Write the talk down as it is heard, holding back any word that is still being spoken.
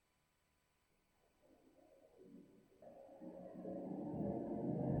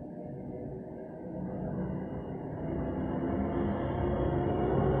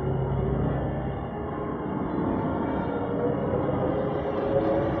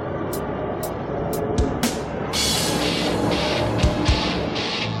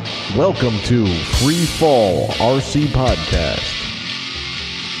Welcome to Free Fall RC Podcast.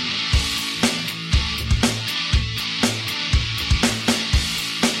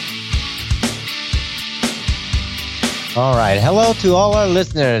 All right. Hello to all our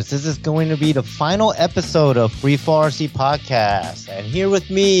listeners. This is going to be the final episode of Free Fall RC Podcast. And here with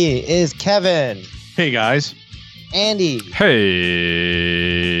me is Kevin. Hey, guys. Andy. Hey.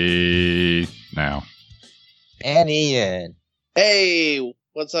 Now. And Ian. Hey,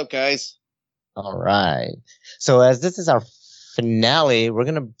 what's up, guys? All right. So as this is our finale, we're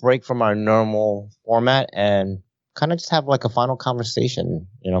going to break from our normal format and kind of just have like a final conversation,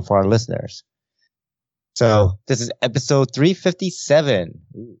 for our listeners. So this is episode 357.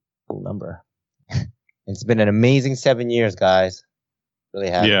 Ooh, cool number. It's been an amazing 7 years, guys. Really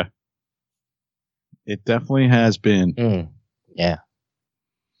has. Yeah. It definitely has been. Yeah.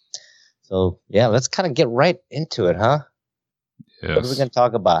 So, let's kind of get right into it, huh? Yes. What are we going to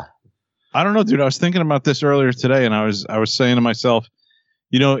talk about? I don't know, dude. I was thinking about this earlier today, and I was saying to myself,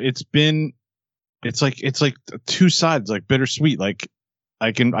 it's like two sides, like bittersweet. Like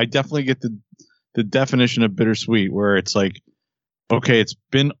I definitely get the definition of bittersweet, where it's like, okay, it's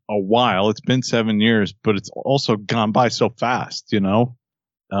been a while, it's been 7 years, but it's also gone by so fast, To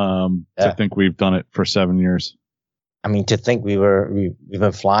think we've done it for 7 years. I mean, to think we've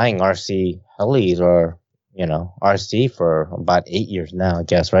been flying RC helis or, RC for about 8 years now, I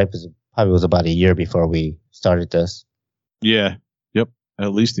guess, right? Because it probably was about a year before we started this. Yeah. Yep.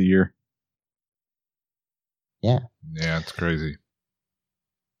 At least a year. Yeah. Yeah, it's crazy.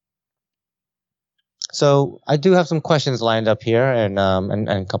 So I do have some questions lined up here and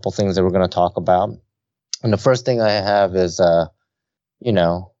a couple things that we're going to talk about. And the first thing I have is,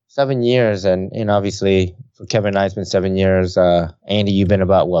 7 years. And obviously for Kevin and I, it's been 7 years. Andy, you've been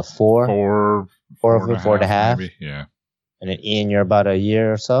about what, four and a half? Maybe. Yeah. And then Ian, you're about a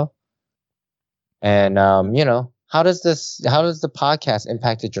year or so. And, how does the podcast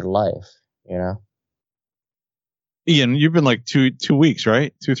impacted your life? Ian, you've been like 2 weeks,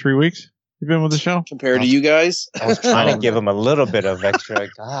 right? 2-3 weeks? You've been with the show? Compared to you guys? I was trying to give him a little bit of extra.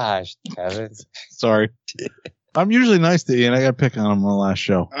 Gosh, Kevin. Sorry. I'm usually nice to Ian. I got to pick on him on the last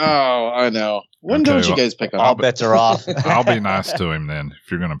show. Oh, I know. When don't you guys pick on all him? bets are off. I'll be nice to him then,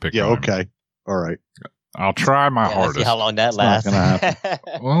 if you're going to pick on him. Okay. All right. I'll try my Let's hardest. see how long that lasts. Not gonna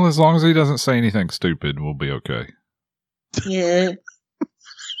Well, as long as he doesn't say anything stupid, we'll be okay. Yeah.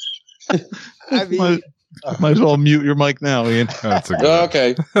 I mean, Might as well mute your mic now, Ian. That's a good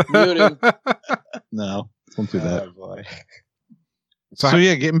Okay. Muting. No, don't do that. oh boy. So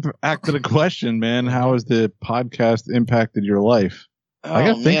yeah, getting back to the question, man, how has the podcast impacted your life? I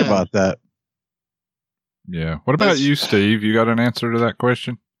got to think about that. Yeah. What about you, Steve? You got an answer to that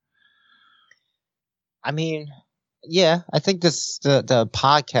question? I mean, yeah, I think the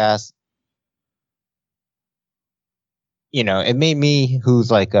podcast, it made me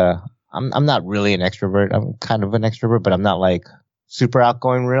who's like I'm not really an extrovert. I'm kind of an extrovert, but I'm not like super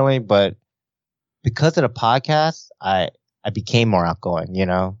outgoing really. But because of the podcast, I became more outgoing,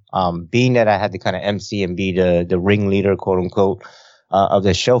 being that I had to kind of MC and be the ringleader, quote unquote, of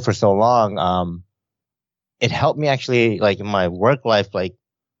the show for so long. It helped me actually like in my work life, like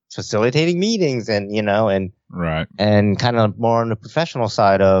facilitating meetings and, Right. and kind of more on the professional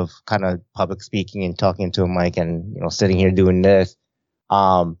side of kind of public speaking and talking to a mic and, sitting here doing this.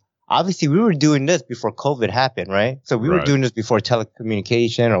 Obviously we were doing this before COVID happened, right? So we were doing this before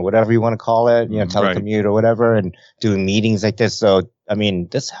telecommunication or whatever you want to call it, telecommute or whatever, and doing meetings like this. So, I mean,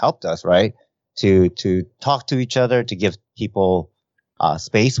 this helped us, right? To talk to each other, to give people,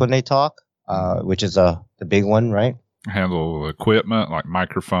 space when they talk, which is, the big one, right? Handle equipment like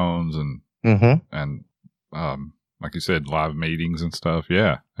microphones and like you said, live meetings and stuff.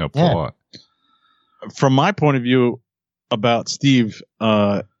 Yeah. Helped a lot. From my point of view about Steve,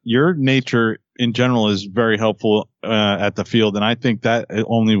 your nature in general is very helpful at the field, and I think that it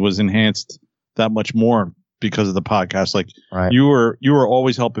only was enhanced that much more because of the podcast. Like you were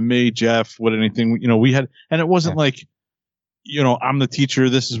always helping me, Jeff, with anything we had, and it wasn't like I'm the teacher.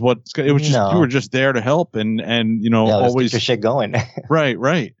 This is what it was. Just you were just there to help and always keep your shit going.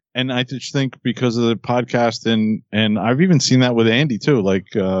 right. And I just think because of the podcast and I've even seen that with Andy too, like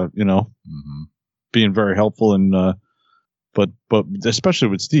being very helpful and. But especially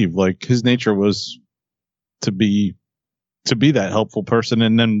with Steve, like his nature was to be that helpful person,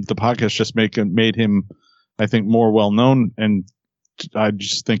 and then the podcast just made him, I think, more well known, and I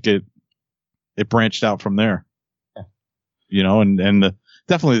just think it branched out from there. Yeah. And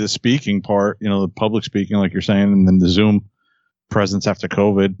definitely the speaking part, the public speaking, like you're saying, and then the Zoom presence after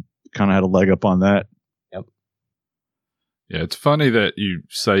COVID kind of had a leg up on that. Yep. Yeah, it's funny that you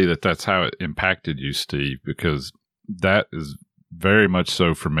say that that's how it impacted you, Steve, because that is very much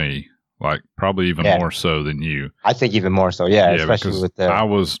so for me. Like probably even more so than you. I think even more so. Yeah, especially with the. I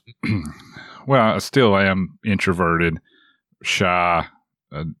was, well, I still am introverted, shy.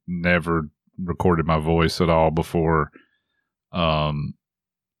 I never recorded my voice at all before,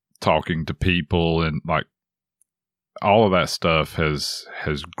 talking to people, and like all of that stuff has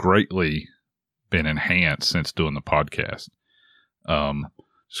greatly been enhanced since doing the podcast.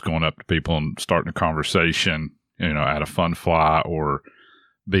 Just going up to people and starting a conversation, at a fun fly, or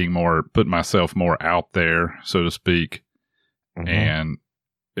putting myself more out there, so to speak. Mm-hmm. And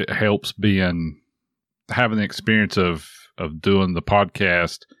it helps having the experience of doing the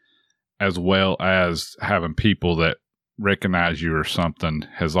podcast, as well as having people that recognize you or something,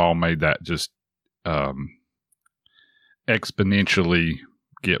 has all made that just exponentially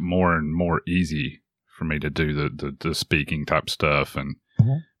get more and more easy for me to do the speaking type stuff and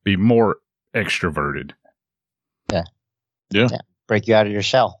be more extroverted. Yeah. Break you out of your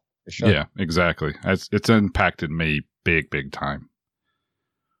shell. For sure. Yeah, exactly. It's impacted me big time.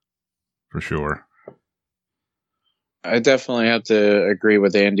 For sure. I definitely have to agree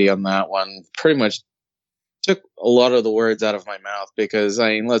with Andy on that one. Pretty much took a lot of the words out of my mouth because,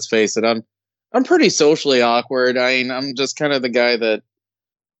 let's face it, I'm pretty socially awkward. I'm just kind of the guy that,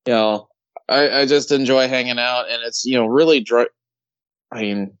 I just enjoy hanging out, and it's, really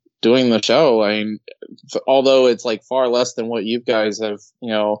doing the show. Although it's like far less than what you guys have,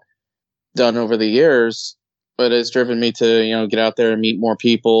 done over the years, but it's driven me to, get out there and meet more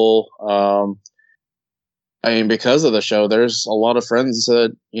people. Because of the show, there's a lot of friends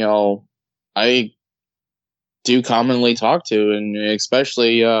that, I do commonly talk to, and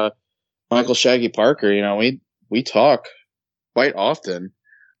especially, Michael Shaggy Parker, we talk quite often.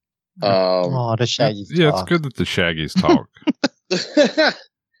 The Shaggies talk. Yeah, it's good that the Shaggies talk.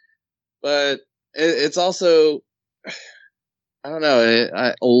 But it's also, I don't know,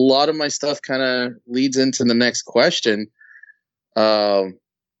 a lot of my stuff kind of leads into the next question. But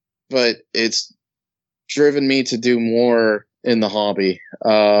it's driven me to do more in the hobby.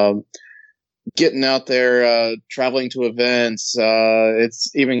 Getting out there, traveling to events.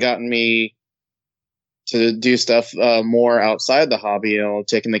 It's even gotten me to do stuff more outside the hobby,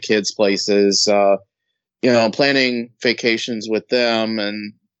 taking the kids places, planning vacations with them,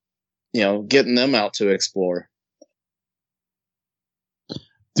 and getting them out to explore.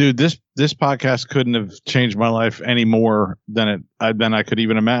 Dude, this podcast couldn't have changed my life any more than I could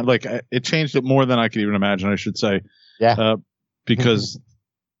even imagine. Like, it changed it more than I could even imagine, I should say. Yeah. Because,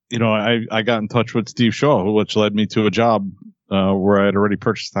 I got in touch with Steve Shaw, which led me to a job where I had already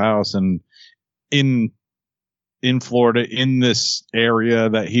purchased the house, and in Florida, in this area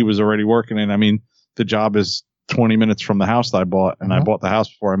that he was already working in. The job is 20 minutes from the house that I bought, and I bought the house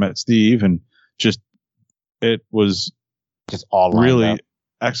before I met Steve, and it was just all really up.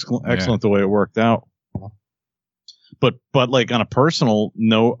 excellent the way it worked out. But like on a personal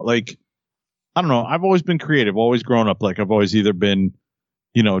note, like, I don't know, I've always been creative, always grown up. Like, I've always either been,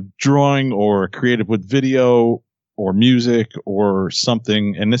 drawing or creative with video or music or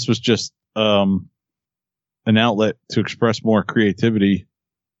something. And this was just an outlet to express more creativity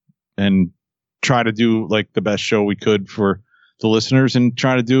and try to do like the best show we could for the listeners, and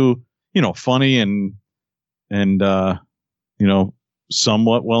try to do, funny and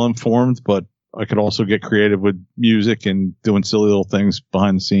somewhat well informed, but I could also get creative with music and doing silly little things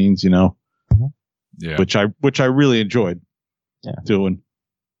behind the scenes, yeah, which I really enjoyed doing.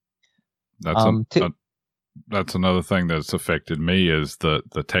 That's another thing that's affected me, is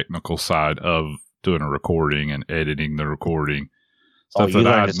the technical side of doing a recording and editing the recording. Stuff that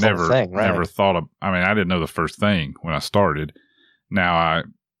I'd never thought of. I didn't know the first thing when I started. Now I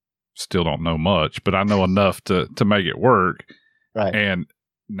still don't know much, but I know enough to make it work. Right. And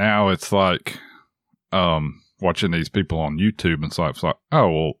now it's like watching these people on YouTube, and it's like, oh,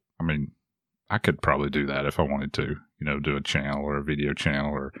 well, I could probably do that if I wanted to, do a channel or a video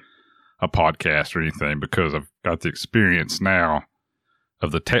channel or a podcast or anything, because I've got the experience now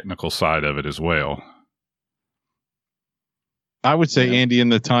of the technical side of it as well. I would say, Andy, in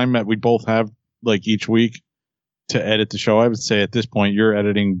the time that we both have, like, each week to edit the show, I would say at this point you're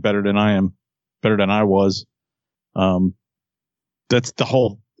editing better than I was. That's the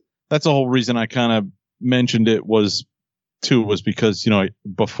whole reason I kind of mentioned it was because,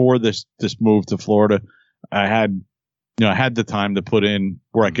 before this move to Florida, I had the time to put in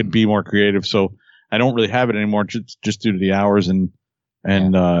where I could be more creative. So I don't really have it anymore, just due to the hours, and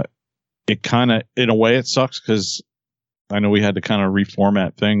it kind of, in a way, it sucks because I know we had to kind of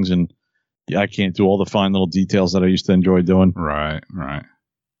reformat things, and I can't do all the fine little details that I used to enjoy doing. Right.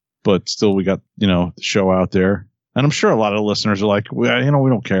 But still, we got, the show out there. And I'm sure a lot of listeners are like, we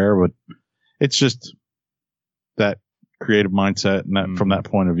don't care, but it's just that creative mindset and that from that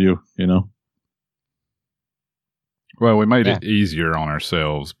point of view, Well, we made it easier on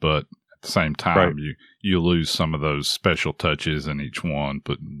ourselves, but at the same time, you lose some of those special touches in each one,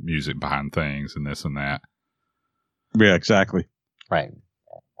 putting music behind things and this and that. Yeah, exactly. Right.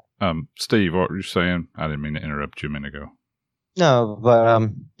 Steve, what were you saying? I didn't mean to interrupt you a minute ago. No, but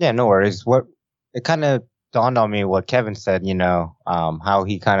no worries. It kind of dawned on me what Kevin said, how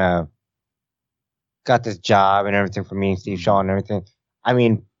he kind of got this job and everything for me and Steve Shaw and everything. I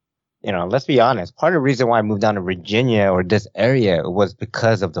mean, let's be honest. Part of the reason why I moved down to Virginia or this area was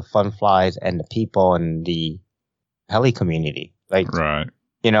because of the fun flies and the people and the heli community. Like, right.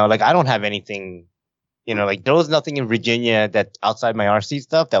 I don't have anything, there was nothing in Virginia that outside my RC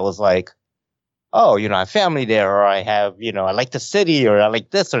stuff that was like, oh, I have family there, or I have, I like the city, or I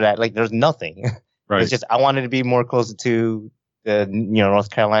like this or that. Like, there's nothing. Right. It's just I wanted to be more closer to the, North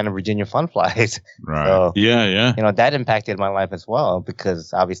Carolina, Virginia fun flies. Right. So, yeah. That impacted my life as well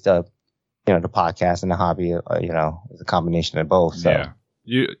because obviously, the podcast and the hobby, is a combination of both. So.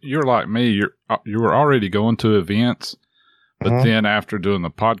 Yeah. You're like me. You were already going to events, but then after doing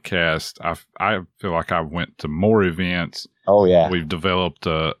the podcast, I feel like I went to more events. Oh yeah. We've developed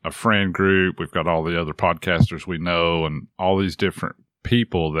a friend group. We've got all the other podcasters we know and all these different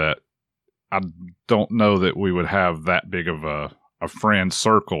people that I don't know that we would have that big of a friend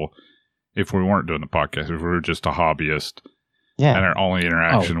circle if we weren't doing the podcast, if we were just a hobbyist. Yeah. And our only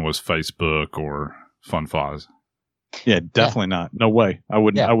interaction was Facebook or Fun Flies. Yeah, definitely not. No way. I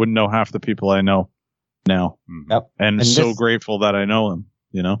wouldn't know half the people I know now. Yep. And so grateful that I know them,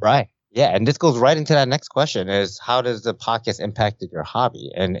 Right. Yeah. And this goes right into that next question is how does the podcast impact your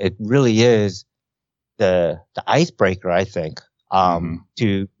hobby? And it really is the icebreaker, I think,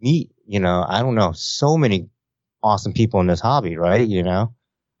 to meet, I don't know, so many awesome people in this hobby, right?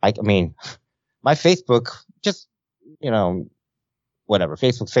 I mean, my Facebook just, whatever,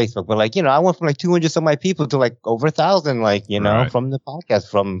 Facebook, but I went from 200 some odd people to over 1,000, right. from the podcast,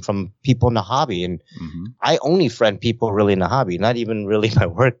 from people in the hobby. And I only friend people really in the hobby, not even really my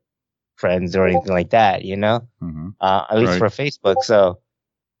work friends or anything like that, at least for Facebook. So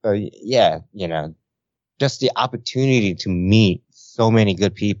yeah, just the opportunity to meet so many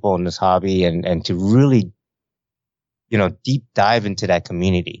good people in this hobby and to really, deep dive into that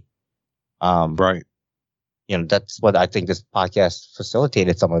community. Right. That's what I think this podcast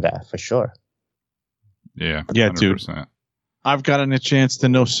facilitated some of that for sure. Yeah. Yeah, 100%. dude. I've gotten a chance to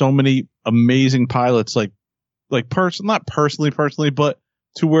know so many amazing pilots, not personally, but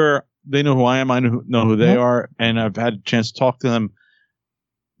to where they know who I am, I know who they are, and I've had a chance to talk to them.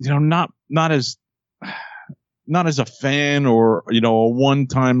 Not as a fan or a one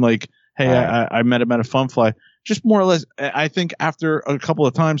time hey, I met him at a fun fly. Just more or less, I think after a couple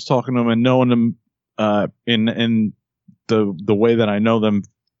of times talking to them and knowing them in the way that I know them,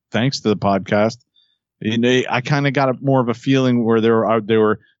 thanks to the podcast, I kind of got more of a feeling where they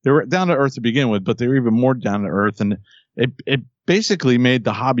were down to earth to begin with, but they were even more down to earth, and it basically made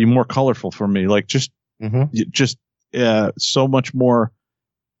the hobby more colorful for me. So much more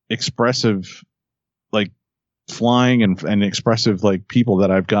expressive, flying and expressive, people that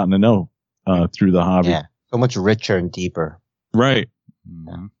I've gotten to know through the hobby. Yeah, so much richer and deeper. Right.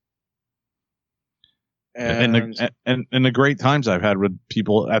 Mm-hmm. And the great times I've had with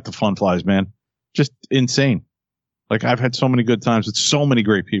people at the Fun Flies, man, just insane. I've had so many good times with so many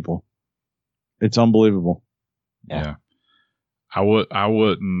great people. It's unbelievable. Yeah. I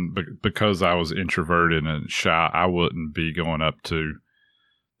wouldn't, because I was introverted and shy, I wouldn't be going up to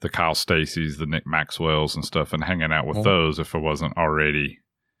the Kyle Stacy's, the Nick Maxwell's and stuff and hanging out with those if I wasn't already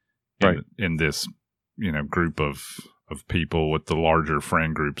in this, group of people with the larger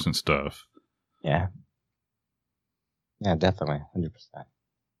friend groups and stuff. Yeah. Yeah, definitely. 100%.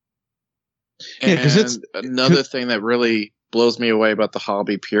 Yeah, because it's another thing that really blows me away about the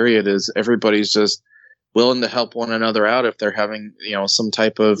hobby period is everybody's just willing to help one another out if they're having, some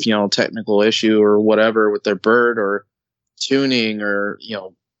type of, technical issue or whatever with their bird or tuning or,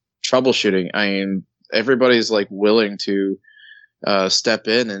 troubleshooting. I mean, everybody's willing to step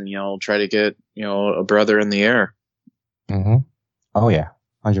in and, try to get, a brother in the air. Mm-hmm. Oh yeah.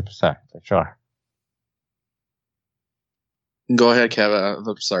 100% for sure. Go ahead, Kevin.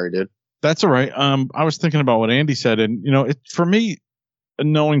 I'm sorry, dude. That's all right. I was thinking about what Andy said, and for me,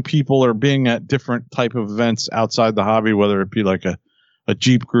 knowing people or being at different type of events outside the hobby, whether it be a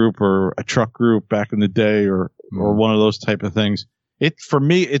Jeep group or a truck group back in the day, or one of those type of things, for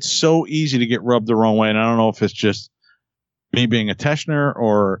me, it's so easy to get rubbed the wrong way. And I don't know if it's just me being a Teschner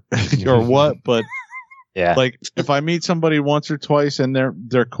or what, but Yeah. like if I meet somebody once or twice and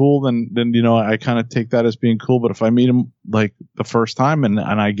they're cool, then you know, I kind of take that as being cool. But if I meet them like the first time and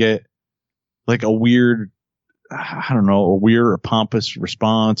I get like a weird, I don't know, a weird or pompous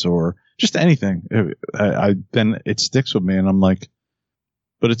response or just anything, then it sticks with me, and I'm like,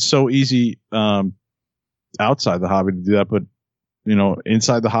 but it's so easy outside the hobby to do that. But you know,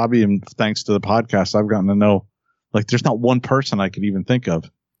 inside the hobby, and thanks to the podcast, I've gotten to know, like, there's not one person I could even think of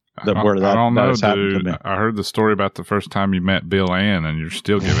that I don't know, has happened dude. to me. I heard the story about the first time you met Bill Ann, and you're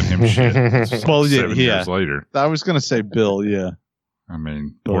still giving him shit. Well, 7 yeah. years later. I was gonna say Bill, yeah. I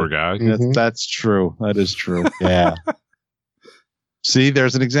mean, poor guy. That's true. That is true. Yeah. See,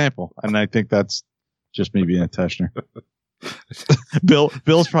 there's an example, and I think that's just me being a Teschner.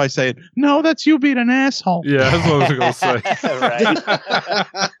 Bill's probably saying, "No, that's you being an asshole." Yeah, that's what I was gonna say. Right.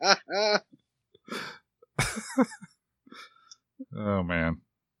 Oh man.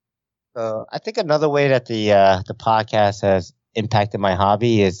 So I think another way that the podcast has impacted my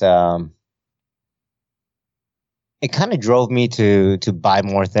hobby is it kind of drove me to buy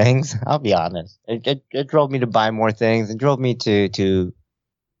more things. I'll be honest. It drove me to buy more things. It drove me to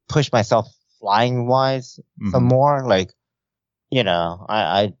push myself flying wise some more. Like, you know,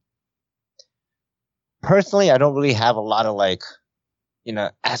 I personally, I don't really have a lot of like, you know,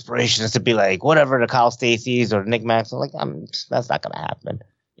 aspirations to be like whatever the Kyle Stacy's or Nick Max. Like, that's not gonna happen.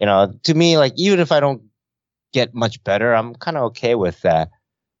 You know, to me, like, even if I don't get much better, I'm kind of okay with that.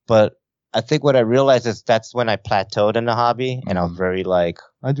 But I think what I realized is that's when I plateaued in the hobby, and I was very like,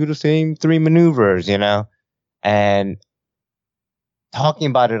 I do the same 3 maneuvers, you know, and talking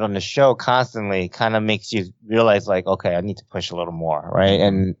about it on the show constantly kind of makes you realize like, okay, I need to push a little more, right?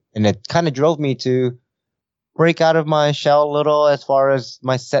 And it kind of drove me to break out of my shell a little as far as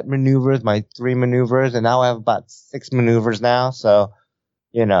my set maneuvers, my 3 maneuvers, and now I have about 6 maneuvers now. So,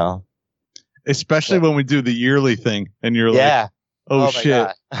 you know, especially when we do the yearly thing, and you're like, oh shit,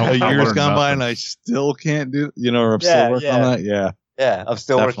 a year's gone by and I still can't do, you know, or I'm still working on that. Yeah, I'm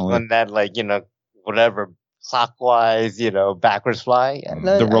still working on that, like, you know, whatever, clockwise, you know, backwards fly.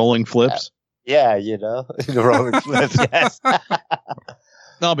 The rolling flips. Yeah, you know, the rolling flips, yes.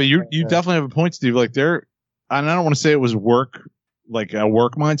 No, but you definitely have a point, Steve. Like, and I don't want to say it was work, like a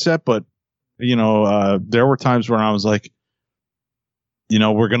work mindset, but, you know, there were times when I was like, you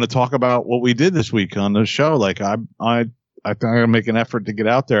know, we're going to talk about what we did this week on the show. Like, I think I'm going to make an effort to get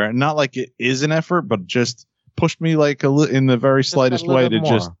out there, and not like it is an effort, but just pushed me like in the very slightest way to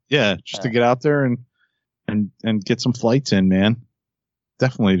just to get out there and get some flights in, man.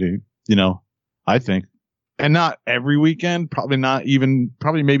 Definitely, dude. You know, I think, and not every weekend, probably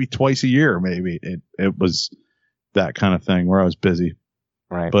maybe twice a year. Maybe it was that kind of thing where I was busy,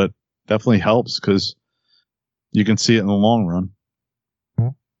 right? But definitely helps because you can see it in the long run.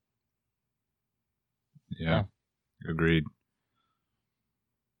 Yeah. Agreed.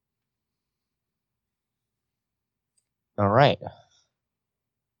 All right.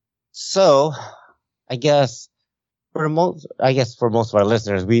 So, I guess for most of our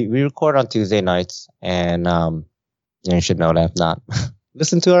listeners, we record on Tuesday nights, and you should know that. If not,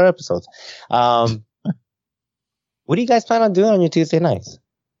 listen to our episodes. What do you guys plan on doing on your Tuesday nights?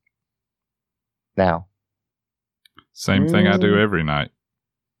 Now, same thing I do every night.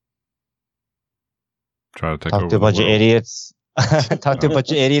 Try to talk to a bunch of idiots. Talk to a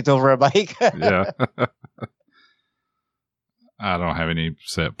bunch of idiots over a bike. Yeah. I don't have any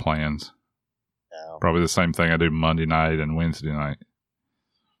set plans. No. Probably the same thing I do Monday night and Wednesday night.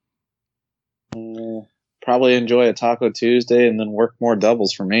 Probably enjoy a Taco Tuesday and then work more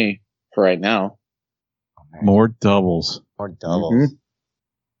doubles for me for right now. More doubles. More doubles. Mm-hmm.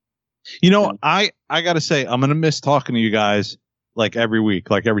 You know, I got to say, I'm going to miss talking to you guys like every week,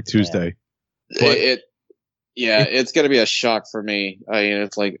 like every Tuesday. Yeah. It's going to be a shock for me. I mean,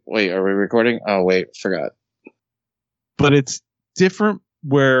 it's like, wait, are we recording? Oh, wait, forgot. But it's different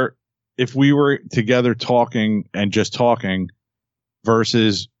where if we were together talking and just talking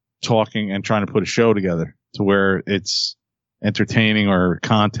versus talking and trying to put a show together to where it's entertaining or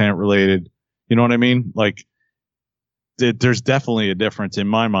content related. You know what I mean? Like, there's definitely a difference in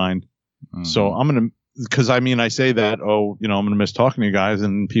my mind. Mm-hmm. So I'm going to, because I mean, I say that, I'm going to miss talking to you guys,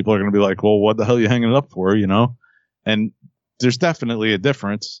 and people are going to be like, well, what the hell are you hanging it up for? You know? And there's definitely a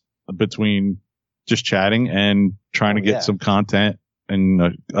difference between just chatting and trying to get some content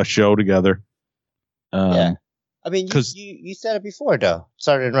and a show together. Yeah. I mean, you said it before, though.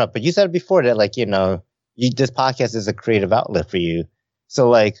 Sorry to interrupt, but you said it before that, like, you know, this podcast is a creative outlet for you. So,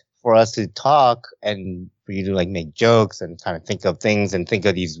 like, for us to talk and for you to like make jokes and kind of think of things and think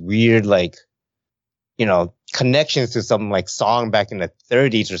of these weird, like, you know, connections to some like song back in the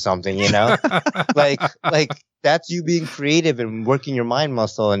 30s or something, you know, like that's you being creative and working your mind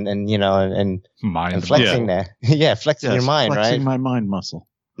muscle and you know, and flexing that. Yeah. Flexing your mind, flexing right? my mind muscle.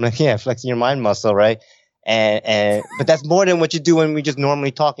 Yeah. Flexing your mind muscle, right? But that's more than what you do when we just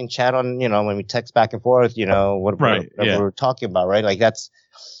normally talk and chat on, you know, when we text back and forth, you know, what we're talking about, right? Like that's,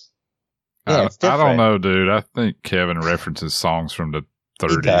 I don't know, dude. I think Kevin references songs from the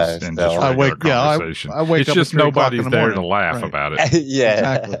 30s and just regular conversation. I wake it's up just nobody's there to laugh about it.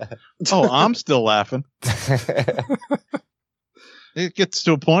 Yeah. Exactly. Oh, I'm still laughing. It gets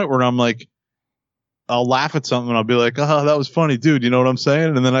to a point where I'm like, I'll laugh at something and I'll be like, oh, that was funny, dude. You know what I'm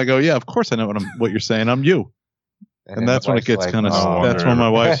saying? And then I go, yeah, of course I know what you're saying. I'm you. And that's when it gets kind of, that's when my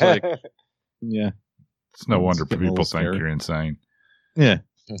wife's like, yeah. It's no wonder people think you're insane. Yeah.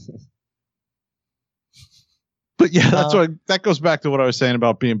 But yeah, that's that goes back to what I was saying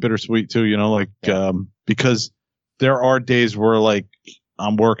about being bittersweet too, you know, like, because there are days where like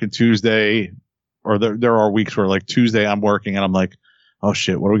I'm working Tuesday, or there are weeks where like Tuesday I'm working and I'm like, oh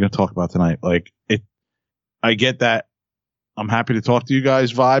shit, what are we going to talk about tonight? Like I get that I'm happy to talk to you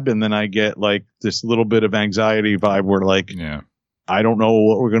guys vibe. And then I get like this little bit of anxiety vibe where like, I don't know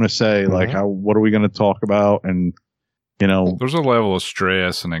what we're going to say. Mm-hmm. Like what are we going to talk about? And you know, there's a level of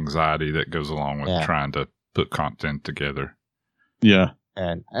stress and anxiety that goes along with trying to put content together. Yeah.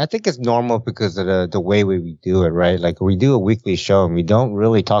 And I think it's normal because of the way we do it, right? Like we do a weekly show and we don't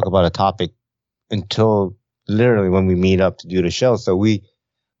really talk about a topic until literally when we meet up to do the show. So we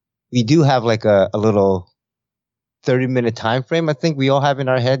do have like a little 30-minute time frame. I think we all have in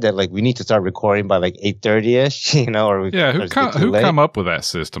our head that like we need to start recording by like 8:30ish, you know, or who come up with that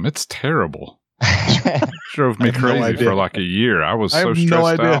system? It's terrible. Drove me crazy for like a year. I was so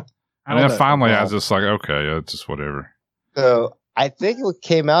stressed out. And then finally I was just like, okay, it's just whatever. So I think what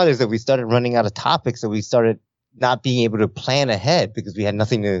came out is that we started running out of topics, so we started not being able to plan ahead because we had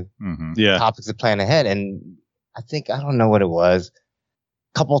nothing to topics to plan ahead. And I don't know what it was.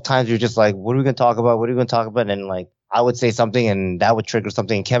 A couple of times we were just like, what are we going to talk about? What are we going to talk about? And like, I would say something and that would trigger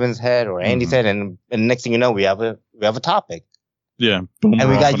something in Kevin's head or Andy's head. And next thing you know, we have a topic. Yeah. Boom, and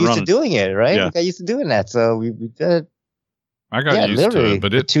we got used to doing it, right? Yeah. We got used to doing that. So we did. I got used to it,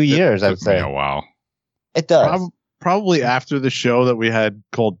 but it 2 years, I'd say. Me a while. It does. Probably after the show that we had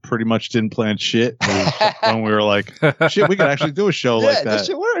called Pretty Much Didn't Plan Shit, when we were like, shit, we could actually do a show like that. That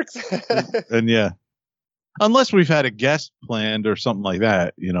shit works. And yeah. Unless we've had a guest planned or something like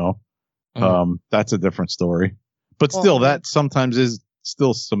that, you know, that's a different story. But still, that sometimes is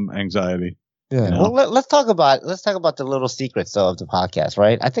still some anxiety. Yeah. You know? Well, let's talk about the little secrets though of the podcast,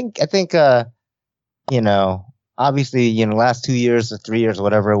 right? I think, you know, obviously, you know, last 2 years or 3 years or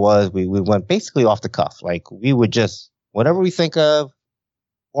whatever it was, we went basically off the cuff. Like we would just whatever we think of,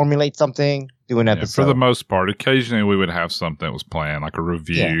 formulate something, do an episode. For the most part, occasionally we would have something that was planned, like a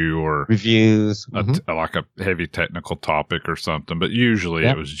review or reviews, like a heavy technical topic or something. But usually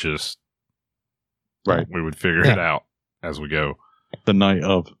it was just we would figure it out as we go. The night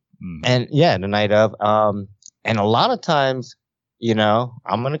of, and the night of, and a lot of times, you know,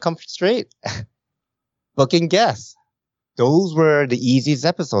 I'm gonna come straight. Booking guests. Those were the easiest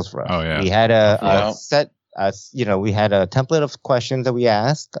episodes for us. Oh yeah. We had a set. We had a template of questions that we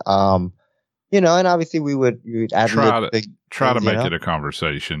asked. You know, and obviously we would add try to make it a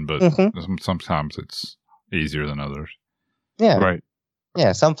conversation, but sometimes it's easier than others. Yeah. Right.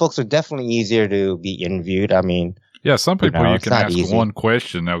 Yeah. Some folks are definitely easier to be interviewed. I mean, yeah, some people you can ask one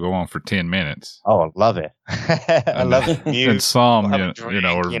question, they'll go on for 10 minutes. Oh, I love it. I love it. And some, are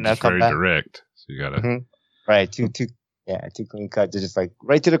very direct. So you gotta right, too clean cut. Just like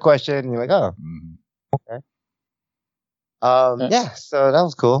right to the question, and you're like, oh, okay. Yeah, so that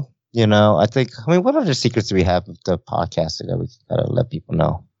was cool. You know, what other secrets do we have of the podcast that we gotta let people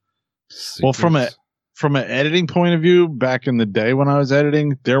know? Secrets. Well, from an editing point of view, back in the day when I was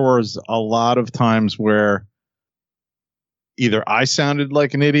editing, there was a lot of times where either I sounded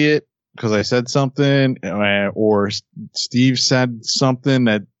like an idiot because I said something, or Steve said something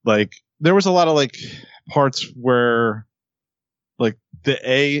that like. There was a lot of like parts where like the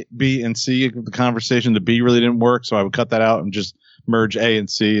A, B, and C of the conversation, the B really didn't work. So I would cut that out and just merge A and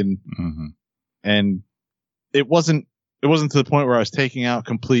C. And it wasn't to the point where I was taking out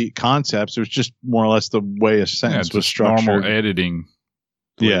complete concepts. It was just more or less the way a sentence was structured. Normal editing.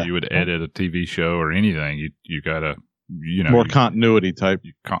 Yeah. You would edit a TV show or anything. You gotta, more continuity type.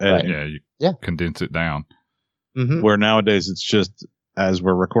 You condense it down. Where nowadays it's just, as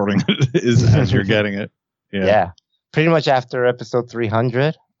we're recording it is as you're getting it. Yeah. Pretty much after episode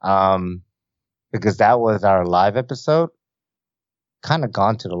 300, because that was our live episode. Kind of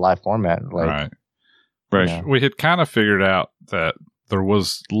gone to the live format. Like, right. Yeah. We had kind of figured out that there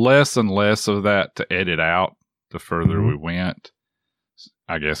was less and less of that to edit out the further we went.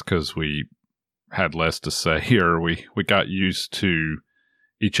 I guess because we had less to say, or we got used to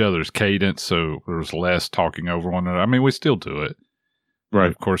each other's cadence, so there was less talking over one another. I mean, we still do it. Right.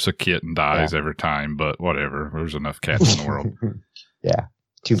 Of course, a kitten dies every time, but whatever. There's enough cats in the world. Yeah,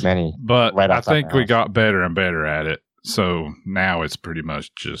 too many. But Right I outside think the we house. got better and better at it. So now it's pretty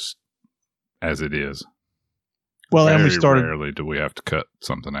much just as it is. Well, and we Very started rarely do we have to cut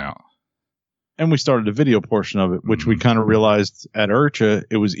something out. and we started the video portion of it, which we kind of realized at IRCHA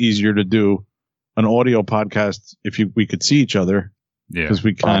it was easier to do an audio podcast if we could see each other, Yeah. because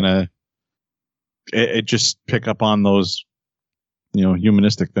we kind of it just pick up on those,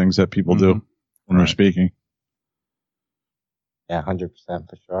 humanistic things that people do when they're Right. speaking. Yeah, 100%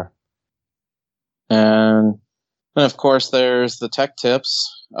 for sure. And of course, there's the tech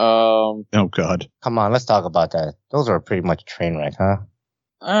tips. Oh God. Come on, let's talk about that. Those are pretty much a train wreck, huh?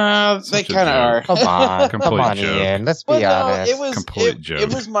 They Such a kind of are. Come on, come Complete on, joke. Ian. Let's be But no, honest. it was Complete it, joke.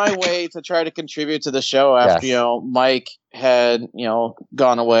 it was my way to try to contribute to the show after Yes. Mike had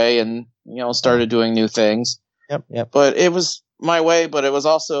gone away and started doing new things. Yep. But it was my way. But it was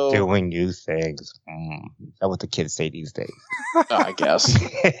also Doing new things. Is that what the kids say these days? I guess.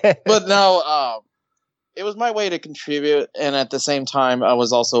 But no, it was my way to contribute, and at the same time, I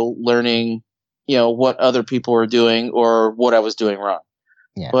was also learning, what other people were doing or what I was doing wrong.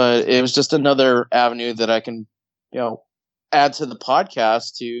 Yeah. But it was just another avenue that I can, add to the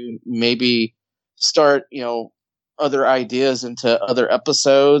podcast to maybe start, other ideas into other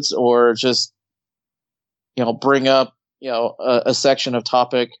episodes, or just, bring up, a section of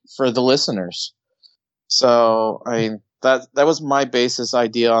topic for the listeners. So, I mean, that was my basis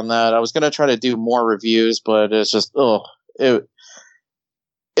idea on that. I was going to try to do more reviews, but it's just, it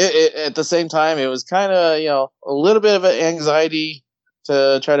at the same time, it was kind of, a little bit of an anxiety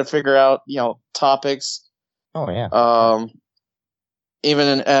to try to figure out, topics. Oh, yeah.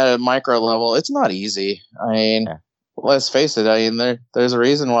 Even at a micro level, it's not easy. I mean, let's face it. I mean, there's a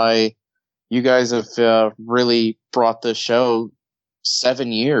reason why you guys have really brought this show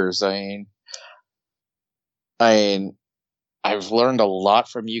 7 years. I mean, I've learned a lot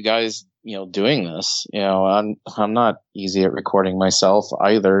from you guys, doing this. I'm not easy at recording myself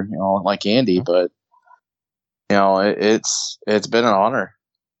either, like Andy, but it's been an honor.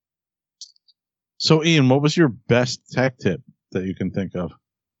 So, Ian, what was your best tech tip that you can think of?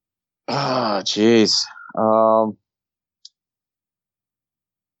 Oh, jeez.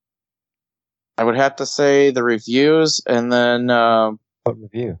 I would have to say the reviews, and then What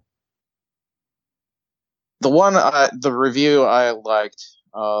review? the review I liked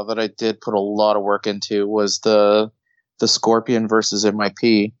that I did put a lot of work into was the Scorpion versus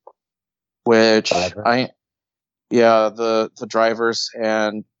MIP, which Driver. the drivers,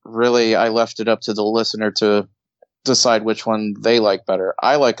 and really I left it up to the listener to decide which one they like better.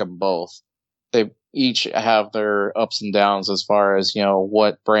 I like them both. They each have their ups and downs as far as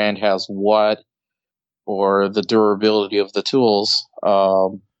what brand has what, or the durability of the tools.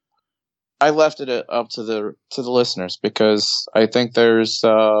 I left it up to the listeners because I think there's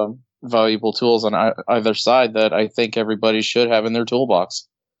valuable tools on either side that I think everybody should have in their toolbox.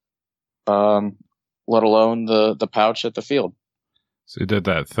 Let alone the pouch at the field. So you did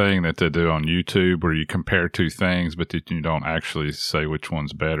that thing that they do on YouTube where you compare two things, but that you don't actually say which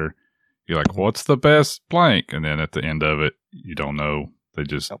one's better. You're like, what's the best blank? And then at the end of it, you don't know. They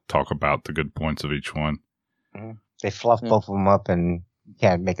just talk about the good points of each one. They fluff both of them up and you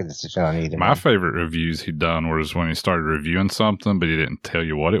can't make a decision on either. My favorite reviews he'd done was when he started reviewing something, but he didn't tell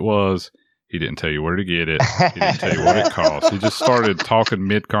you what it was. He didn't tell you where to get it. He didn't tell you what it cost. He just started talking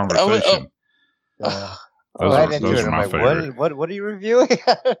mid-conversation. Those are my favorite. What are you reviewing?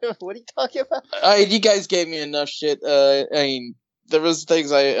 What are you talking about? You guys gave me enough shit. I mean, there was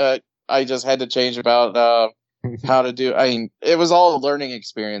things I just had to change about how to do. I mean, it was all a learning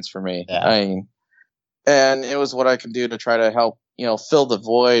experience for me. Yeah. I mean, and it was what I can do to try to help fill the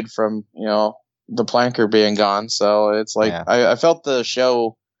void from the planker being gone. So it's like I felt the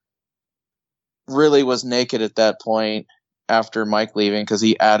show really was naked at that point after Mike leaving, because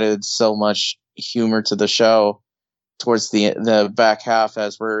he added so much humor to the show towards the back half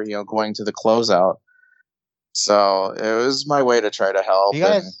as we're going to the closeout. So it was my way to try to help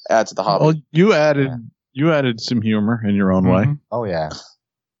and add to the hobby. Well, you added some humor in your own way. Oh yeah.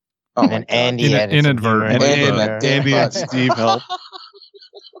 Oh, and Andy added inadvertent. some humor. Andy and Steve helped.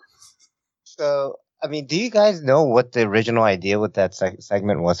 So I mean, do you guys know what the original idea with that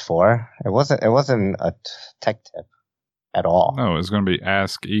segment was for? It wasn't a tech tip at all. No, it's going to be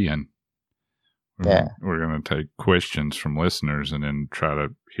Ask Ian. Yeah. We're going to take questions from listeners and then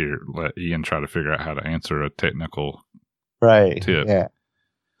let Ian try to figure out how to answer a technical right tip. Yeah.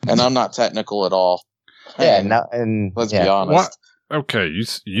 And I'm not technical at all. Yeah. Let's be honest. What? Okay,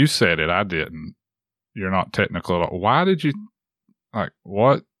 you said it. I didn't. You're not technical at all. Why did you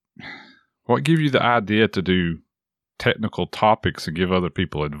what gave you the idea to do technical topics and give other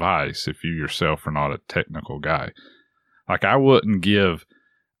people advice if you yourself are not a technical guy? Like, I wouldn't give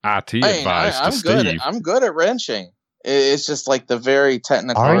IT advice to Steve. I'm good at wrenching. It's just like the very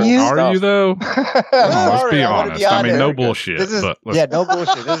technical. Are you? stuff. Are you though? Let's be honest. I mean, no bullshit. No bullshit.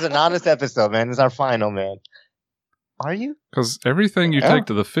 This is an honest episode, man. This is our final, man. Are you? Because everything you take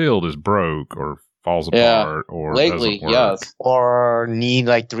to the field is broke or falls apart or lately, doesn't work. yes. Or need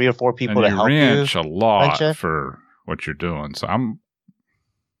like 3 or 4 people and to help you. Wrench a lot Wrench for what you're doing. So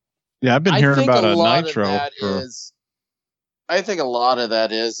I've been hearing about a nitro. I think a lot of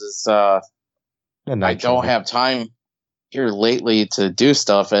that is I don't have time here lately to do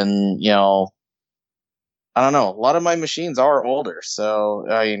stuff, and I don't know. A lot of my machines are older, so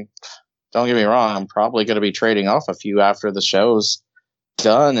I mean, don't get me wrong. I'm probably going to be trading off a few after the show's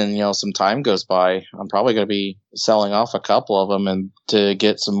done, and some time goes by. I'm probably going to be selling off a couple of them and to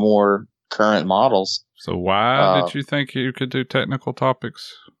get some more current models. So why did you think you could do technical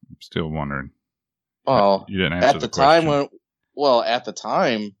topics? I'm still wondering. Well, you didn't answer the question. At the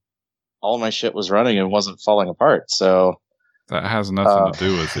time, all my shit was running and wasn't falling apart. So that has nothing to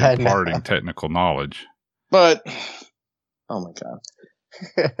do with imparting technical knowledge. But oh my god,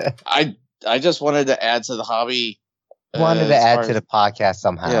 I just wanted to add to the hobby. Wanted to add to the podcast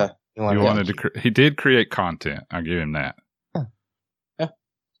somehow. Yeah, he did create content. I'll give him that.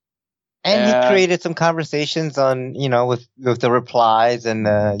 And he created some conversations on, with the replies and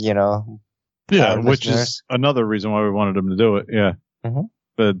which is another reason why we wanted him to do it. Yeah. Mm-hmm.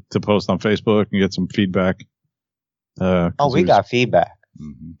 But to post on Facebook and get some feedback. We got feedback.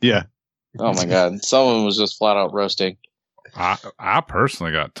 Mm-hmm. Yeah. Oh my god, someone was just flat out roasting. I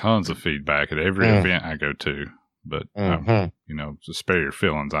personally got tons of feedback at every event I go to, but to spare your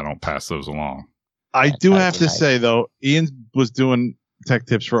feelings, I don't pass those along. I do have to say though, Ian was doing tech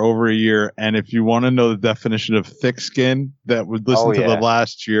tips for over a year, and if you want to know the definition of thick skin, that would listen to the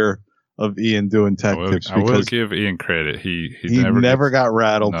last year of Ian doing tech tips. I will give Ian credit. He never got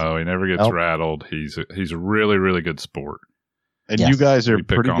rattled. No, he never gets rattled. He's a really, really good sport. And you guys are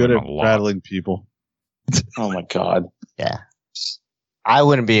pretty good at rattling people. Oh my god. Yeah. I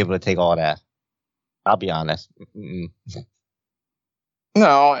wouldn't be able to take all that. I'll be honest. Mm-mm.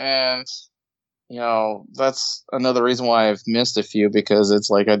 No, and that's another reason why I've missed a few, because it's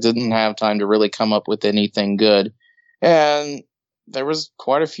like I didn't have time to really come up with anything good. And there was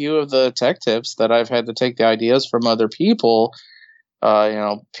quite a few of the tech tips that I've had to take the ideas from other people.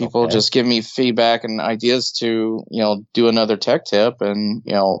 People just give me feedback and ideas to, do another tech tip and,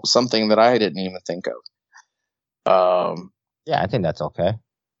 something that I didn't even think of. Yeah, I think that's okay.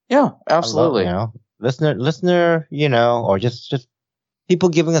 Yeah, absolutely. Listener, or just people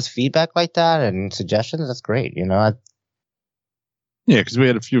giving us feedback like that and suggestions. That's great. Yeah, because we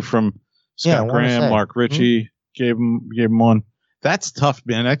had a few from Scott Graham, Mark Ritchie gave him one. That's tough,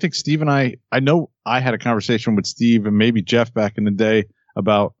 man. I think Steve and I know I had a conversation with Steve and maybe Jeff back in the day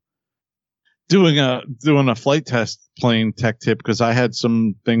about doing a flight test plane tech tip, because I had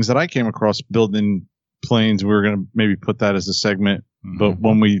some things that I came across building planes. We were going to maybe put that as a segment. Mm-hmm. But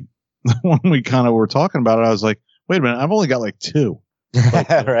when we kind of were talking about it, I was like, wait a minute, I've only got like 2.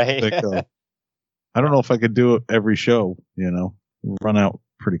 Right. I don't know if I could do it every show, run out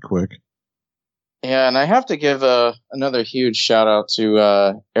pretty quick. Yeah, and I have to give another huge shout out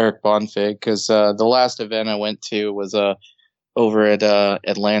to Eric Bonfig, because the last event I went to was over at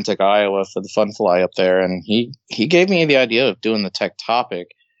Atlantic, Iowa for the Fun Fly up there, and he gave me the idea of doing the tech topic,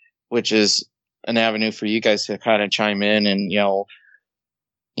 which is an avenue for you guys to kind of chime in and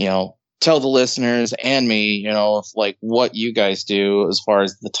tell the listeners and me, like what you guys do as far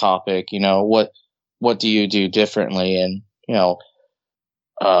as the topic. What do you do differently, and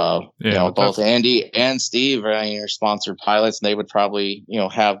both Andy and Steve are sponsored pilots, and they would probably,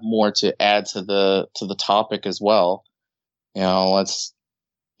 have more to add to the topic as well. It's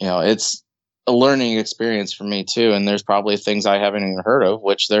a learning experience for me too. And there's probably things I haven't even heard of,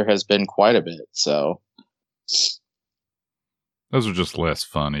 which there has been quite a bit. So those are just less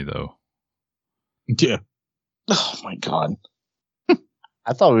funny though. Yeah. Oh my God.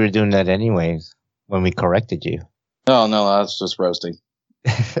 I thought we were doing that anyways when we corrected you. Oh no, that's just roasting.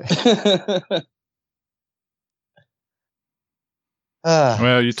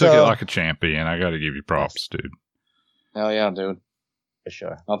 Well, you took it like a champion. I got to give you props, dude. Hell yeah, dude. For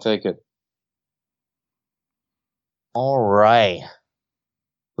sure. I'll take it. All right.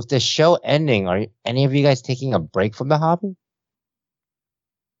 With the show ending, are any of you guys taking a break from the hobby?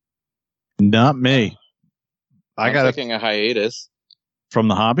 Not me. I'm taking a hiatus from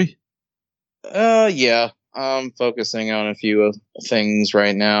the hobby. Yeah. I'm focusing on a few things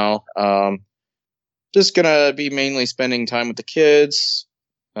right now. Just gonna be mainly spending time with the kids,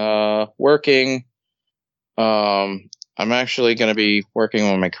 working. I'm actually gonna be working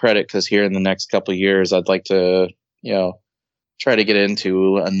on my credit because here in the next couple of years, I'd like to, try to get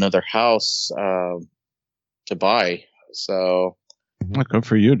into another house to buy. So, good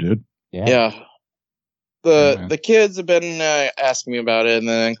for you, dude. Yeah. The kids have been asking me about it, and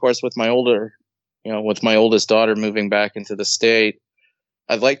then of course with my oldest daughter moving back into the state,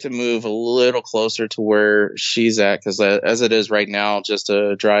 I'd like to move a little closer to where she's at, because as it is right now, just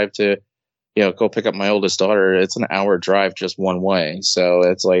to drive to, go pick up my oldest daughter, it's an hour drive just one way. So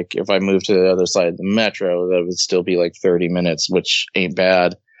it's like if I move to the other side of the metro, that would still be like 30 minutes, which ain't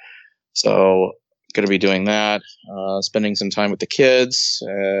bad. So going to be doing that, spending some time with the kids,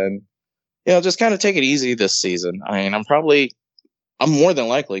 and just kind of take it easy this season. I mean, I'm more than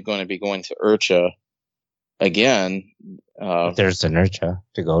likely going to be going to IRCHA again. There's an IRCHA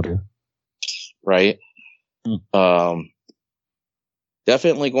to go to. Right.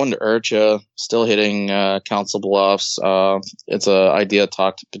 Definitely going to IRCHA, still hitting Council Bluffs. It's a idea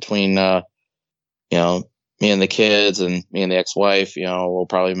talked between, me and the kids and me and the ex-wife. We'll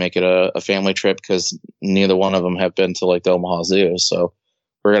probably make it a family trip because neither one of them have been to like the Omaha Zoo. So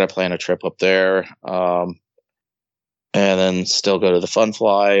we're going to plan a trip up there. And then still go to the Fun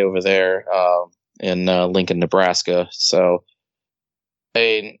Fly over there in Lincoln, Nebraska. So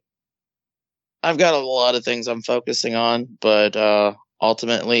I've got a lot of things I'm focusing on, but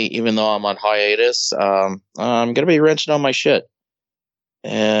ultimately, even though I'm on hiatus, I'm going to be wrenching on my shit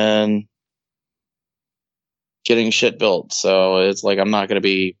and getting shit built. So it's like I'm not going to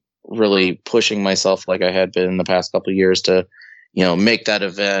be really pushing myself like I had been in the past couple of years to, make that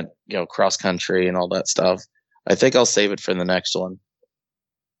event, cross country and all that stuff. I think I'll save it for the next one.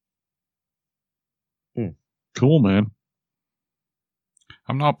 Cool, man.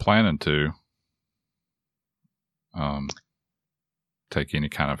 I'm not planning to take any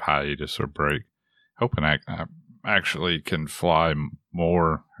kind of hiatus or break. Hoping I actually can fly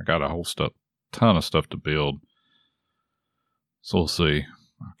more. I got a ton of stuff to build. So we'll see.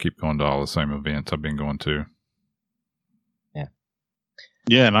 I'll keep going to all the same events I've been going to.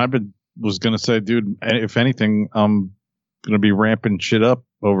 Yeah, and was going to say, dude, if anything, I'm going to be ramping shit up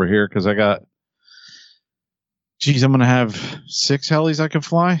over here because I'm going to have 6 helis I can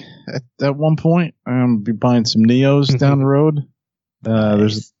fly at one point. I'm going to be buying some Neos down the road.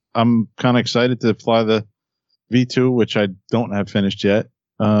 Nice. I'm kind of excited to fly the V2, which I don't have finished yet.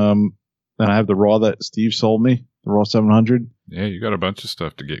 Then I have the RAW that Steve sold me, the RAW 700. Yeah, you got a bunch of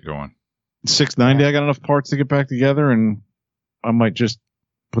stuff to get going. 690, I got enough parts to get back together, and I might just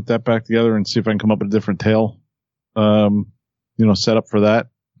put that back together and see if I can come up with a different tail, set up for that.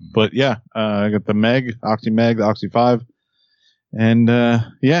 But yeah, I got the OxyMeg, the Oxy 5, and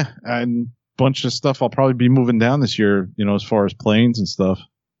and a bunch of stuff I'll probably be moving down this year, as far as planes and stuff.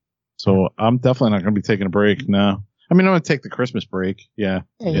 So I'm definitely not going to be taking a break now. I mean, I'm going to take the Christmas break. Yeah.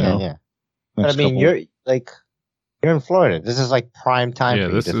 Yeah. But I mean, you're in Florida. This is like prime time for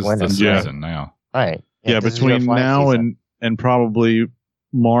you this this is winter. the season now. Right. Yeah, between now and probably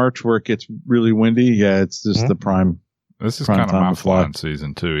March where it gets really windy. Yeah, it's just the prime. This is kind of my flying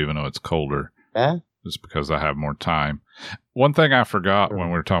season too, even though it's colder. Yeah. Just because I have more time. One thing I forgot when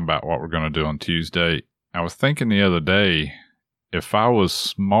we were talking about what we're going to do on Tuesday, I was thinking the other day, if I was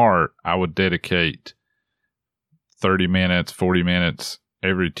smart, I would dedicate 30 minutes, 40 minutes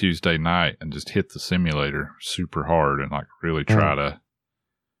every Tuesday night and just hit the simulator super hard and like really try to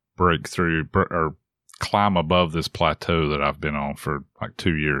break through or climb above this plateau that I've been on for like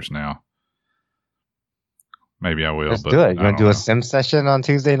 2 years now. Maybe I will. Let's but do it. You want to do know. a sim session on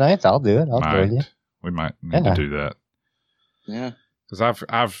Tuesday nights? I'll do it. I'll join you. We might need to do that. Yeah. Because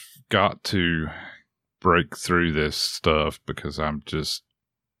I've got to break through this stuff because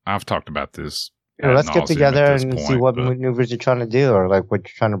I've talked about this. Let's get together and see what maneuvers you're trying to do or like what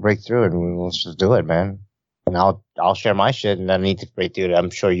you're trying to break through, and let's just do it, man. And I'll share my shit, and I need to break through it.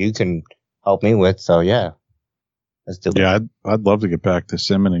 I'm sure you can help me with. So yeah, let's do it. Yeah, I'd love to get back to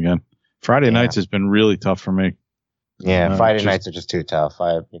simming again. Friday nights has been really tough for me. Yeah, Friday nights are just too tough.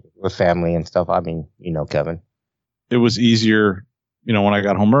 With family and stuff. I mean, Kevin. It was easier, when I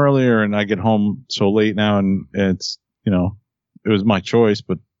got home earlier, and I get home so late now, and it's, my choice,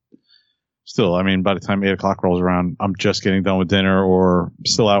 but still, I mean, by the time 8 o'clock rolls around, I'm just getting done with dinner or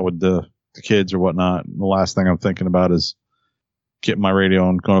still out with the kids or whatnot. And the last thing I'm thinking about is getting my radio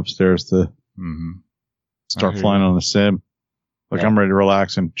and going upstairs to start flying on the sim. Like I'm ready to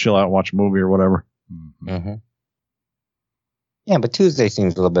relax and chill out, watch a movie or whatever. Mm-hmm. Yeah, but Tuesday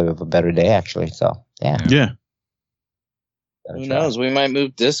seems a little bit of a better day, actually. So, Yeah. Who knows? We might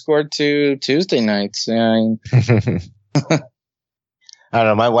move Discord to Tuesday nights. I don't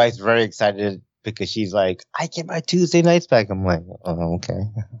know. My wife's very excited because she's like, I get my Tuesday nights back. I'm like, oh, okay.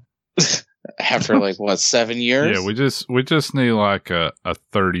 After like what, 7 years? Yeah, we just need like a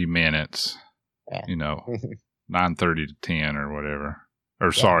 30 minutes. Yeah. 9:30 to 10 or whatever.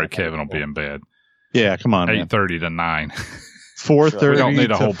 Or sorry, Kevin will be in bed. Yeah, come on. 8:30 to 9. 4:30. We don't need a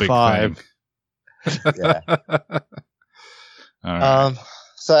to whole big 5. thing. Yeah. All right.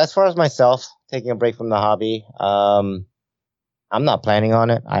 So as far as myself taking a break from the hobby, I'm not planning on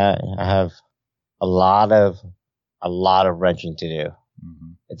it. I have a lot of wrenching to do.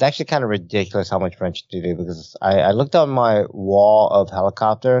 Mm-hmm. It's actually kind of ridiculous how much wrenching to do because I looked on my wall of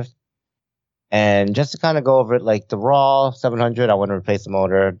helicopters, and just to kind of go over it, like the Raw 700, I want to replace the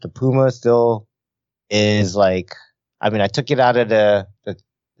motor. The Puma still is like, I mean, I took it out of the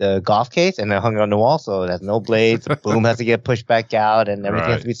golf case and I hung it on the wall, so it has no blades. The boom has to get pushed back out, and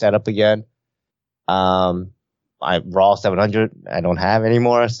everything has to be set up again. My Raw 700 I don't have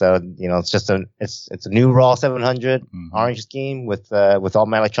anymore, so it's just it's a new Raw 700 orange scheme with all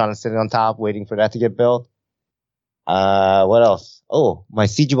my electronics sitting on top, waiting for that to get built. What else? Oh, my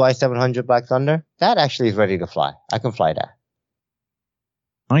CGY 700 Black Thunder, that actually is ready to fly. I can fly that.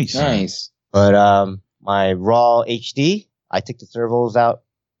 Nice. But my Raw HD, I took the servos out,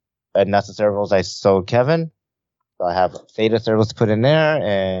 and that's the servos I sold Kevin. So I have Theta servos to put in there,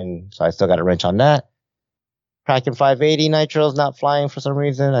 and so I still got a wrench on that. Kraken 580 Nitro's not flying for some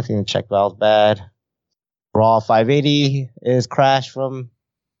reason. I think the check valve's bad. Raw 580 is crashed from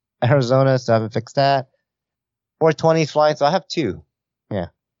Arizona, so I haven't fixed that. 420 is flying, so I have two. Yeah.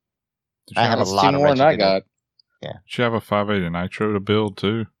 I have a lot of more than I got. Yeah. Did you have a 580 Nitro to build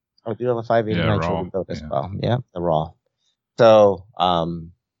too? I do have a 580 Nitro Raw. to build as well. Yeah, the Raw. So,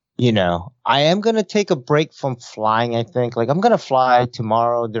 I am going to take a break from flying, I think. Like, I'm going to fly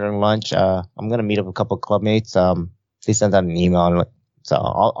tomorrow during lunch. I'm going to meet up with a couple of clubmates. They sent out an email. So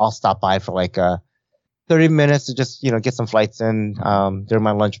I'll stop by for like 30 minutes to just, get some flights in during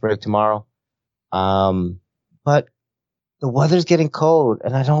my lunch break tomorrow. But the weather's getting cold,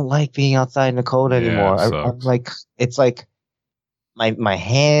 and I don't like being outside in the cold anymore. I'm like, it's like my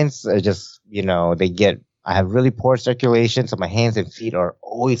hands are just, I have really poor circulation, so my hands and feet are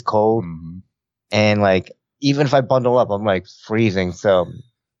always cold. Mm-hmm. And like, even if I bundle up, I'm like freezing. So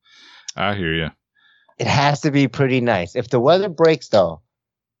I hear you. It has to be pretty nice. If the weather breaks though,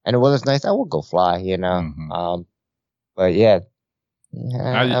 and the weather's nice, I will go fly, Mm-hmm. But yeah.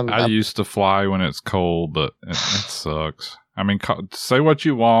 I used to fly when it's cold, but it sucks. I mean, say what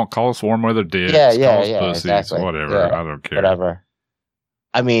you want. Call us warm weather dicks. Call us pussies. Exactly. Whatever. Yeah, I don't care. Whatever.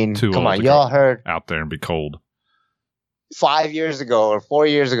 I mean, Too come old on. to Y'all go heard out there and be cold. 5 years ago or 4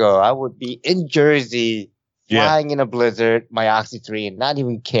 years ago, I would be in Jersey flying in a blizzard, my Oxy 3, and not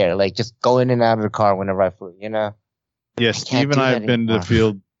even care. Like, just go in and out of the car whenever I flew, Yeah, Steve and I have been to the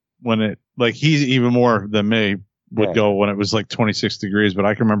field when he's even more than me would go when it was like 26 degrees. But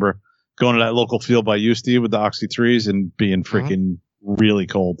I can remember going to that local field by you, Steve, with the Oxy 3s and being freaking really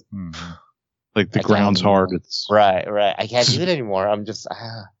cold. Mm-hmm. Like the ground's hard. It's right. I can't do it anymore. I'm just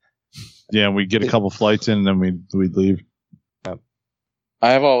yeah. We get a couple flights in and then we'd leave.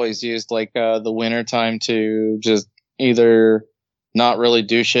 I've always used like the winter time to just either not really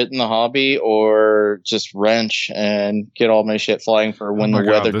do shit in the hobby or just wrench and get all my shit flying for when the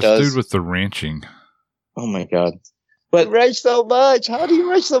weather this does. Dude with the wrenching. Oh my god! But wrench so much. How do you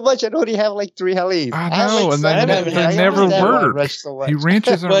wrench so much? I only have like 3 helis. I know, like and they never work. So he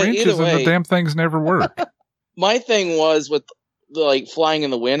wrenches and wrenches, and the damn things never work. My thing was with like flying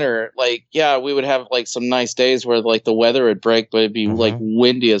in the winter. Like, yeah, we would have like some nice days where like the weather would break, but it'd be like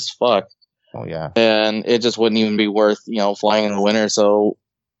windy as fuck. Oh yeah, and it just wouldn't even be worth flying in the winter. So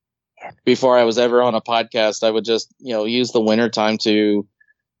before I was ever on a podcast, I would just use the winter time to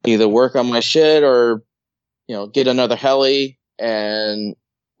either work on my shit or get another heli,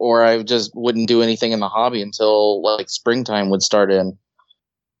 or I just wouldn't do anything in the hobby until like springtime would start in.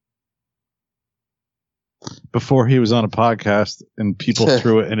 Before he was on a podcast and people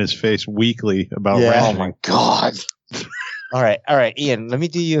threw it in his face weekly about wrenching. Oh my god. All right, Ian, let me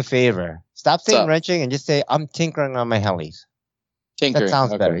do you a favor. Stop saying wrenching and just say, I'm tinkering on my helis. Tinkering. That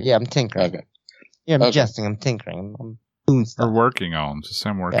sounds better. Yeah, I'm tinkering. Okay. Yeah, I'm adjusting. I'm tinkering. I'm doing Or stuff. working on. Just say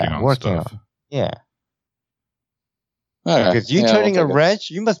I'm working Yeah, on working stuff. Yeah. Okay. Because you Yeah, turning we'll a take it. wrench,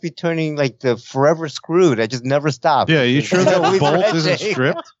 you must be turning like the forever screw that just never stops. Yeah, you It's sure that always bolt isn't wrenching.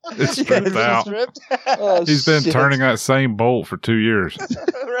 stripped? It's Yeah, stripped it's out. stripped. Oh, He's been shit. turning that same bolt for 2 years.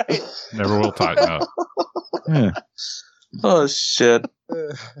 Right. Never will tighten up. Yeah. Oh shit.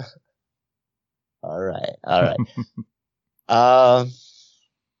 All right.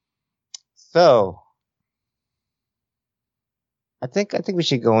 So I think we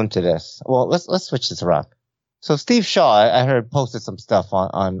should go into this. Well, let's switch this around. So Steve Shaw, I heard posted some stuff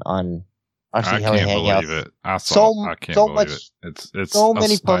on RC I Heli can't Hangouts. believe it. I can't so believe much- it. It's So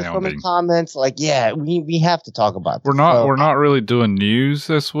many posts, so many astounding. comments. Like, yeah, we have to talk about this. We're not really doing news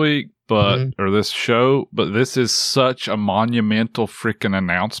this week, but Mhm. or this show, but this is such a monumental freaking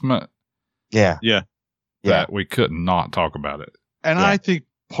announcement Yeah. that we could not talk about it. And Yeah. I think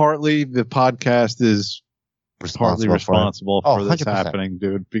partly the podcast is partly responsible Oh, for this 100%. happening,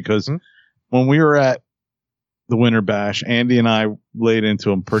 dude. Because Mhm. when we were at the Winter Bash, Andy and I laid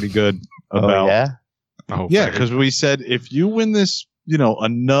into him pretty good about Oh, yeah. Oh, yeah, very- because we said if you win this,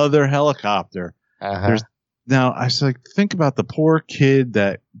 another helicopter. Uh-huh. There's Now I was like, think about the poor kid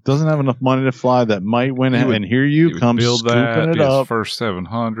that doesn't have enough money to fly that might win it, and here he you would come build scooping that, it be his up. first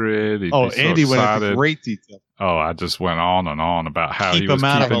 700. He'd Oh, be so Andy went into excited. great detail. Oh, I just went on and on about how Keep he was him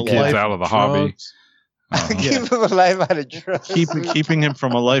out of a keeping kids life out of the hobby. drugs. Uh-huh. Keep him alive out of drugs. keeping him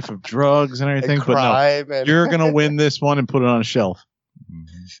from a life of drugs and everything. But no, crime and you're gonna win this one and put it on a shelf. Mhm.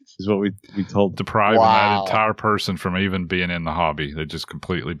 Is what we told. Depriving Wow. that entire person from even being in the hobby. They just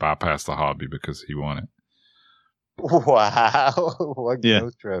completely bypassed the hobby because he won it. Wow. What Yeah.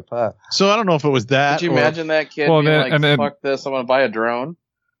 guilt trip, huh? So I don't know if it was that. Could you or- imagine that kid Well, being then- like, and then- fuck this, I'm going to buy a drone?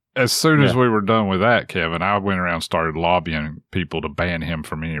 As soon as Yeah. we were done with that, Kevin, I went around and started lobbying people to ban him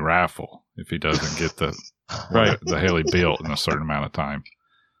from any raffle if he doesn't get the Right. the heli built in a certain amount of time.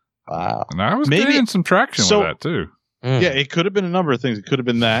 Wow. And I was Maybe- getting some traction so- with that too. Mm. Yeah, it could have been a number of things. It could have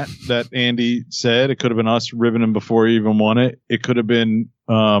been that Andy said. It could have been us ribbing him before he even won it. It could have been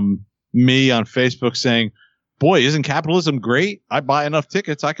me on Facebook saying, "Boy, isn't capitalism great? I buy enough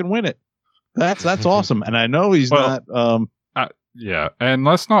tickets, I can win it." That's awesome. And I know he's Well, not. Yeah, and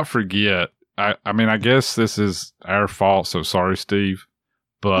let's not forget. I mean, I guess this is our fault. So sorry, Steve,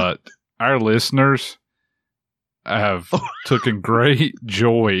 but our listeners have taken great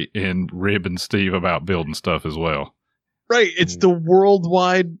joy in ribbing Steve about building stuff as well. Right. It's the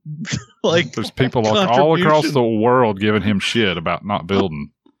worldwide like There's people all across contribution. the world giving him shit about not building.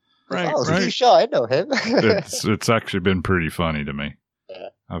 Right, Oh, right. Steve Shaw, I know him. It's actually been pretty funny to me. Yeah.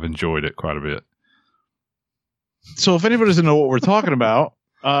 I've enjoyed it quite a bit. So if anybody doesn't know what we're talking about,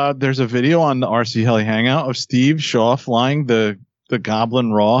 there's a video on the RC Heli Hangout of Steve Shaw flying the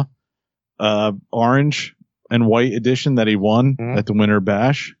Goblin Raw orange and white edition that he won Mhm. at the Winter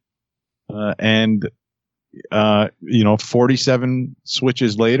Bash. And 47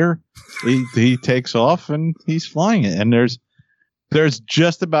 switches later, he takes off and he's flying it. And there's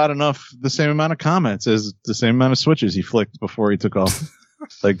just about the same amount of comments as the same amount of switches he flicked before he took off.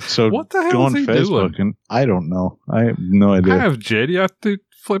 Like, so What the hell go is on he Facebook doing? and I don't know. I have no idea. I have Jetty. I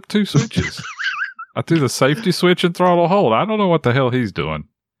flip 2 switches. I do the safety switch and throttle hold. I don't know what the hell he's doing.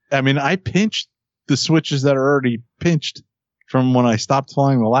 I mean, I pinched the switches that are already pinched from when I stopped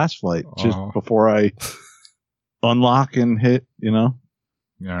flying the last flight, just Oh. before I unlock and hit, All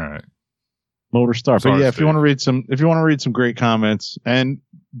right. motor start. Sorry, But yeah, if Steve. you want to read some great comments, and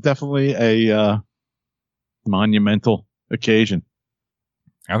definitely a monumental occasion.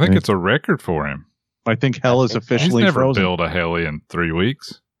 I think Yeah. it's a record for him. I think hell is He's He's officially never frozen. built a heli in 3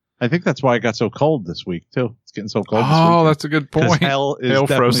 weeks. I think that's why it got so cold this week too. It's getting so cold. Oh, this that's a good week, 'cause point. hell is Hell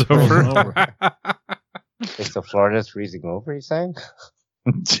froze definitely frozen over. Is the Florida's freezing over, you saying?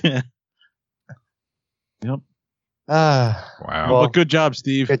 Yeah. Ah, Wow. Well, good job,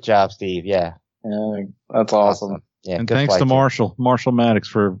 Steve. good job, Steve. Yeah. Yeah, that's awesome. Yeah. And good thanks flight, to too. Marshall Maddox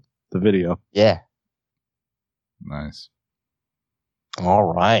for the video. Yeah. Nice. All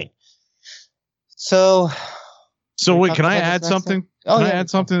right. So So Can we wait, talk can I about add this next something? thing? Oh, Can I yeah. add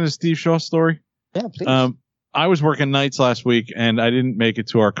something to the Steve Shaw story? yeah, please. I was working nights last week and I didn't make it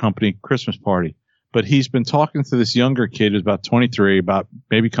to our company Christmas party, but he's been talking to this younger kid who's about 23 about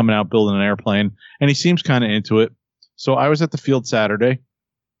maybe coming out building an airplane, and he seems kind of into it. So I was at the field Saturday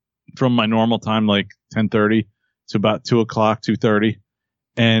from my normal time, like 10:30 to about 2:00, 2:30.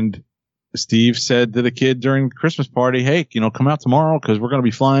 And Steve said to the kid during the Christmas party, "Hey, come out tomorrow because we're going to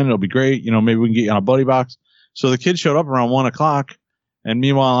be flying. It'll be great. Maybe we can get you on a buddy box." So the kid showed up around 1:00. And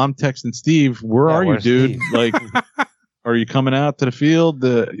meanwhile, I'm texting Steve, where Yeah, are you, where's dude? Steve? Like, are you coming out to the field?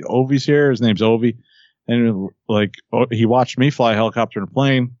 Ovi's here. His name's Ovi. And like, he watched me fly a helicopter and a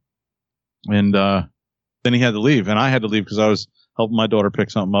plane, and then he had to leave, and I had to leave because I was helping my daughter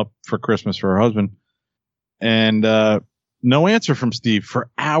pick something up for Christmas for her husband. And no answer from Steve for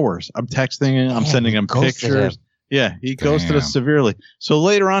hours. I'm texting him, I'm sending him pictures. Yeah, he ghosted us severely. So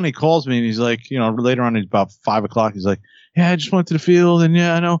later on, he calls me and he's like, later on, it's about 5 o'clock. He's like, yeah, I just went to the field, and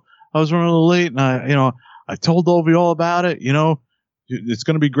yeah, I know I was running a little late, and I told Ovi all about it. It's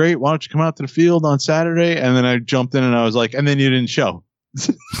going to be great. Why don't you come out to the field on Saturday? And then I jumped in and I was like, and then you didn't show.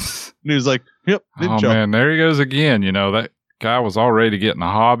 And he was like, yep, didn't show. Oh man, there he goes again. That guy was all ready to get in the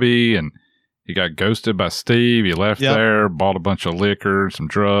hobby, and he got ghosted by Steve. He left there, bought a bunch of liquor, some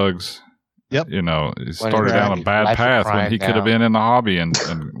drugs. Yep. He started down a bad path when he could have been in the hobby and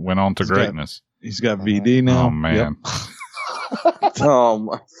went on to greatness. He's got VD now. Oh, man. Yep. Oh,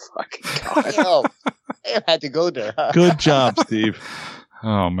 my fucking God. I had to go there. Good job, Steve.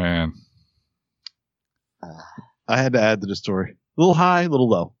 Oh, man. I had to add to the story. A little high, a little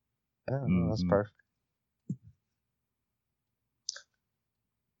low. Oh, that's perfect.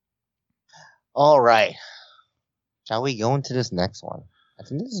 All right. Shall we go into this next one? I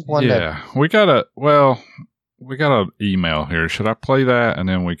think this is one we got an email here. Should I play that and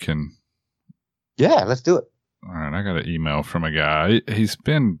then we can? Yeah, let's do it. All right, I got an email from a guy. He's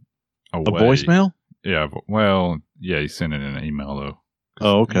been away. A voicemail? Yeah, he sent it in an email though.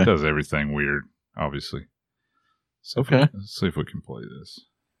 Oh, okay. He does everything weird, obviously. So okay. Let's see if we can play this.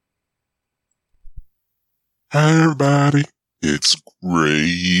 Hi, everybody. It's Gray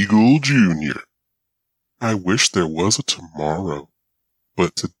Eagle Jr. I wish there was a tomorrow.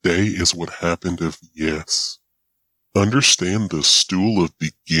 But today is what happened if yes. Understand the stool of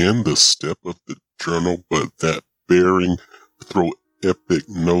begin, the step of the journal, but that bearing, throw epic,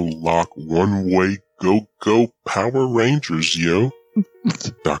 no lock, one way, go, Power Rangers, yo.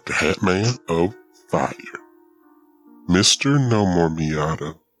 Dr. Hatman, oh, fire. Mr. No More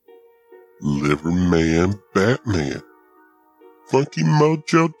Miata. Liverman, Batman. Funky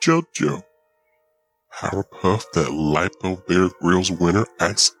Mojo, Jojo. Powerpuff, that Lipo Bear Grylls winner,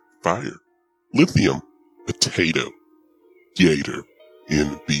 Ice Fire, Lithium, Potato, Gator,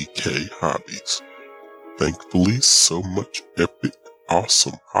 NBK Hobbies. Thankfully, so much epic,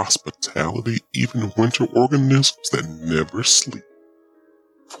 awesome hospitality, even winter organisms that never sleep.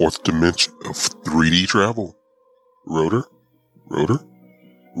 Fourth dimension of 3D travel. Rotor, river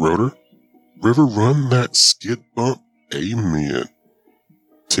run that skid bump, amen.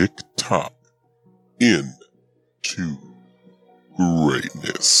 Tick tock. Into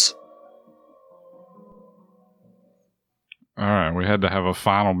greatness. All right, we had to have a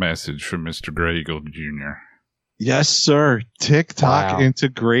final message from Mr. Gray Eagle Jr. Yes, sir. TikTok into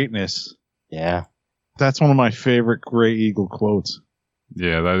greatness. Yeah. That's one of my favorite Gray Eagle quotes.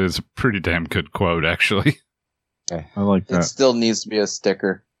 Yeah, that is a pretty damn good quote, actually. I like that. It still needs to be a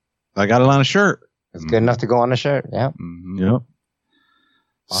sticker. I got it on a shirt. It's good enough to go on a shirt. Yeah. Mm-hmm. Yep.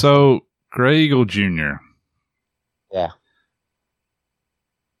 So, Gray Eagle Jr. Yeah.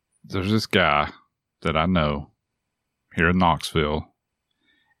 There's this guy that I know here in Knoxville,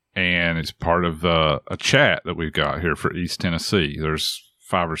 and it's part of a chat that we've got here for East Tennessee. There's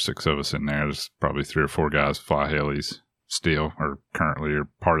 5 or 6 of us in there. There's probably 3 or 4 guys fly helis still, or currently, or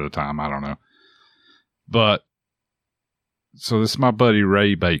part of the time. I don't know. But, so this is my buddy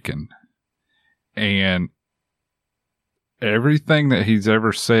Ray Bacon, and everything that he's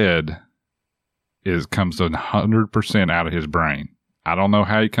ever said comes 100% out of his brain. I don't know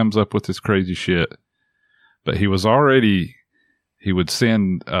how he comes up with this crazy shit, but he would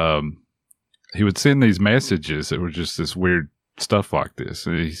send these messages that were just this weird stuff like this.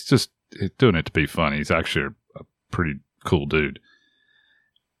 He's doing it to be funny. He's actually a pretty cool dude.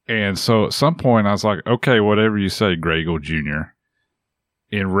 And so at some point I was like, okay, whatever you say, Gray Eagle Jr.,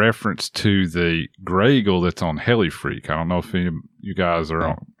 in reference to the Gray Eagle that's on HeliFreak. I don't know if any of you guys are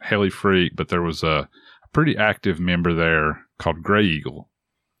on HeliFreak, but there was a pretty active member there called Gray Eagle.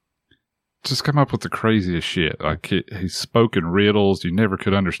 Just come up with the craziest shit. Like he's spoken riddles. You never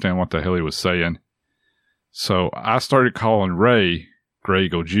could understand what the hell he was saying. So I started calling Ray Gray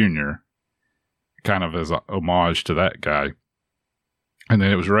Eagle Jr., kind of as a homage to that guy. And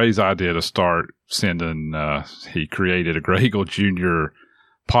then it was Ray's idea to start sending, he created a Gray Eagle Jr.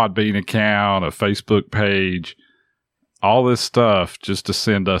 Podbean account, a Facebook page, all this stuff just to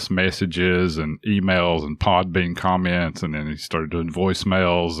send us messages and emails and Podbean comments. And then he started doing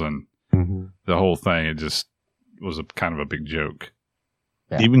voicemails and the whole thing. It just was a kind of a big joke.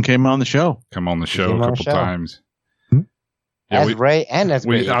 Yeah. He even came on the show. Come on the show a couple times. Yeah, as Ray and as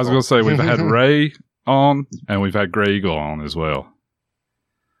Gray Eagle. I was going to say, we've had Ray on and we've had Gray Eagle on as well.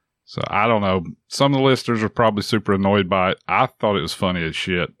 So I don't know. Some of the listeners are probably super annoyed by it. I thought it was funny as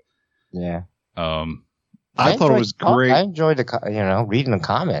shit. Yeah. I thought it was great. I enjoyed reading the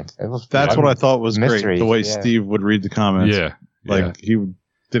comments. It was. That's what I thought was mysteries, great. The way yeah. Steve would read the comments. Yeah. He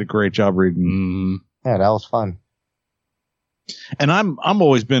did a great job reading. Mm-hmm. Yeah, that was fun. And I'm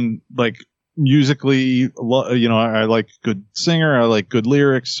always been like musically, I like good singer. I like good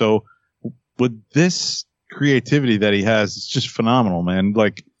lyrics. So with this creativity that he has, it's just phenomenal, man.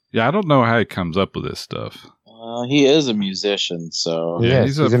 Like, yeah, I don't know how he comes up with this stuff. He is a musician, so Yeah, Yes,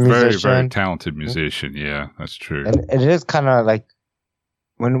 he's a very, musician. very talented musician. Yeah, that's true. And it is kind of like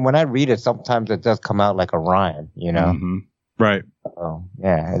when I read it, sometimes it does come out like a rhyme, Mhm. right. Oh,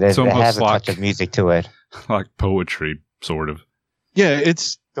 yeah, it is. It's It almost has a touch like- of music to it. Like poetry, sort of. Yeah.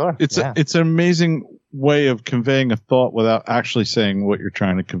 It's Sure. yeah. it's an amazing way of conveying a thought without actually saying what you're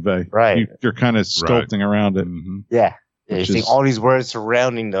trying to convey. Right. You're kind of sculpting around it. Mm-hmm. Yeah. You Which see is- all these words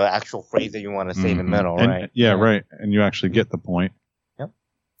surrounding the actual phrase that you want to say in the Mhm. middle, And, right? yeah, right. And you actually get the point.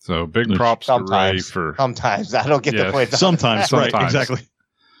 So big Which- props to Ray Sometimes. for. Sometimes I don't get Yeah, the point. Sometimes, right. Sometimes. Exactly.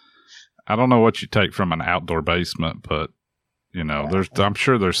 I don't know what you take from an outdoor basement, but I'm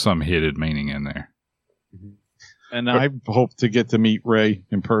sure there's some hidden meaning in there. And I hope to get to meet Ray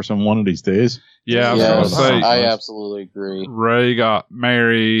in person one of these days. Yeah, I was yes, gonna say I absolutely agree. Ray got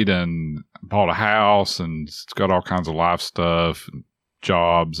married and bought a house and it's got all kinds of life stuff and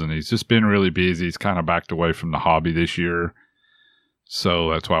jobs, and he's just been really busy. He's kind of backed away from the hobby this year.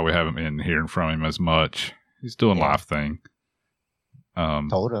 So that's why we haven't been hearing from him as much. He's doing Yeah. life thing.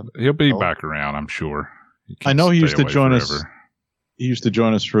 Told him. He'll be Told- back around, I'm sure. I know he used to join us. forever. He used to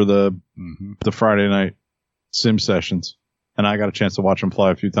join us for the Mhm. Friday night sim sessions, and I got a chance to watch him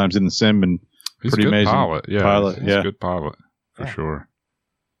fly a few times in the sim, and He's Pretty a good amazing pilot. Yeah, pilot, he's yeah. a good pilot for Yeah. sure.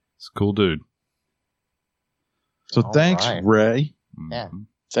 He's a cool dude. so All thanks, right. Ray. Yeah. Mhm.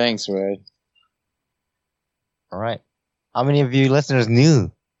 Thanks, Ray. All right. How many of you listeners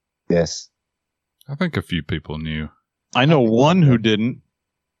knew this? I think a few people knew. I know one who didn't,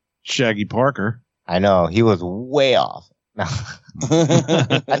 Shaggy Parker. I know he was way off.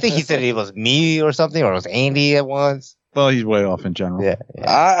 I think he said it was me or something, or it was Andy at once. Well, he's way off in general. Yeah.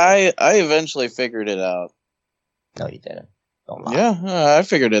 I eventually figured it out. No, you didn't. Don't lie. Yeah, I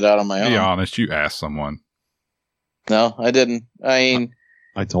figured it out on my Be own. honest, you asked someone. No, I didn't. I mean,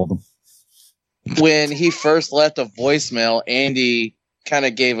 I told him. when he first left a voicemail, Andy kind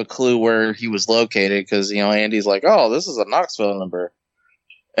of gave a clue where he was located because Andy's like, "Oh, this is a Knoxville number,"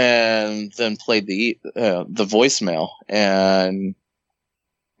 and then played the voicemail. And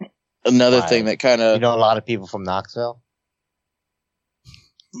another Why? thing that kind You of know a lot of people from Knoxville.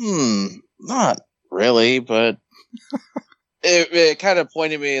 not really, but it kind of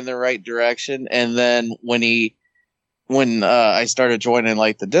pointed me in the right direction. And then when I started joining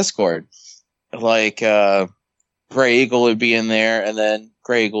like the Discord, like Gray Eagle would be in there, and then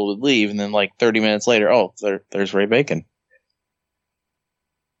Gray Eagle would leave, and then like 30 minutes later, there's Ray Bacon.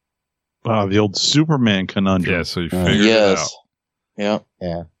 Wow, the old Superman conundrum. Yeah, so you figured it out. Yes, yeah,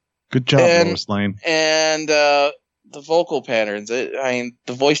 Yeah. Good job, And- Lois Lane. and the vocal patterns. The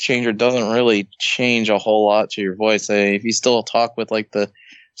voice changer doesn't really change a whole lot to your voice. If you still talk with like the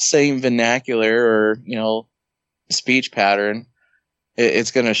same vernacular or speech pattern,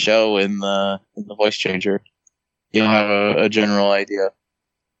 it's going to show in the voice changer. You'll have a general idea.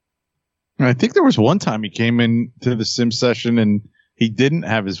 I think there was one time he came in to the sim session and he didn't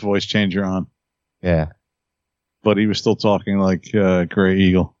have his voice changer on, Yeah. but he was still talking like Gray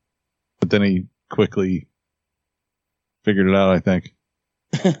Eagle. But then he quickly figured it out, I think.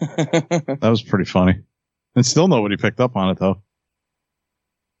 That was pretty funny. And still nobody picked up on it, though.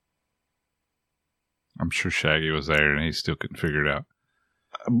 I'm sure Shaggy was there and he still couldn't figure it out.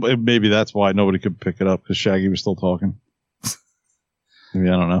 Maybe that's why nobody could pick it up, because Shaggy was still talking. Maybe,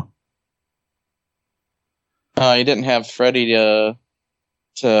 I don't know. You didn't have Freddy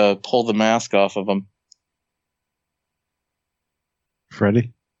to pull the mask off of him.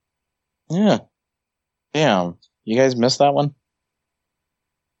 Freddy? Yeah. Damn. You guys missed that one?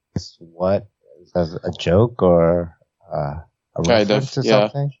 What? Is that a joke or a Kind of, reference to yeah.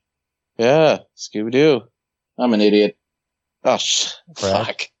 something? Yeah. Scooby-Doo. I'm an idiot. Oh, Fred?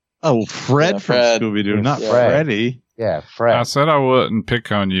 fuck. Oh, Fred Yeah, from Fred. Scooby-Doo, not Yeah. Freddy. Yeah, Fred. I said I wouldn't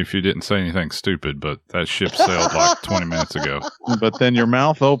pick on you if you didn't say anything stupid, but that ship sailed like 20 minutes ago. But then your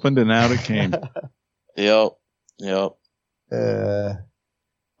mouth opened and out it came. Yep.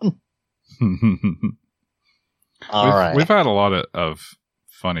 All right. We've had a lot of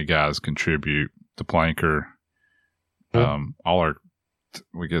funny guys contribute to Planker.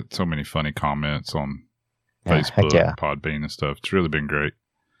 We get so many funny comments on Yeah, heck Facebook, yeah. Podbean, and stuff. It's really been great.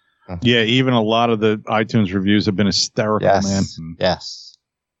 Yeah, even a lot of the iTunes reviews have been hysterical, man. Yes.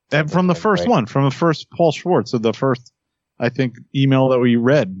 And from the first one, from the first Paul Schwartz, of the first, I think, email that we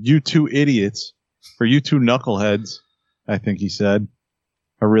read, you two idiots, or you two knuckleheads, I think he said,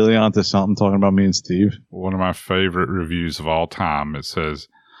 are really onto something talking about me and Steve. One of my favorite reviews of all time. It says,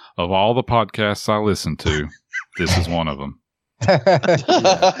 of all the podcasts I listen to, this is one of them. Yep.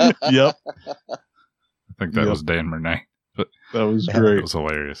 I think that was Dan Murnay. But that was great. It was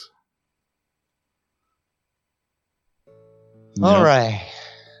hilarious. All right.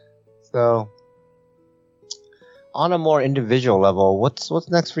 So, on a more individual level, what's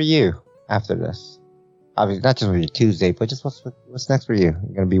next for you after this? Obviously, not just for your Tuesday, but just what's next for you?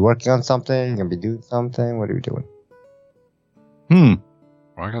 You're gonna be working on something? You're gonna be doing something? What are you doing?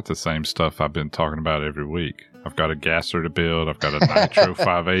 Well, I got the same stuff I've been talking about every week. I've got a gasser to build. I've got a Nitro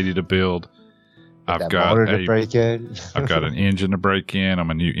 580 to build. I've got motor to break in. I've got an engine to break in. I'm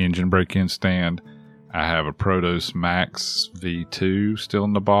a new engine break-in stand. I have a Protos Max V2 still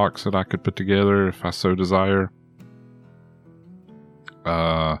in the box that I could put together if I so desire.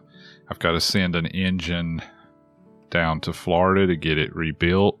 I've got to send an engine down to Florida to get it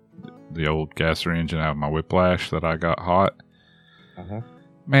rebuilt. The old gasser engine out of my Whiplash that I got hot.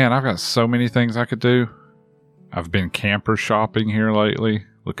 Man, I've got so many things I could do. I've been camper shopping here lately,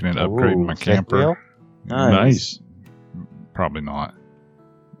 looking at upgrading my camper. Nice. Probably not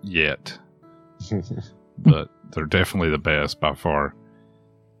yet. But they're definitely the best by far.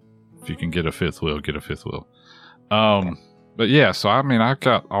 If you can get a fifth wheel, get a fifth wheel. But yeah, so I mean, I've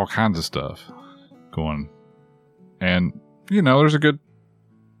got all kinds of stuff going. And, you know, there's a good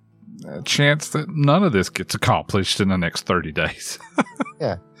chance that none of this gets accomplished in the next 30 days.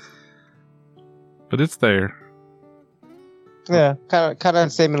 Yeah. But it's there. Yeah, kind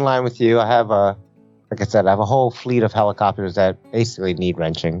of same in line with you. I have like I said, I have a whole fleet of helicopters that basically need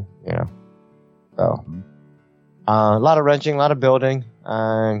wrenching, you know. So, a lot of wrenching, a lot of building,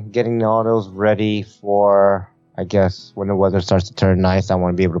 and getting all those ready for, I guess, when the weather starts to turn nice. I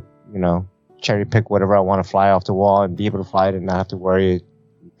want to be able to, you know, cherry pick whatever I want to fly off the wall and be able to fly it and not have to worry,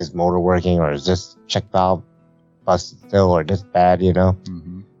 is motor working or is this check valve busted still or this bad, you know.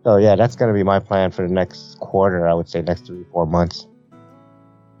 So yeah, that's going to be my plan for the next quarter. I would say next 3-4 months.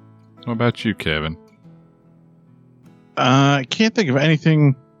 What about you, Kevin? I can't think of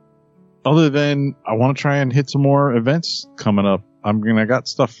anything other than I want to try and hit some more events coming up. I'm gonna have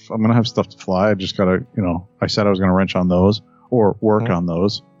stuff to fly. I just gotta, you know, I said I was gonna wrench on those or work on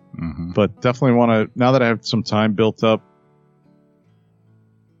those, but definitely want to, now that I have some time built up,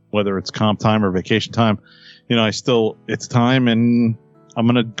 whether it's comp time or vacation time, you know, it's time, and I'm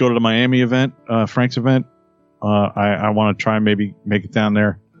gonna go to the Miami event, Frank's event. I want to try and maybe make it down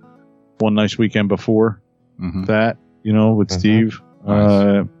there one nice weekend before that, you know, with Steve,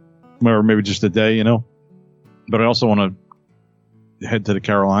 or maybe just a day, you know. But I also want to head to the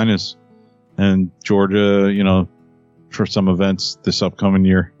Carolinas and Georgia, you know, for some events this upcoming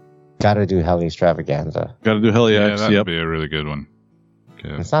year. Got to do Heli Extravaganza. Got to do Heli Yeah, X. that'd be a really good one. Okay.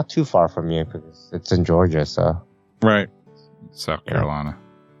 It's not too far from you because it's in Georgia, so. Right. South Carolina.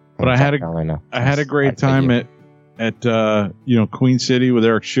 But I had a great time at you know, Queen City with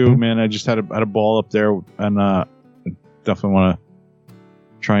Eric Shue. Man, I just had a ball up there, and definitely want to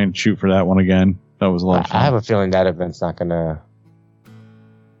try and shoot for that one again. That was a lot of fun. I have a feeling that event's not gonna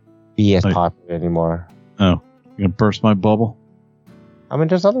be as popular anymore. Oh, you gonna burst my bubble? I mean,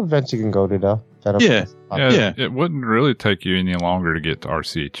 there's other events you can go to though. Yeah. It wouldn't really take you any longer to get to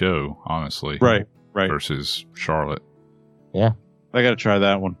RCHO, honestly. Right. Versus Charlotte. Yeah. I got to try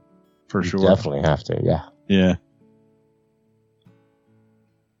that one for sure. Definitely have to. Yeah. Yeah.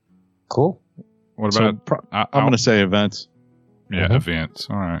 Cool. What about? I'm going to say events. Yeah, events.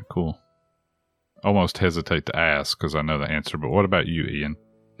 All right, cool. Almost hesitate to ask because I know the answer, but what about you, Ian?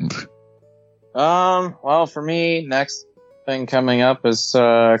 Well, for me, next thing coming up is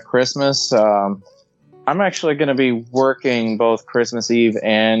Christmas. I'm actually going to be working both Christmas Eve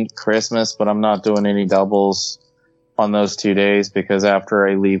and Christmas, but I'm not doing any doubles on those 2 days because after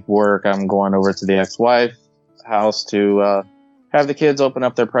I leave work, I'm going over to the ex-wife house to have the kids open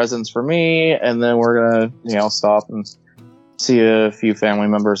up their presents for me, and then we're going to, you know, stop and see a few family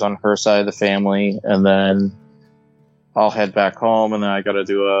members on her side of the family, and then I'll head back home, and then I got to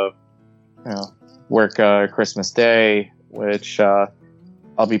do work Christmas Day, which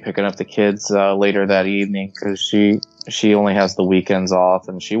I'll be picking up the kids later that evening because she only has the weekends off,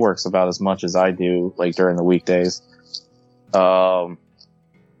 and she works about as much as I do, like during the weekdays. We're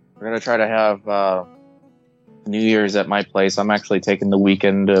gonna try to have New Year's at my place. I'm actually taking the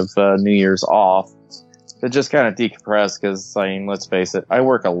weekend of New Year's off to just kind of decompress because I mean, let's face it, I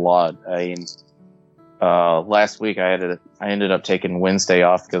work a lot. I mean, last week I ended up taking Wednesday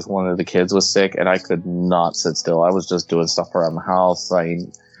off because one of the kids was sick and I could not sit still. I was just doing stuff around the house. I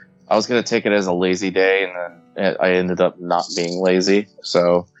mean, I was going to take it as a lazy day and then I ended up not being lazy.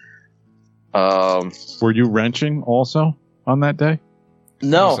 So, were you wrenching also on that day?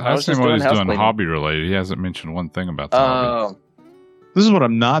 No, I was asked him just what doing he's house doing cleaning. hobby related. He hasn't mentioned one thing about the hobby. This is what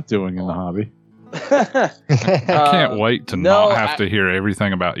I'm not doing in the hobby. I can't wait to no, not have to hear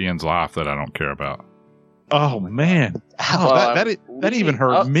everything about Ian's life that I don't care about. Oh man, Well, that even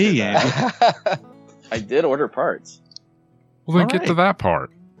hurt me, Andy. I did order parts. Well, then All get to right. that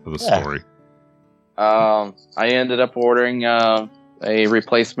part of the Yeah. story. I ended up ordering a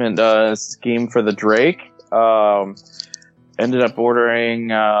replacement scheme for the Drake. Ended up ordering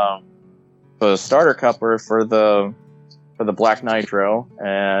the starter coupler for the Black Nitro,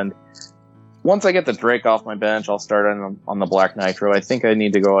 and once I get the Drake off my bench, I'll start on the Black Nitro. I think I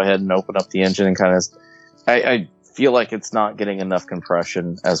need to go ahead and open up the engine and kind of. I feel like it's not getting enough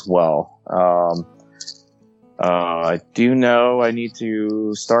compression as well. I do know I need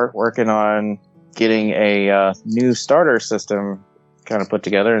to start working on getting a new starter system kind of put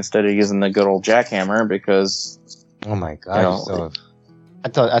together instead of using the good old jackhammer because Oh my god! You know, So I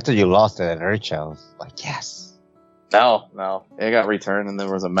thought you lost it at Earth Show. I was like, yes, no, it got returned and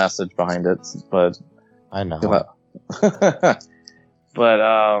there was a message behind it, but I know.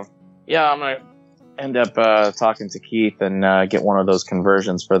 but yeah, I'm gonna end up talking to Keith and get one of those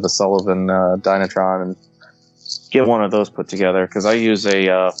conversions for the Sullivan Dynatron and get one of those put together because I use a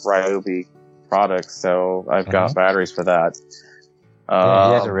Ryobi product, so I've got batteries for that. Yeah,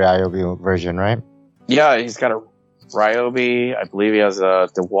 he has a Ryobi version, right? Yeah, he's got a Ryobi. I believe he has a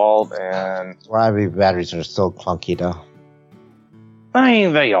DeWalt, and Ryobi batteries are so clunky, though. I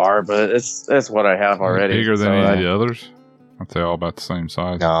mean they are, but it's what I have already. Bigger than so any I- of the others? Aren't they all about the same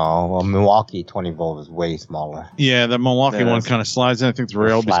size? No, well, Milwaukee 20 volt is way smaller. Yeah, the Milwaukee Yeah, one that's- kind of slides in. I think the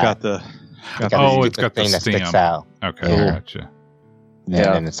Ryobi's flat. got the. Got Oh, this it's got the thing that sticks stem. out. Okay, Yeah. gotcha. And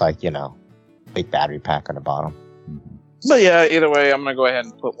Yeah. then it's like, big battery pack on the bottom. But yeah, either way, I'm gonna go ahead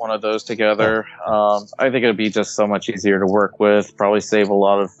and put one of those together. I think it'd be just so much easier to work with. Probably save a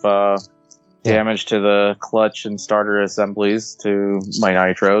lot of damage to the clutch and starter assemblies to my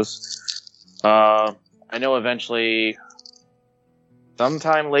nitros. I know eventually,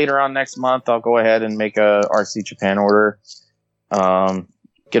 sometime later on next month, I'll go ahead and make a RC Japan order.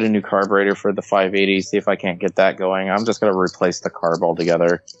 Get a new carburetor for the 580. See if I can't get that going. I'm just gonna replace the carb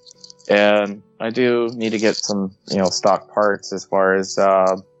altogether. And I do need to get some, stock parts as far as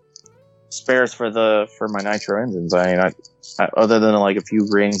spares for my nitro engines. I mean, I other than like a few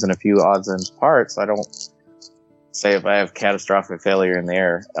rings and a few odds and parts, I don't say if I have catastrophic failure in the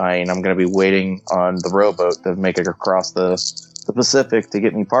air. I mean, I'm going to be waiting on the rowboat to make it across the Pacific to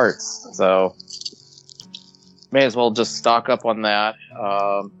get me parts. So may as well just stock up on that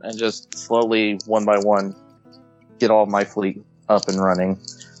and just slowly, one by one, get all my fleet up and running.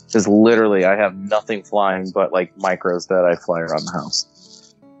 Because literally, I have nothing flying but like micros that I fly around the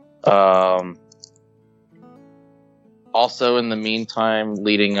house. Also, in the meantime,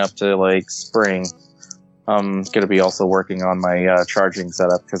 leading up to like spring, I'm going to be also working on my charging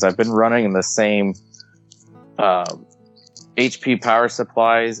setup because I've been running in the same HP power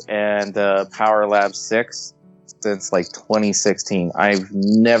supplies and Power Lab 6 since like 2016. I've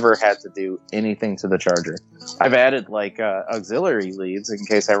never had to do anything to the charger. I've added like auxiliary leads in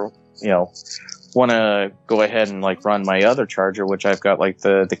case I, want to go ahead and like run my other charger, which I've got like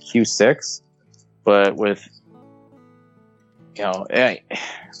the Q6, but with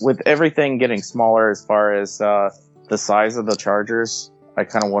with everything getting smaller as far as the size of the chargers, I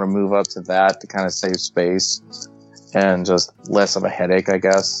kind of want to move up to that to kind of save space and just less of a headache, I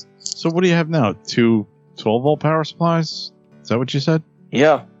guess. So what do you have now? 2 12-volt power supplies? Is that what you said?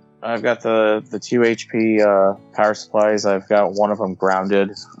 Yeah, I've got the 2 HP power supplies. I've got one of them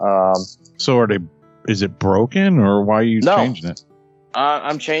grounded. So are they? Is it broken, or why are you No. changing it?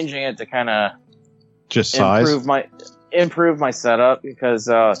 I'm changing it to kind of Just size? improve my setup because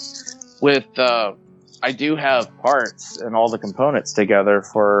with I do have parts and all the components together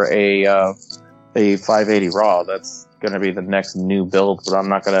for a 580 raw. That's going to be the next new build, but I'm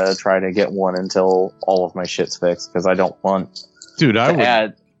not going to try to get one until all of my shit's fixed because I don't want Dude, to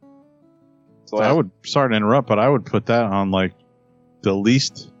add. Go ahead. I would. Sorry to interrupt, but I would put that on like the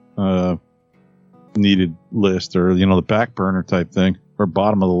least needed list, or the back burner type thing, or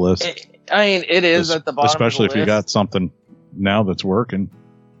bottom of the list. It is at the bottom. Especially of the if you list. got something now that's working.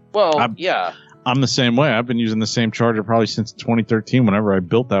 Well, yeah. I'm the same way. I've been using the same charger probably since 2013, whenever I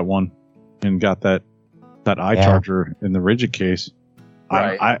built that one and got that that iCharger in the rigid case.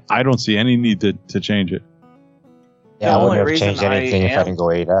 Right. I don't see any need to change it. Yeah, The I wouldn't only have reason changed anything if I didn't go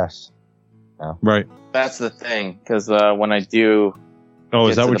 8S. Right. That's the thing, because when I do, Oh,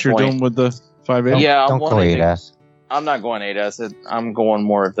 is Get that to what the you're point. doing with the 580? yeah, Don't I'm go wanting to- 8S. I'm not going 8S. I'm going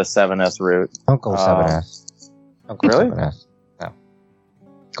more of the 7S route. Don't go 7S. Don't go Really? 7S. No.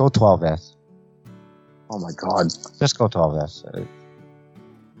 Go 12S. Oh my god. Just go 12S.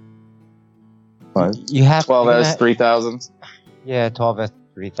 What? You have 12S 3000s. Yeah, 12S,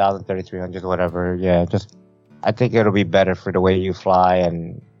 3000, 3300, whatever. Yeah, just I think it'll be better for the way you fly,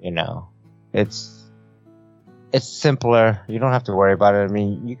 and it's simpler. You don't have to worry about it. I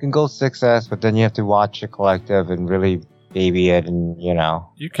mean, you can go 6S, but then you have to watch your collective and really baby it, and You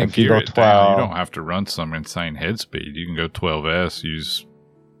can if you gear go it down. 12 You don't have to run some insane head speed. You can go 12S, use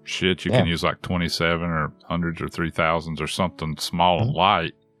shit. You Yeah. can use like 27 or hundreds or 3000s or something small and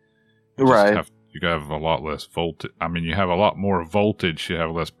light. You just Right. you have a lot less voltage. I mean, you have a lot more voltage. You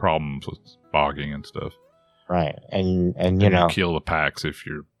have less problems with bogging and stuff. right, and And you kill the packs if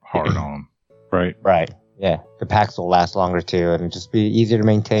you're hard on them. Right. right, yeah, the packs will last longer too, and it'll just be easier to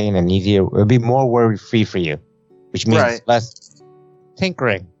maintain and easier. It'll be more worry free for you, which means Right. less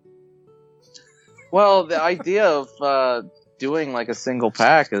tinkering. Well, the idea of doing like a single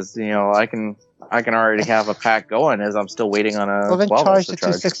pack is, I can already have a pack going as I'm still waiting on a Well, then 12S charge to the two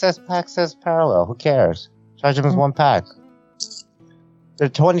charge. 6S packs as parallel. Who cares? Charge them as one pack. They're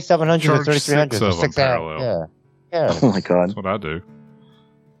 2700 or Charge 3300. 6 of them 6 parallel. Yeah. Yeah. Oh my god. That's what I do.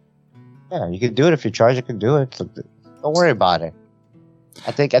 Yeah. You can do it if you charge. You can do it. So don't worry about it.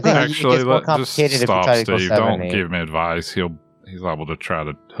 I think it Actually, gets more just complicated if you stop, try to go Steve. 7, Don't 8. give him advice. He's liable to try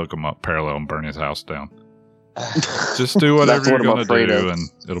to hook him up parallel and burn his house down. Just do whatever That's you're what I'm going to afraid do, of. and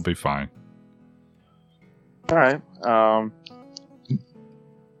it'll be fine. All right.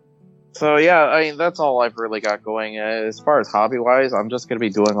 So yeah, I mean that's all I've really got going. As far as hobby wise, I'm just going to be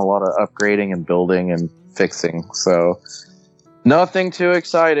doing a lot of upgrading and building and fixing. So nothing too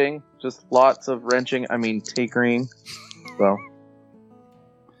exciting. Just lots of wrenching. I mean tinkering. So.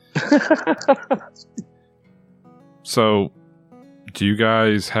 So, do you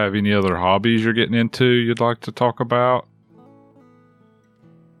guys have any other hobbies you're getting into you'd like to talk about?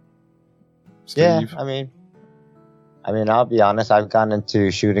 Yeah. Steve? I mean, I'll be honest. I've gotten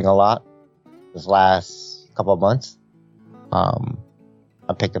into shooting a lot this last couple of months.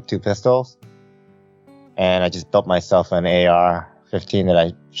 I picked up 2 pistols, and I just built myself an AR-15 that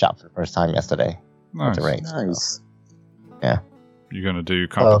I shot for the first time yesterday at Nice. the range. Nice. You going to do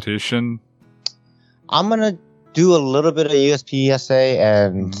competition? I'm gonna do a little bit of USPSA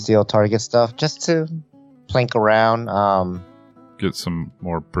and Mhm. steel target stuff just to plank around. Get some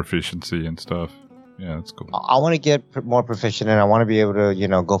more proficiency and stuff. Yeah, that's cool. I want to get more proficient, and I want to be able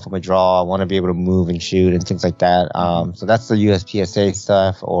to, go from a draw. I want to be able to move and shoot and things like that. So that's the USPSA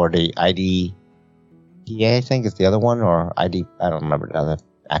stuff, or the IDPA, I think is the other one, or ID. I don't remember the other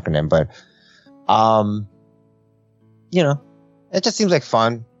acronym, but it just seems like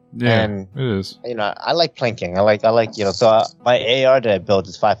fun. Yeah, And it is. I like planking. I like, so my AR that I built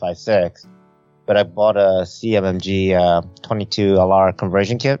is 5.56, but I bought a CMMG 22 LR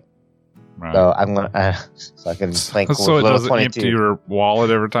conversion kit. Right. So I'm gonna, so I can plank with So it little doesn't 22. empty your wallet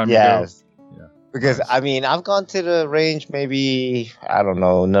every time you go? Yes. Yeah. Because Nice. I've gone to the range maybe, I don't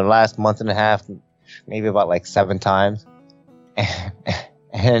know, in the last month and a half, maybe about like 7 times.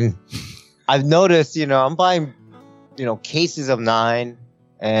 And I've noticed, I'm buying, cases of 9,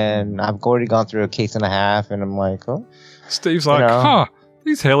 and I've already gone through a case and a half, and I'm like, oh, Steve's like,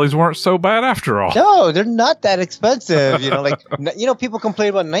 these helis weren't so bad after all. no, they're not that expensive. People complain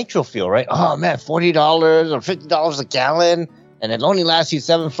about nitro fuel, right? Oh man, $40 or $50 a gallon, and it only lasts you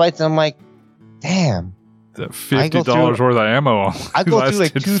 7 flights. And I'm like, damn. That I go $50 through- worth of ammo. I go through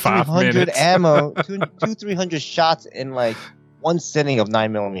like lasted 5 300 minutes. ammo, 300 shots in like one sitting of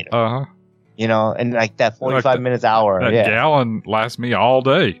 9mm. Uh-huh. And like that 45 Like minutes hour. That Yeah, gallon lasts me all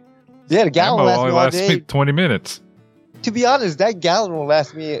day. yeah, the gallon ammo lasts only me all lasts day. me 20 minutes. To be honest, that gallon will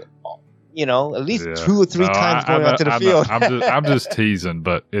last me, at least Yeah. 2 or 3 No, times going out to the I'm field. I'm just teasing,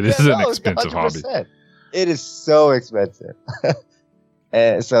 but it is Yeah, an no, expensive hobby. 100%. It is so expensive. So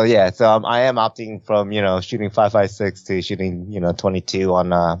I am opting from shooting 5.56 to shooting 22 on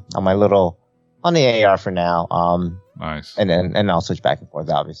my little on the AR for now. Nice. And I'll switch back and forth.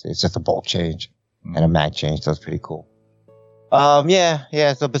 Obviously, it's just a bolt change Mm. and a mag change, so it's pretty cool.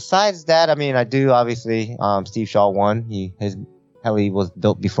 Yeah. So besides that, I do obviously Steve Shaw won. His heli was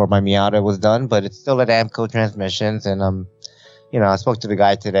built before my Miata was done, but it's still at Amco Transmissions, and I spoke to the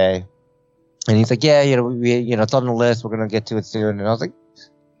guy today, and he's like, yeah, we it's on the list. We're gonna get to it soon, and I was like,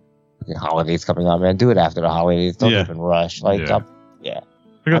 The holidays coming up, man. Do it after the holidays. Don't even rush. Like, Yeah.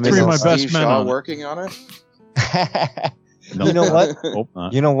 I got three of my best Steve men Shaw on it. working on it. You know what? Hope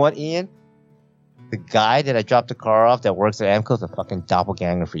not. You know what, Ian? The guy that I dropped the car off that works at Amco is a fucking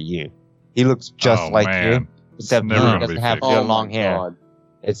doppelganger for you. He looks just like you, except never he gonna doesn't be have fixed. your Oh long my hair. God.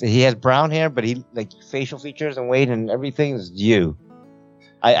 He has brown hair, but he like facial features and weight and everything is you.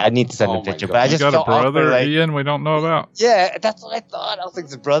 I need to send Oh a my picture, God. but I You just got a felt awkward, brother, like, Ian, we don't know about? yeah, that's what I thought. I was like,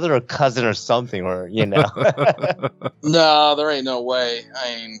 his brother or cousin or something, or you know, No, there ain't no way.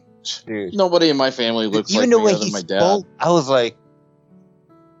 I mean, dude. nobody in my family looks Even like the me way other he than my dad. spoke, I was like,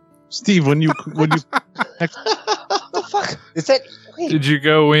 Steve, when you what the fuck is that? Wait. Did you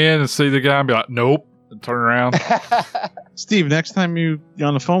go in and see the guy and be like, nope, and turn around? Steve, next time you're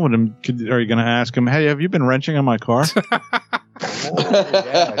on the phone with him, are you going to ask him, hey, have you been wrenching on my car?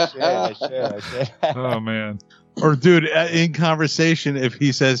 Yeah, I should. Oh, man. Or, dude, in conversation, if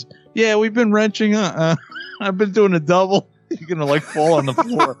he says, yeah, we've been wrenching, I've been doing a double, you're going to, like, fall on the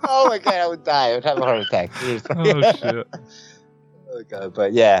floor. Oh my god, I would die. I would have a heart attack. Seriously. Oh, shit. Oh god,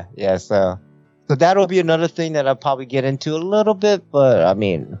 but yeah. So that'll be another thing that I'll probably get into a little bit. But I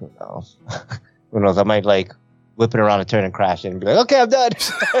mean, who knows? Who knows? I might like whip it around a turn and crash it and be like, okay, I'm done.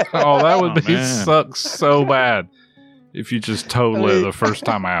 Oh, that would Oh, be man. suck so bad if you just total it the first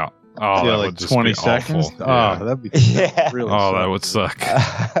time out. Oh, yeah, that like would just 20 be seconds. awful. Oh, Yeah. that'd be Yeah. really Oh, suck. that would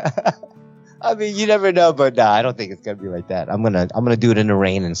suck. I mean, you never know, but nah, I don't think it's gonna be like that. I'm gonna do it in the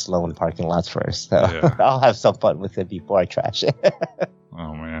rain and slow in parking lots first. So Yeah. I'll have some fun with it before I trash it.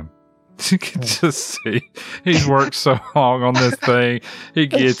 Oh, man. You can just see he's worked so long on this thing. He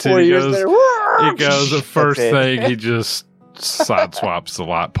gets it. 4 He years goes, later, the first That's it. thing, he just sideswipes the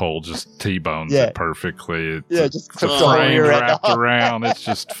light pole, just T-bones Yeah. it perfectly. It's Yeah, just the clips the whole frame rear end wrapped off. around. It's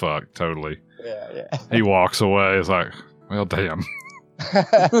just fucked totally. Yeah. He walks away. It's like, well, damn. I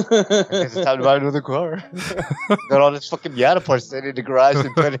guess it's time to buy another car. Got all this fucking Miata parts sitting in the garage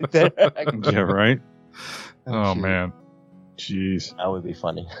and put it there. Yeah, right? Oh, shoot. man. Jeez. That would be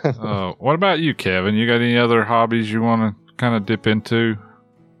funny. What about you, Kevin? You got any other hobbies you want to kind of dip into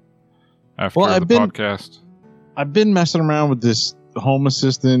after Well, the I've been- podcast? I've been messing around with this home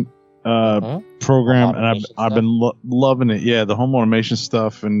assistant program, Home and automation I've been loving it. Yeah, the home automation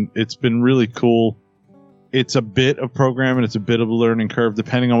stuff, and it's been really cool. It's a bit of programming, it's a bit of a learning curve,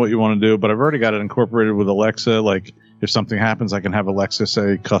 depending on what you want to do. But I've already got it incorporated with Alexa. Like, if something happens, I can have Alexa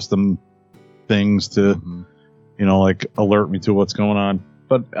say custom things to, Mhm. you know, like alert me to what's going on.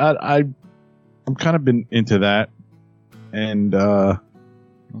 But I'm kind of been into that, and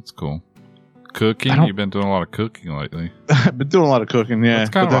That's cool. Cooking? I don't- You've been doing a lot of cooking lately. I've been doing a lot of cooking. Yeah, That's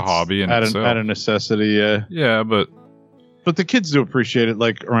kind but of a hobby in at itself. At a necessity. Yeah. Yeah, but But the kids do appreciate it,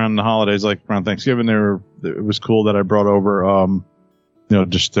 like around the holidays, like around Thanksgiving. It was cool that I brought over, you know,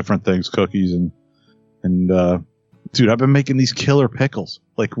 just different things, cookies and dude, I've been making these killer pickles,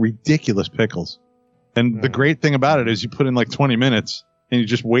 like ridiculous pickles. And the great thing about it is you put in like 20 minutes and you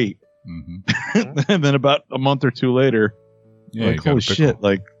just wait, mhm. and then about a month or two later, Yeah, like you got a holy pickle. shit,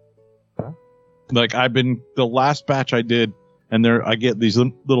 like I've been the last batch I did, and I get these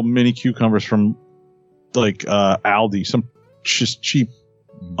little mini cucumbers from like Aldi, some just cheap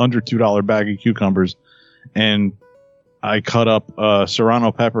under $2 bag of cucumbers, and I cut up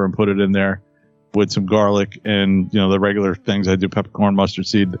serrano pepper and put it in there with some garlic and, you know, the regular things I do, peppercorn, mustard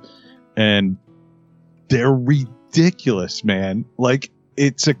seed, and they're ridiculous, man. Like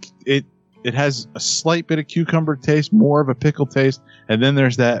it has a slight bit of cucumber taste, more of a pickle taste, and then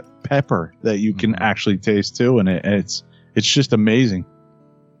there's that pepper that you can actually taste too, and it's just amazing.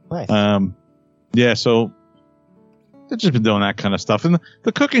 Nice. Yeah, so I've just been doing that kind of stuff, and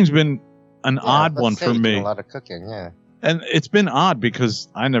the cooking's been an odd one for me. A lot of cooking, yeah. And it's been odd because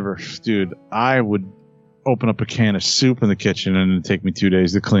I would open up a can of soup in the kitchen and it'd take me 2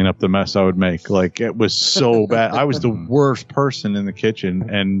 days to clean up the mess I would make. Like, it was so bad. I was the worst person in the kitchen,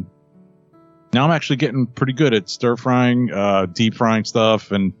 and now I'm actually getting pretty good at stir frying, deep frying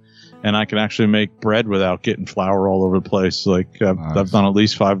stuff, and I can actually make bread without getting flour all over the place. Like, I've done at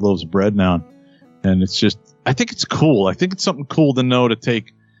least 5 loaves of bread now, and it's just, I think it's cool. I think it's something cool to know to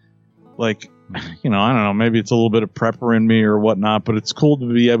take, like, you know, I don't know, maybe it's a little bit of prepper in me or whatnot, but it's cool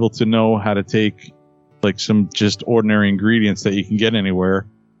to be able to know how to take like some just ordinary ingredients that you can get anywhere,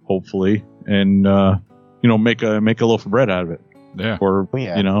 hopefully, and you know, make a loaf of bread out of it, Yeah. or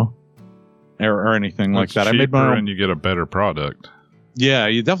Yeah. you know, or anything like It's that. I made my cheaper own. and you get a better product. Yeah,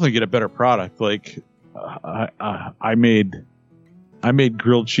 you definitely get a better product. Like I made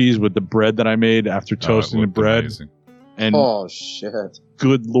grilled cheese with the bread that I made after Oh, it toasting the looked bread, amazing. and Oh shit!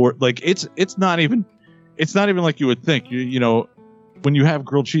 good lord, like it's not even like you would think. You know, when you have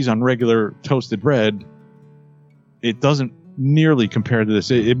grilled cheese on regular toasted bread, it doesn't nearly compare to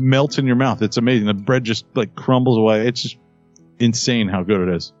this. It melts in your mouth. It's amazing. The bread just like crumbles away. It's just insane how good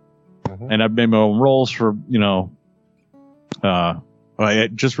it is. Mhm. And I've made my own rolls for,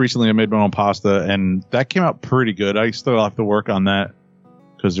 just recently I made my own pasta, and that came out pretty good. I still have to work on that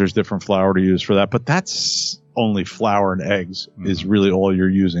because there's different flour to use for that. But that's only flour and eggs is really all you're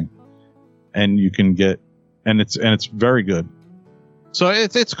using. And you can get, and it's very good. So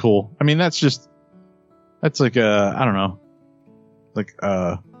it's cool. I mean, that's like a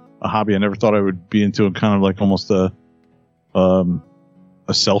hobby I never thought I would be into, and kind of like almost a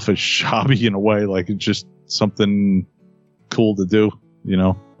selfish hobby in a way. Like it's just something cool to do,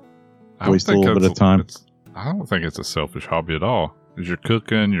 waste a little bit of time. I don't think it's a selfish hobby at all. Because you're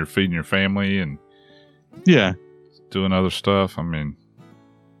cooking, you're feeding your family, and doing other stuff. I mean,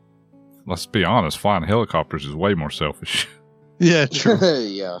 let's be honest, flying helicopters is way more selfish. Yeah, true.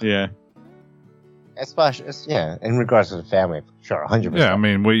 Yeah. Especially, in regards to the family, for sure, 100%. Yeah, I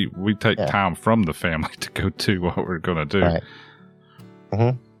mean, we take time from the family to go do what we're going to do. Right.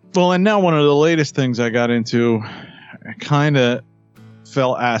 Mm-hmm. Well, and now one of the latest things I got into, I kind of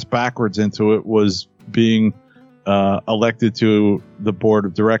fell ass backwards into it, was being elected to the board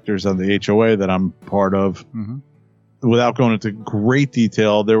of directors on the HOA that I'm part of. Mm-hmm. Without going into great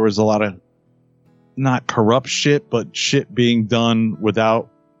detail, there was a lot of not corrupt shit, but shit being done without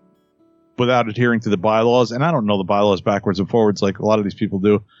adhering to the bylaws. And I don't know the bylaws backwards and forwards like a lot of these people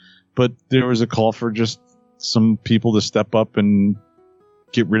do, but there was a call for just some people to step up and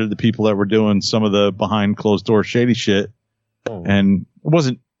get rid of the people that were doing some of the behind closed door shady shit. Oh. And it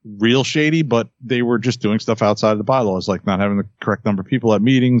wasn't real shady, but they were just doing stuff outside of the bylaws, like not having the correct number of people at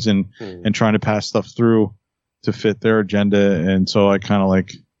meetings and trying to pass stuff through to fit their agenda. And so I kind of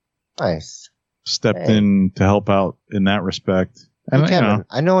like stepped in to help out in that respect. And Kevin,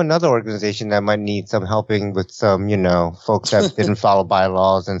 I know another organization that might need some helping with some, folks that didn't follow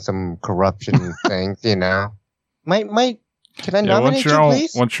bylaws and some corruption things, Might can I nominate you,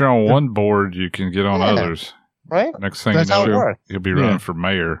 please? Once you're on one board, you can get on others. Right? Next thing That's you how it know, works. you'll be running for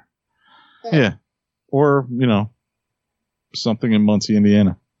mayor. Yeah. Or, something in Muncie,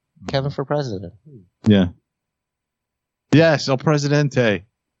 Indiana. Kevin for president. Yeah. Yes, El Presidente.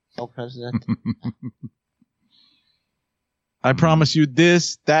 El Presidente. I promise you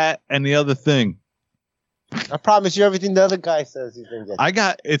this, that, and the other thing. I promise you everything the other guy says he's going to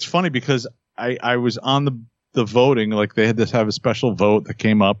get. It's funny because I was on the voting, like they had to have a special vote that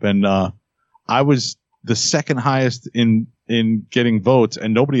came up, and I was the second highest in getting votes,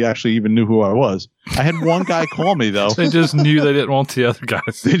 and nobody actually even knew who I was. I had one guy call me though. They just knew they didn't want the other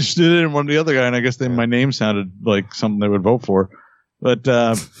guys. They just didn't want the other guy, and I guess my name sounded like something they would vote for. But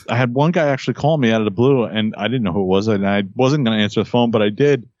I had one guy actually call me out of the blue, and I didn't know who it was, and I wasn't going to answer the phone, but I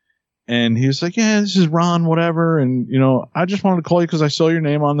did. And he was like, "Yeah, this is Ron, whatever." And I just wanted to call you because I saw your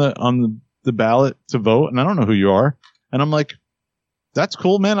name on the ballot to vote, and I don't know who you are. And I'm like, "That's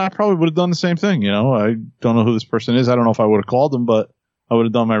cool, man. I probably would have done the same thing. I don't know who this person is. I don't know if I would have called him, but I would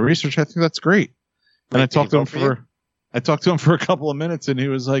have done my research. I think that's great." And I talked to him for a couple of minutes, and he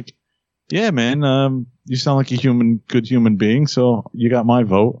was like, "Yeah, man, you sound like a good human being, so you got my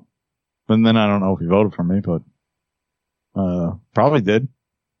vote." And then I don't know if he voted for me, but probably did.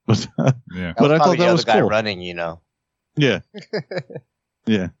 But yeah, but I thought that was the other guy cool. running, Yeah,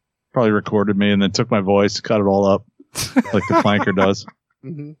 yeah. Probably recorded me and then took my voice, cut it all up, like the flanker does.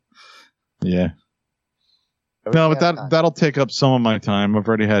 Mm-hmm. Yeah. No, but that'll take up some of my time. I've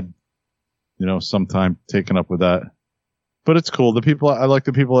already had, some time taken up with that. But it's cool. I like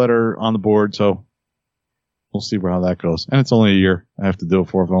the people that are on the board, so we'll see how that goes. And it's only a year I have to do it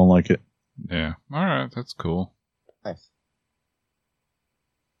for if I don't like it. Yeah. All right. That's cool. Nice.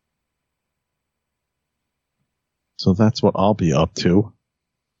 So that's what I'll be up to.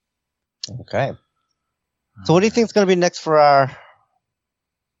 Okay. So what do you think is going to be next for our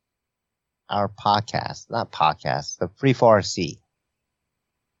podcast? Not podcast, the Free for RC.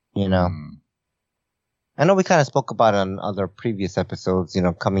 I know we kind of spoke about it on other previous episodes,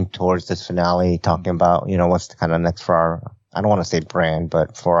 coming towards this finale, talking about, what's the kind of next for our, I don't want to say brand,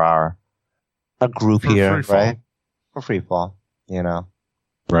 but for our group For here, Free Fall. right? For Free Fall,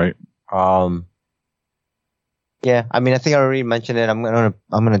 Right. Yeah, I mean, I think I already mentioned it. I'm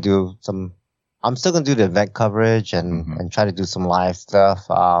still gonna do the event coverage and try to do some live stuff.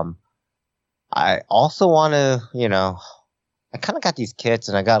 I also want to, I kind of got these kits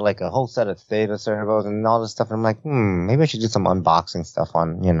and I got like a whole set of Theta servos and all this stuff. And I'm like, maybe I should do some unboxing stuff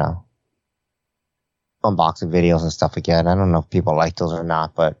on, unboxing videos and stuff again. I don't know if people like those or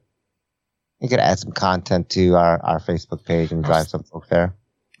not, but we could add some content to our Facebook page and drive some folk there.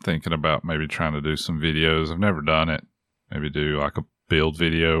 Thinking about maybe trying to do some videos. I've never done it. Maybe do like a build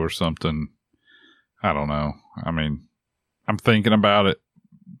video or something. I don't know. I mean, I'm thinking about it.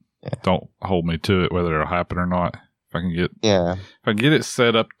 Yeah. Don't hold me to it whether it'll happen or not. If I can get Yeah. if I can get it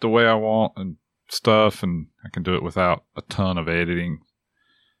set up the way I want and stuff, and I can do it without a ton of editing,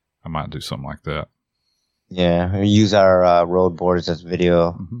 I might do something like that. Yeah. We use our road boards as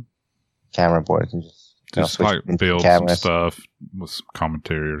video camera boards and just switch like between build some cameras. stuff with some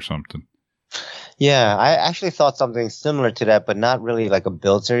commentary or something. Yeah, I actually thought something similar to that, but not really like a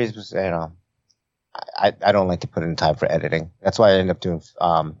build series. Because, I don't like to put in time for editing. That's why I end up doing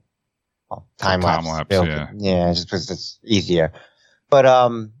time lapse. Yeah, just because it's easier. But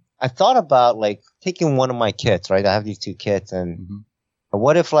I thought about like taking one of my kits. Right, I have these 2 kits, and but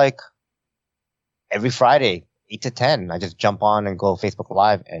what if like every Friday, 8 to 10, I just jump on and go Facebook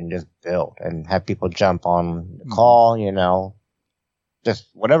Live and just build and have people jump on the call. Just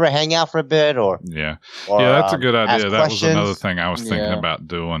whatever, hang out for a bit or that's a good idea. That questions. was another thing I was thinking about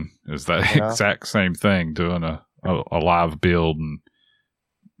doing, is that exact same thing, doing a live build and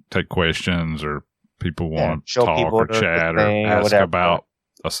take questions, or people want to talk or chat or ask about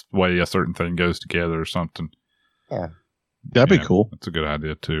a way a certain thing goes together or something. Yeah. That'd be cool. That's a good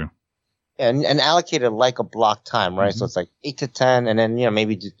idea too. And allocate it like a block time, right? So it's like 8 to 10, and then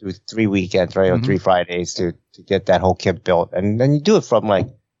maybe do 3 weekends, right, or 3 Fridays to get that whole kit built, and then you do it from like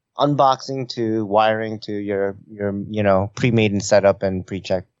unboxing to wiring to your pre-made and setup and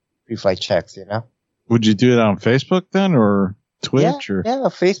pre-flight checks. Would you do it on Facebook then, or Twitch, or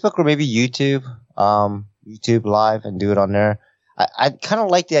Facebook, or maybe YouTube, YouTube Live, and do it on there. I kind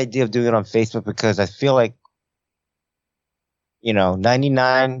of like the idea of doing it on Facebook because I feel like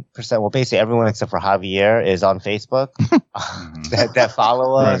 99%, well, basically everyone except for Javier is on Facebook that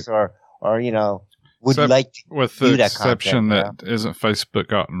follow us or would like to with do the that exception content, that isn't Facebook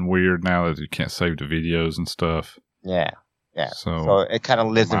gotten weird now that you can't save the videos and stuff. Yeah. So it kind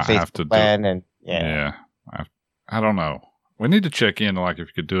of lives in Facebook land, and I don't know. We need to check in, like if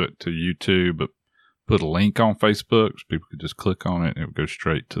you could do it to YouTube, but put a link on Facebook so people could just click on it and it would go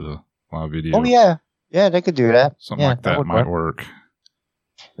straight to the live video. Oh yeah. Yeah, they could do that. Something like that might work.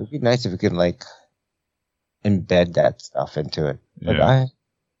 It'd be nice if we could like embed that stuff into it. But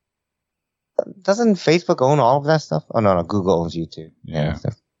doesn't Facebook own all of that stuff? Oh no, Google owns YouTube. Yeah.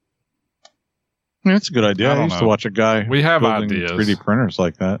 That's a good idea. I used to watch a guy. We have building ideas. 3D printers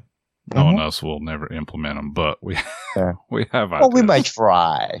like that. Knowing us, we'll never implement them, but we have ideas. Well, we might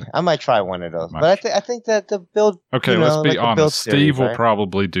try. I might try one of those. But I think that the build. Okay, let's be honest. Steve will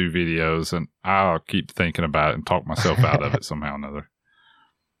probably do videos, and I'll keep thinking about it and talk myself out of it somehow or another.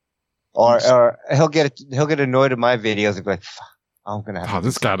 Or he'll get annoyed at my videos and be like, "I'm gonna have."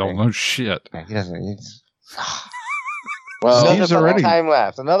 This guy don't know shit. Yeah, he doesn't. Well, Steve's already time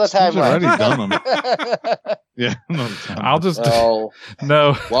lapse. Another time lapse. Already done them. Yeah, I'll just well,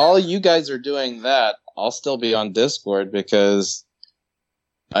 no. While you guys are doing that, I'll still be on Discord because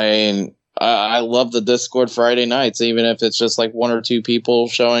I love the Discord Friday nights, even if it's just like 1 or 2 people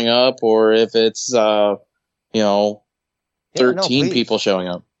showing up, or if it's 13 people showing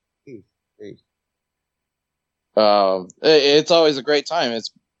up. Please. It's always a great time.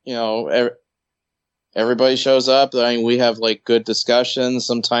 It's everybody shows up. I mean, we have like good discussions.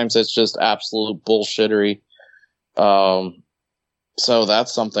 Sometimes it's just absolute bullshittery. So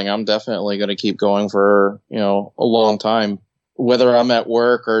that's something I'm definitely going to keep going for, a long time, whether I'm at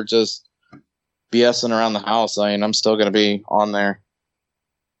work or just BSing around the house. I mean, I'm still going to be on there.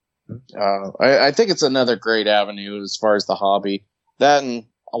 I think it's another great avenue as far as the hobby. That, and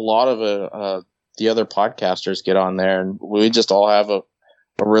a lot of the other podcasters get on there, and we just all have a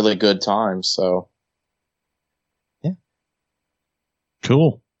really good time. So.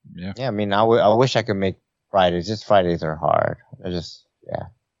 Cool. Yeah. Yeah, I mean, I wish I could make Fridays. Just Fridays are hard. They're just, yeah.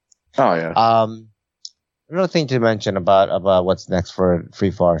 Oh, yeah. Another thing to mention about what's next for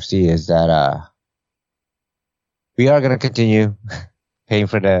Free for RC is that, we are going to continue paying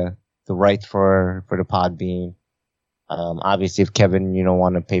for the rights for the Podbean. Obviously if Kevin,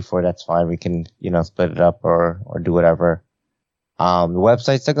 want to pay for it, that's fine. We can, split it up or do whatever. The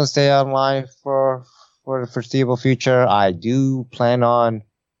website's still going to stay online for the foreseeable future. I do plan on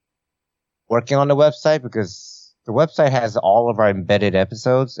working on the website because the website has all of our embedded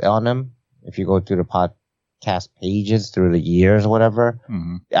episodes on them. If you go through the podcast pages through the years or whatever,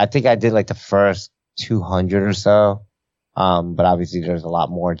 I think I did like the first 200 or so. But obviously there's a lot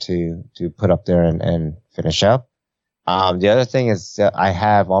more to put up there and finish up. The other thing is that I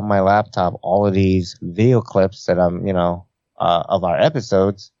have on my laptop all of these video clips that I'm, of our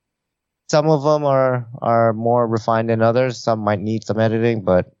episodes. some of them are more refined than others. Some might need some editing,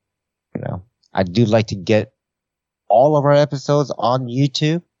 but I do like to get all of our episodes on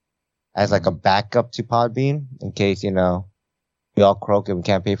YouTube as like a backup to Podbean in case, we all croak and we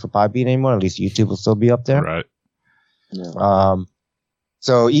can't pay for Podbean anymore. At least YouTube will still be up there. Right. Yeah.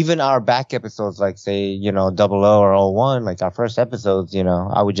 So even our back episodes, like say, 00 or 01, like our first episodes,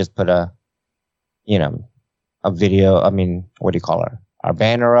 I would just put a video. I mean, what do you call our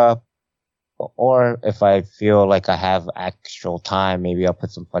banner up? Or if I feel like I have actual time, maybe I'll put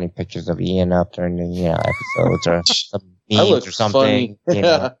some funny pictures of Ian up during the episodes or some memes or something.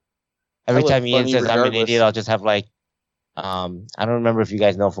 Every time Ian says I'm an idiot, I'll just have like I don't remember if you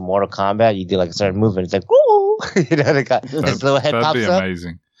guys know from Mortal Kombat, you do like a certain movement. It's like woo, his little head pops up. That'd be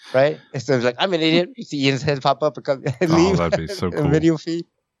amazing, right? So it's like I'm an idiot. You see Ian's head pop up and leave. That'd be so cool. Video feed.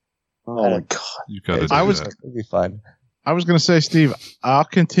 Oh my god, You gotta do that. It'd be fun. I was going to say, Steve, I'll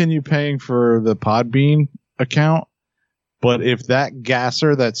continue paying for the Podbean account, but if that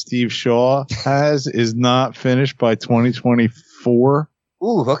gasser that Steve Shaw has is not finished by 2024.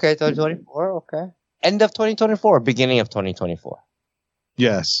 Ooh, okay, 2024, okay. End of 2024, beginning of 2024.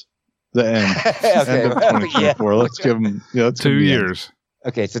 Yes, the end. Okay. End of 2024. Let's give him 2 years.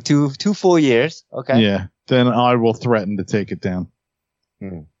 Okay, so two full years. Okay. Yeah, then I will threaten to take it down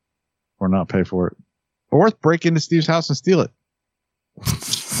or not pay for it. Or break into Steve's house and steal it.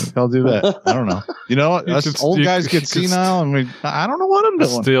 I'll do that. I don't know. You know what? Us old guys get senile, and I don't know what I'm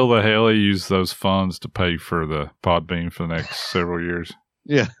doing. Still the hell he use those funds to pay for the Podbean for the next several years.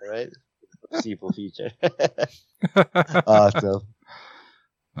 Yeah. Right? People feature. Awesome.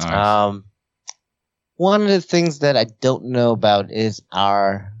 Nice. One of the things that I don't know about is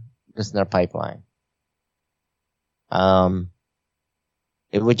our listener pipeline.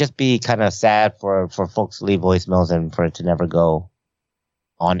 It would just be kind of sad for folks to leave voicemails and for it to never go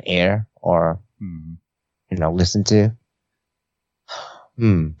on air or, listen to.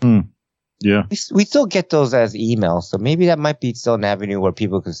 Yeah. We still get those as emails, so maybe that might be still an avenue where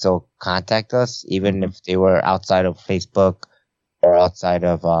people could still contact us, even if they were outside of Facebook or outside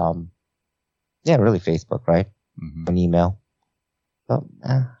of, really Facebook, right? An email. So,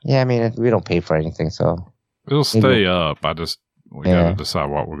 I mean, we don't pay for anything, so. It'll stay up. We gotta decide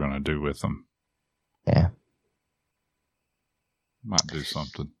what we're gonna do with them. Yeah. Might do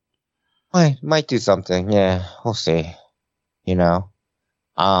something. Might do something, yeah. We'll see.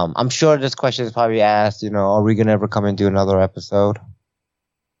 I'm sure this question is probably asked, are we gonna ever come and do another episode?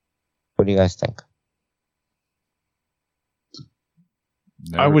 What do you guys think?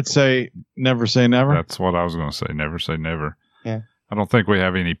 Never. I would say never say never. That's what I was gonna say. Never say never. Yeah. I don't think we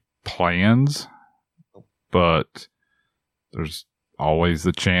have any plans, but there's always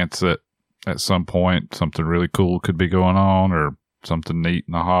the chance that at some point something really cool could be going on or something neat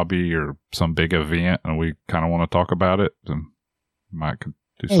in the hobby or some big event and we kind of want to talk about it and might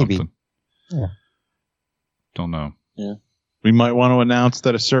do something. Yeah. Don't know. Yeah. We might want to announce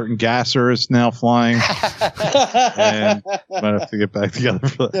that a certain gasser is now flying and might have to get back together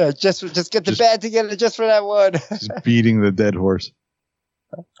for that. Yeah, just get the band together just for that one. Just beating the dead horse.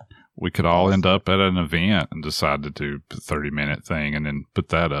 We could all end up at an event and decide to do a 30-minute thing and then put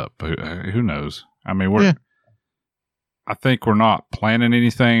that up. Who knows? I mean, I think we're not planning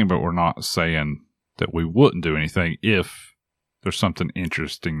anything, but we're not saying that we wouldn't do anything if there's something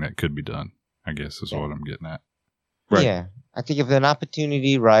interesting that could be done, I guess is what I'm getting at. Right. Yeah. I think if an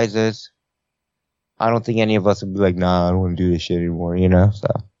opportunity rises, I don't think any of us would be like, nah, I don't want to do this shit anymore, So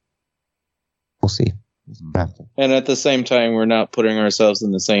we'll see. And at the same time, we're not putting ourselves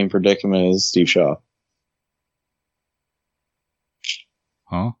in the same predicament as Steve Shaw.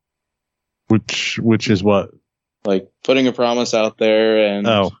 Huh? Which is what? Like putting a promise out there and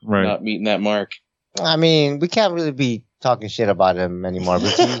right. not meeting that mark. I mean, we can't really be talking shit about him anymore.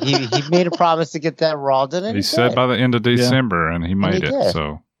 But he made a promise to get that Raw done. And he said by the end of December, and he made it.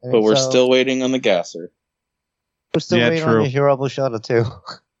 So, but we're still waiting on the gasser. We're still waiting on the Hirobu Shuttle too.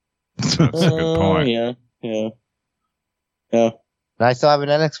 That's a good point. Yeah. And I still have an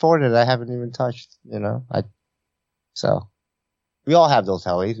NX4 that I haven't even touched. So we all have those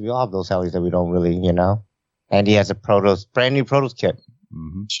helis. We all have those helis that we don't really, And he has a brand new Protos kit.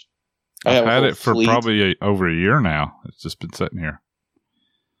 Mm-hmm. I've had it for probably over a year now. It's just been sitting here.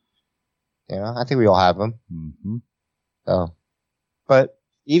 I think we all have them. Mm-hmm. So, but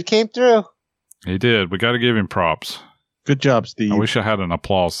Eve came through. He did. We got to give him props. Good job, Steve. I wish I had an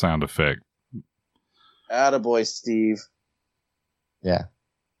applause sound effect. Attaboy, Steve. Yeah.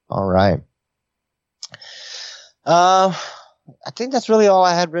 All right. I think that's really all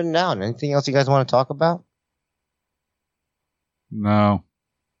I had written down. Anything else you guys want to talk about? No.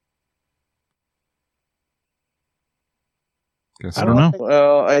 Guess I don't know.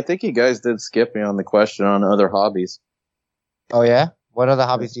 Well, I think you guys did skip me on the question on other hobbies. Oh yeah. What other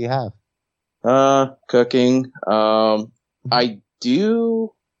hobbies do you have? Cooking. I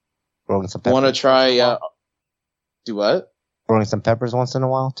do Growing some peppers. want to try. Do what? Growing some peppers once in a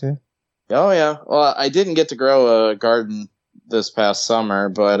while too. Oh yeah. Well, I didn't get to grow a garden this past summer,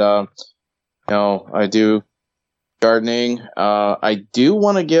 but I do gardening. I do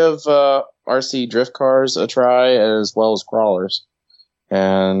want to give RC drift cars a try as well as crawlers,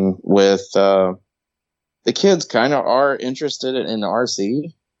 and with the kids kind of are interested in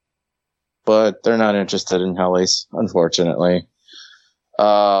RC, but they're not interested in helis, unfortunately.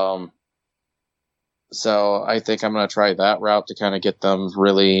 So I think I'm going to try that route to kind of get them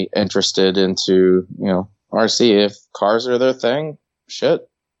really interested into, RC. If cars are their thing, shit,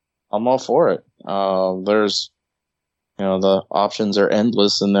 I'm all for it. There's, the options are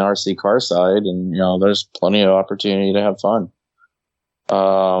endless in the RC car side, and, there's plenty of opportunity to have fun.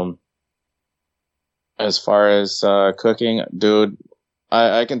 As far as cooking, dude,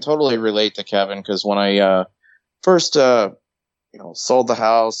 I can totally relate to Kevin, because when I first sold the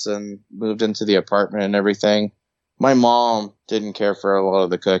house and moved into the apartment and everything, my mom didn't care for a lot of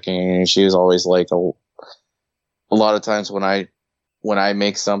the cooking, and she was always like a lot of times when I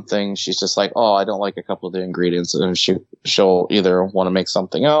make something, she's just like, oh, I don't like a couple of the ingredients, and she'll either want to make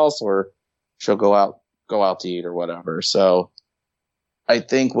something else or she'll go out to eat or whatever. So I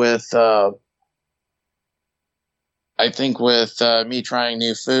think with me trying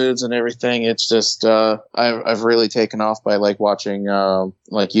new foods and everything, it's just I've really taken off by like watching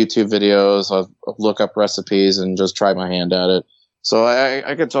like YouTube videos. I'll look up recipes and just try my hand at it. So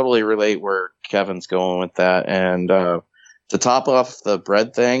I could totally relate where Kevin's going with that. And to top off the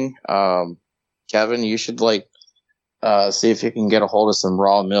bread thing, Kevin, you should like see if you can get a hold of some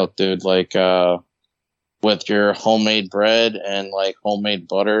raw milk, dude. Like with your homemade bread and like homemade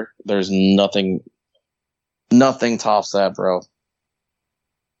butter, there's nothing tops that, bro.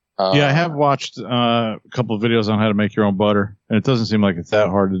 Yeah, I have watched a couple of videos on how to make your own butter, and it doesn't seem like it's that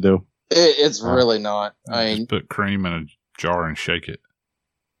hard to do. It's really not. Just put cream in a jar and shake it.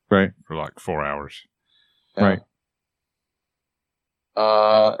 Right. For like 4 hours. Yeah. Right.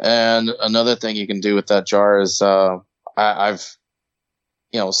 And another thing you can do with that jar is I've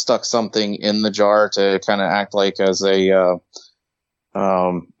stuck something in the jar to kind of act like as a I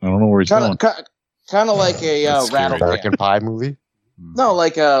don't know where he's going. Kind of like a rattle can. American Pie movie. No,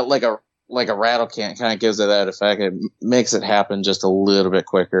 like a rattle can. Kind of gives it that effect. It makes it happen just a little bit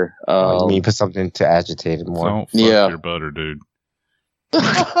quicker. You mean put something to agitate it more? Don't fuck your butter, dude.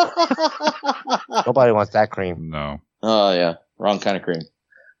 Nobody wants that cream. No. Oh yeah, wrong kind of cream.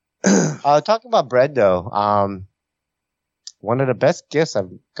 Talking about bread though, one of the best gifts I've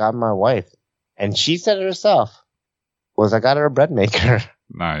gotten my wife, and she said it herself, was I got her a bread maker.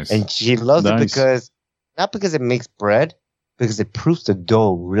 Nice. And she loves it because, not because it makes bread, because it proofs the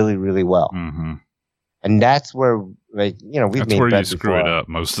dough really, really well. Mm-hmm. And that's where, we've made bread before. That's where you screw it up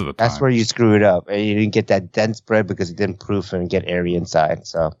most of the time. That's where you screw it up. And you didn't get that dense bread because it didn't proof and get airy inside.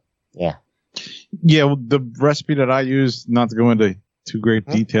 So, yeah. Yeah, well, the recipe that I use, not to go into too great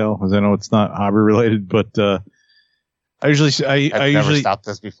detail, because I know it's not hobby related, but I usually never stopped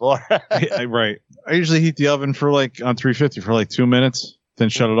this before. Right. I usually heat the oven on 350 for like 2 minutes, then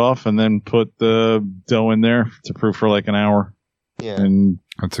shut it off, and then put the dough in there to proof for like an hour. Yeah. And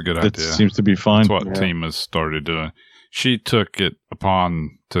that's a good idea. It seems to be fine. That's what Tima's started doing. She took it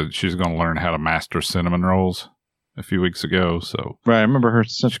she's going to learn how to master cinnamon rolls a few weeks ago. So right, I remember her.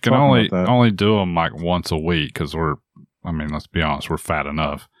 She can only do them like once a week because let's be honest, we're fat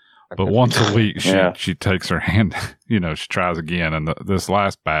enough. But once a week, she takes her hand, she tries again. And this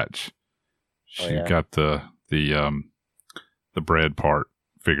last batch, she got the bread part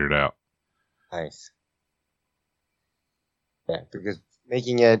figured out. Nice. Yeah, because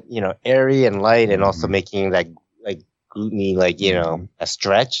making it, airy and light, and also making like gluteny, a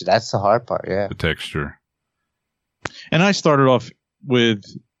stretch, that's the hard part. Yeah. The texture. And I started off with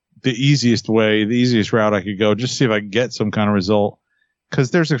the easiest route I could go, just see if I could get some kind of result.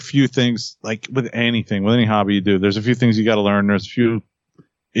 Because there's a few things, like with any hobby you do, there's a few things you got to learn. There's a few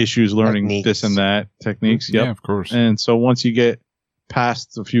issues learning this and that techniques. Yep. Yeah, of course. And so once you get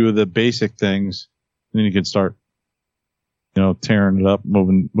past a few of the basic things, then you can start, tearing it up,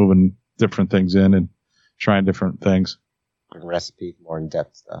 moving different things in and trying different things. Recipes, more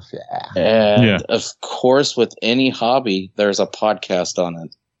in-depth stuff. Yeah. And of course, with any hobby, there's a podcast on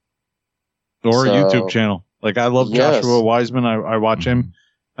it. Or a YouTube channel. Like, I love Joshua Wiseman. I watch him.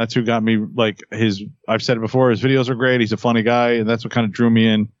 That's who got me, I've said it before, his videos are great. He's a funny guy, and that's what kind of drew me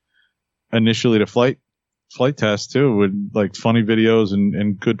in initially to flight. Flight Test too, with like funny videos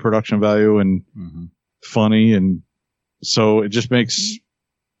and good production value and funny, and so it just makes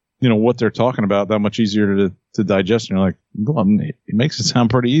what they're talking about that much easier to digest. And you're like, well, it makes it sound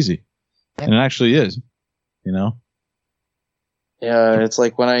pretty easy, and it actually is. Yeah, it's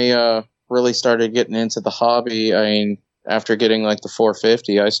like when I really started getting into the hobby. I mean, after getting like the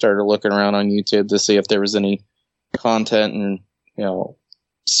 450, I started looking around on YouTube to see if there was any content and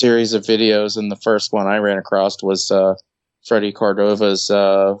series of videos. And the first one I ran across was Freddie Cordova's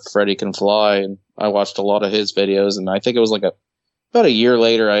Freddie Can Fly, and I watched a lot of his videos. And I think it was like about a year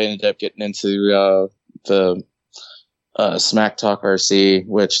later, I ended up getting into the Smack Talk RC,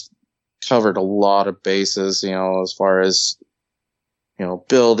 which covered a lot of bases, as far as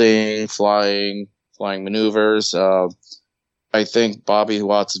building, flying maneuvers. I think Bobby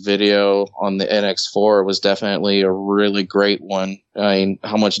Watt's video on the NX4 was definitely a really great one. I mean,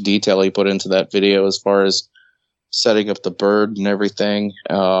 how much detail he put into that video as far as setting up the bird and everything.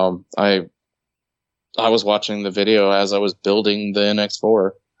 I was watching the video as I was building the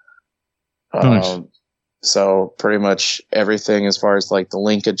NX4. Nice. So pretty much everything as far as like the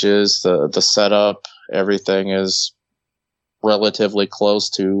linkages, the setup, everything is relatively close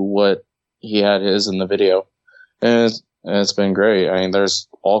to what he had his in the video. And it's been great. I mean, there's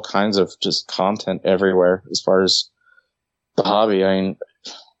all kinds of just content everywhere as far as the hobby. I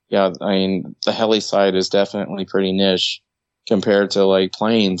mean, the heli side is definitely pretty niche compared to like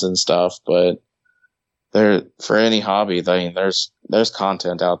planes and stuff, but for any hobby, I mean, there's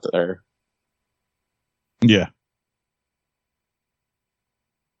content out there. Yeah.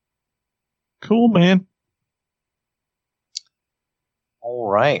 Cool, man. All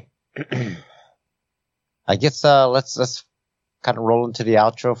right. I guess let's kind of roll into the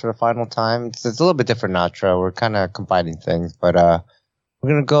outro for the final time. It's a little bit different outro. We're kind of combining things, but we're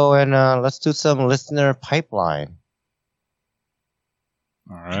gonna go and let's do some listener pipeline.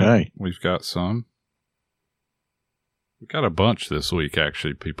 All right. Okay. We've got some. We've got a bunch this week,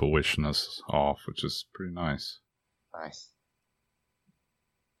 actually, people wishing us off, which is pretty nice. Nice.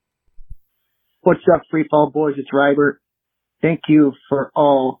 What's up, Free Fall Boys? It's Rybert. Thank you for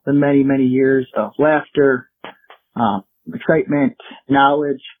all the many, many years of laughter, excitement,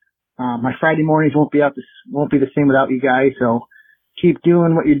 knowledge. My Friday mornings won't be the same without you guys. So keep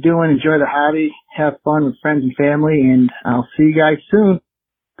doing what you're doing. Enjoy the hobby. Have fun with friends and family, and I'll see you guys soon.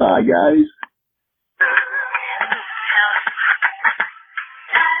 Bye, guys.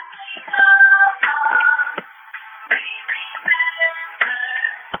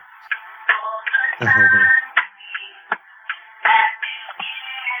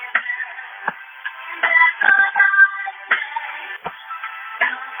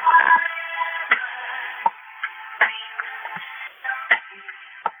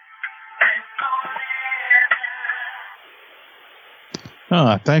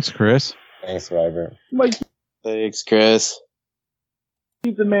 Thanks, Chris. Thanks, Robert. Mike Thanks, Chris.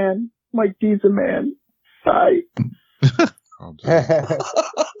 D's a man. Mike D's a man. Bye. Oh,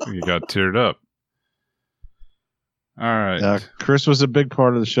 you got teared up. All right. Chris was a big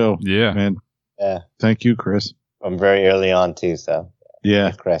part of the show. Yeah. Man. Yeah. Thank you, Chris. I'm very early on too, so Yeah.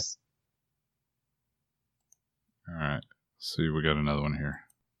 thanks, Chris. All right. Let's see, we got another one here.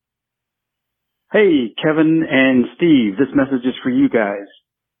 Hey, Kevin and Steve, this message is for you guys.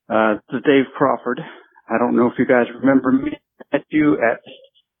 This is Dave Crawford. I don't know if you guys remember me. I met you at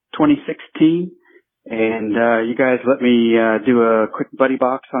 2016, and you guys let me do a quick buddy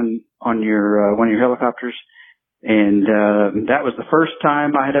box on your one of your helicopters, and that was the first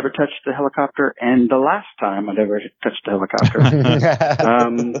time I had ever touched the helicopter, and the last time I'd ever touched the helicopter.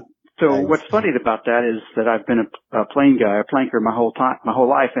 So what's funny about that is that I've been a plane guy, a planker my whole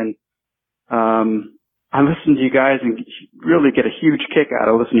life, and I listen to you guys and really get a huge kick out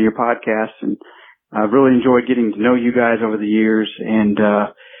of listening to your podcasts, and I've really enjoyed getting to know you guys over the years. And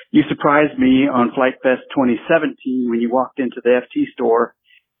you surprised me on Flight Fest 2017 when you walked into the FT store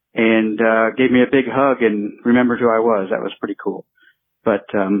and gave me a big hug and remembered who I was. That was pretty cool. But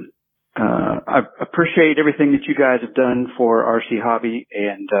I appreciate everything that you guys have done for RC Hobby,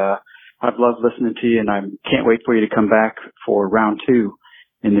 and I've loved listening to you, and I can't wait for you to come back for round 2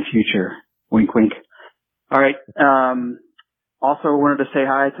 in the future. Wink, wink. All right. Also wanted to say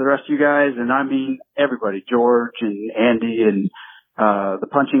hi to the rest of you guys, and I mean everybody, George and Andy and the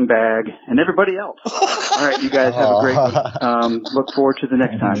punching bag and everybody else. All right, you guys have a great week. Look forward to the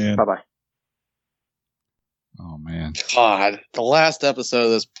next time. Man. Bye-bye. Oh, man. God, the last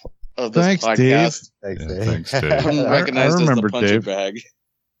episode of this Thanks, podcast. Dave. Thanks, Yeah, Dave. thanks, Dave. I'm recognized I remember as the punching Dave. bag.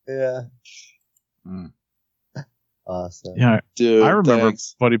 Yeah. Mm. Awesome. Yeah, Dude, I remember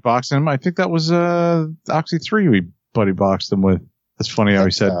thanks. buddy boxing him. I think that was Oxy 3 we buddy boxed him with. That's funny how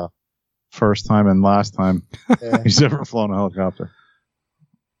he said So, first time and last time yeah. he's ever flown a helicopter.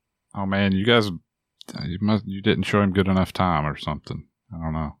 Oh man, you guys, you didn't show him good enough time or something. I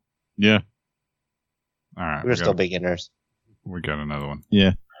don't know. Yeah. All right, We're still beginners. we got another one.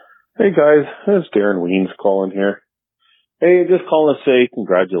 Yeah. Hey guys, it's Darren Weens calling here. Hey, just calling to say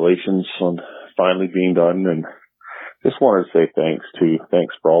congratulations on finally being done, and just wanted to say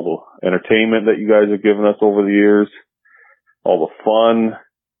thanks for all the entertainment that you guys have given us over the years, all the fun,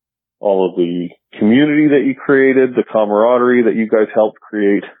 all of the community that you created, the camaraderie that you guys helped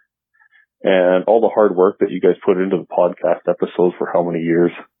create, and all the hard work that you guys put into the podcast episodes for how many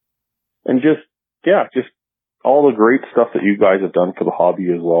years. And just all the great stuff that you guys have done for the hobby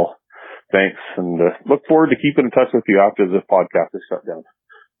as well. Thanks, and look forward to keeping in touch with you after this podcast is shut down.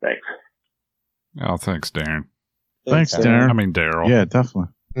 Thanks. Oh, thanks, Darren. Thanks, Darren. I mean, Daryl. Yeah,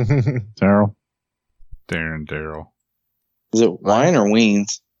 definitely. Daryl. Daryl. Is it wine or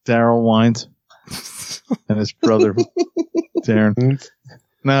weens? Daryl Wines and his brother, Darren.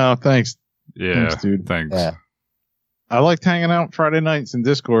 No, thanks. Yeah, Thanks, dude. Thanks. Yeah. I liked hanging out Friday nights in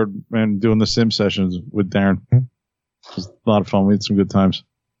Discord and doing the sim sessions with Darren. It was a lot of fun. We had some good times.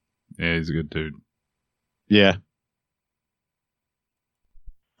 Yeah, he's a good dude. Yeah.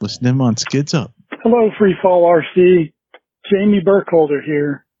 Listen to him on Skids Up. Hello, Freefall RC. Jamie Burkholder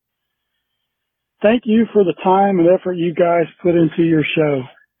here. Thank you for the time and effort you guys put into your show.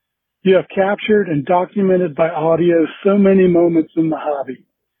 You have captured and documented by audio so many moments in the hobby.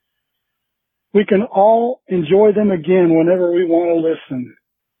 We can all enjoy them again whenever we want to listen.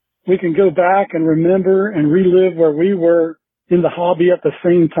 We can go back and remember and relive where we were in the hobby at the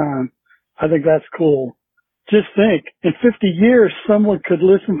same time. I think that's cool. Just think, in 50 years, someone could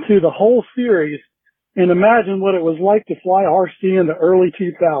listen to the whole series and imagine what it was like to fly RC in the early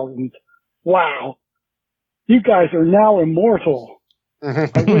 2000s. Wow. You guys are now immortal. I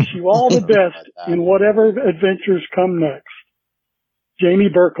wish you all the best in whatever adventures come next. Jamie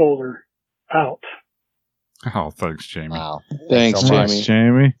Burkholder, out. Oh, thanks, Jamie. Wow. Thanks, so much.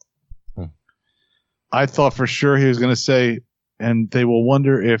 Jamie. I thought for sure he was going to say, and they will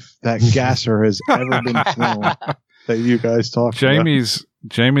wonder if that gasser has ever been flown that you guys talked about.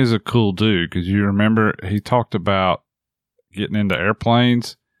 Jamie's a cool dude because you remember he talked about getting into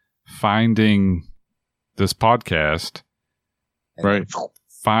airplanes, finding this podcast, Right.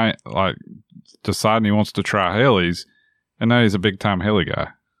 deciding he wants to try helis, and now he's a big time heli guy.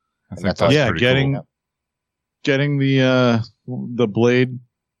 I think that's yeah, pretty getting the Blade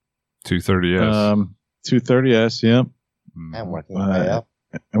 230S. 230S, yep. And working his way up.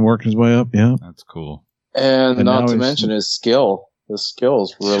 And working his way up, yeah. That's cool. And And now not to he's- mention his skill. His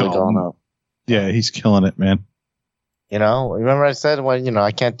skill's really gone up. Yeah, he's killing it, man. You know, remember I said when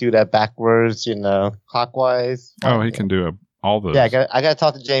I can't do that backwards, clockwise. Oh, he can do all those. Yeah, I got to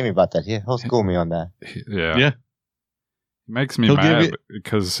talk to Jamie about that. He'll school me on that. Yeah. Yeah. It makes me He'll give mad you-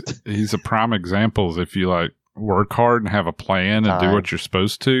 because he's a prime example. If you work hard and have a plan and do Time. what you're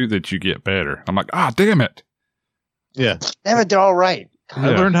supposed to, that you get better. I'm like, damn it. Yeah. Damn it, they're all right. I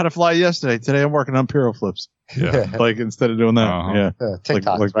learned how to fly yesterday. Today I'm working on Piro flips. Yeah. Like instead of doing that. Uh-huh. Yeah.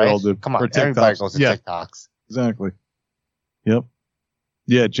 TikToks, like we right? all do. Come on, Or everybody TikToks. goes to Yeah. TikToks. Exactly. Yep.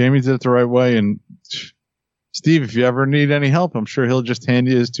 Yeah, Jamie did it the right way. And Steve, if you ever need any help, I'm sure he'll just hand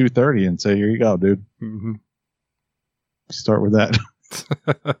you his 230 and say, here you go, dude. Mm-hmm. Start with that.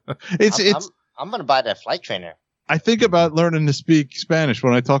 I'm gonna buy that flight trainer. I think about learning to speak Spanish.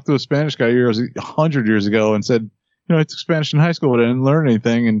 When I talked to a Spanish guy 100 years ago and said, I took Spanish in high school, but I didn't learn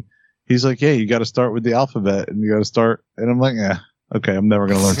anything. And he's like, hey, you got to start with the alphabet and you got to start. And I'm like, okay, I'm never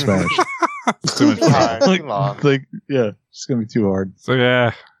going to learn Spanish. It's too much Too hard, like, too long. It's going to be too hard. So,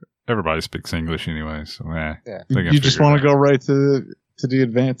 yeah, everybody speaks English anyway. So, Yeah. You just want to go right to the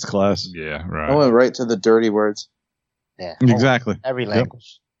advanced class. Yeah, I right. went right to the dirty words. Yeah. Exactly. Every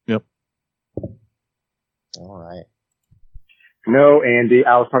language. Yep. All right. No, Andy,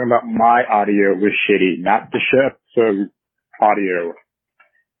 I was talking about my audio was shitty, not the show audio.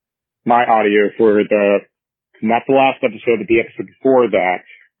 My audio for not the last episode, but the episode before that,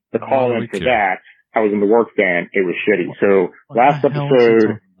 the call-in for that, I was in the work van, it was shitty. So last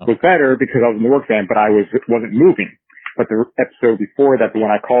episode was better because I was in the work van, but I wasn't moving. But the episode before that, the one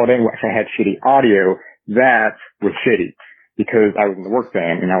I called in, which I had shitty audio, that was shitty because I was in the work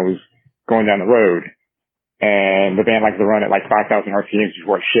van and I was going down the road. And the van likes to run at 5,000 RPMs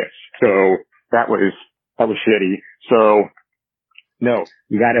before it shifts. So that was shitty. So no,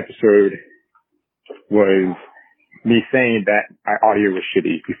 that episode was me saying that my audio was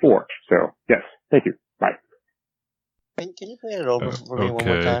shitty before. So yes, thank you. Bye. Can you play it over for me one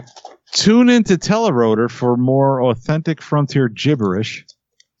more time? Tune into Telerotor for more authentic frontier gibberish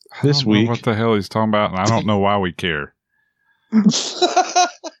this week. What the hell he's talking about, and I don't know why we care. Do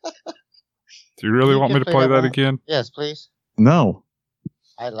you really want me to play that again? Yes, please. No.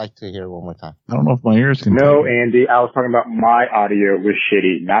 I'd like to hear it one more time. I don't know if my ears can. No, Andy, I was talking about my audio was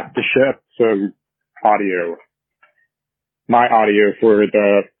shitty, not the show. So audio. My audio for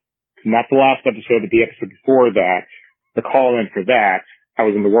not the last episode, but the episode before that, the call-in for that, I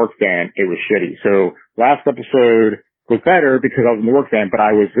was in the work van. It was shitty. So last episode was better because I was in the work van, but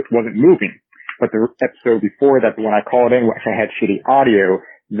I wasn't moving. But the episode before that, when I called in, which I had shitty audio,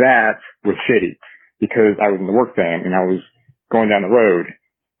 that was shitty because I was in the work van and I was going down the road.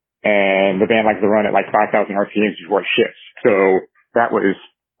 And the van likes to run at like 5,000 RPMs before it shifts. So that was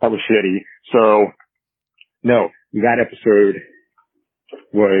shitty. So no, that episode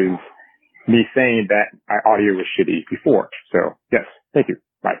was me saying that my audio was shitty before. So yes, thank you.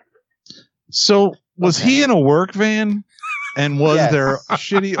 Bye. So was he in a work van and was there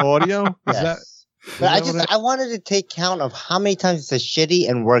shitty audio? I wanted to take count of how many times it says shitty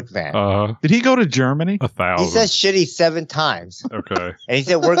and work van. Did he go to Germany? 1,000. He says shitty 7 times. Okay. And he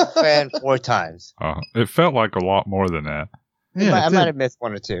said work van 4 times. It felt like a lot more than that. I might have missed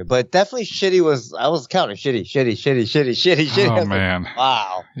 1 or 2, but definitely shitty I was counting shitty. Oh man.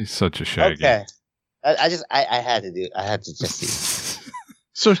 Wow. He's such a shaggy. Okay. I had to just do.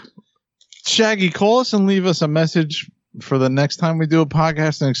 So Shaggy, call us and leave us a message for the next time we do a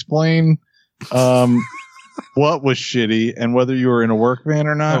podcast and explain what was shitty and whether you were in a work van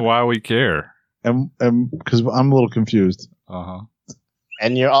or not. And why we care. And because I'm a little confused.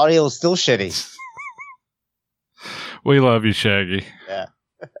 And your audio is still shitty. We love you, Shaggy. Yeah.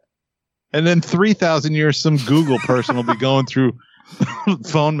 And then 3,000 years, some Google person will be going through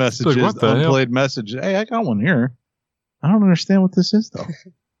phone messages, what the unplayed messages. Hey, I got one here. I don't understand what this is, though.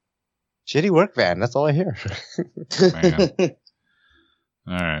 Shitty work van. That's all I hear. Man.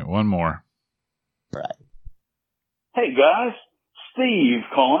 All right, one more. Right. Hey guys, Steve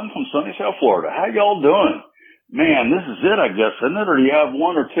calling from sunny South Florida. How y'all doing? Man, this is it, I guess, isn't it? Or do you have 1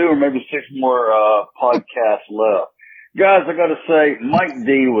 or 2 or maybe 6 more podcasts left? Guys, I got to say, Mike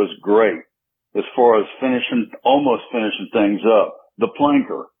D was great as far as almost finishing things up. The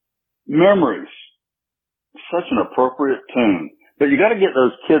Planker, Memories, such an appropriate tune. But you got to get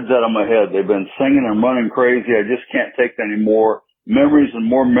those kids out of my head. They've been singing and running crazy. I just can't take any more. Memories and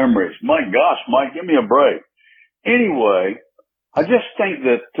more memories. My gosh, Mike, give me a break. Anyway, I just think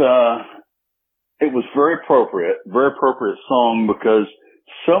that it was very appropriate song because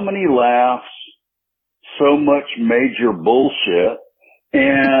so many laughs, so much major bullshit,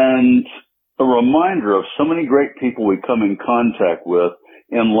 and a reminder of so many great people we come in contact with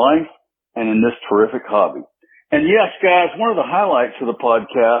in life and in this terrific hobby. And yes, guys, one of the highlights of the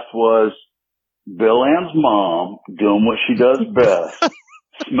podcast was Bill Ann's mom doing what she does best.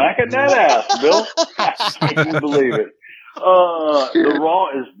 Smacking that ass, Bill. Can you believe it? The Raw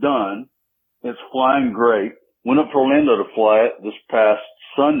is done. It's flying great. Went up to Orlando to fly it this past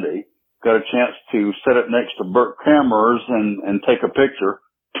Sunday. Got a chance to sit it next to Burt Cameras and take a picture.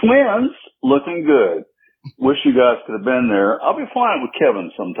 Twins looking good. Wish you guys could have been there. I'll be flying with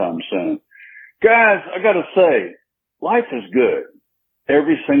Kevin sometime soon. Guys, I gotta say, life is good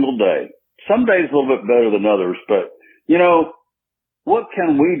every single day. Some days a little bit better than others, but you know, what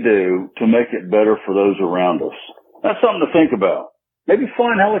can we do to make it better for those around us? That's something to think about. Maybe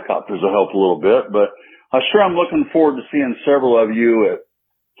flying helicopters will help a little bit, but I'm sure I'm looking forward to seeing several of you at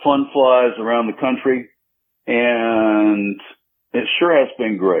fun flies around the country, and it sure has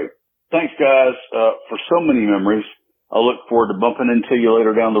been great. Thanks, guys, for so many memories. I look forward to bumping into you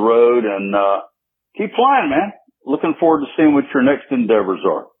later down the road, and keep flying, man. Looking forward to seeing what your next endeavors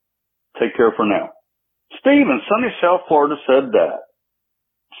are. Take care for now. Steve in sunny South Florida said that.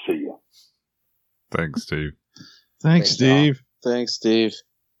 See ya. Thanks, Steve. Thanks, Steve. Thanks, Steve.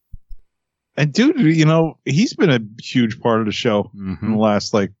 And dude, you know, he's been a huge part of the show in the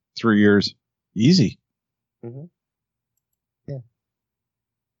last 3 years. Easy. Mm-hmm. Yeah.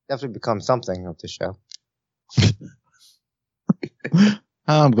 Definitely become something of the show.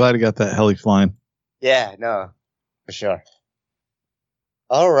 I'm glad he got that heli flying. Yeah, no, for sure.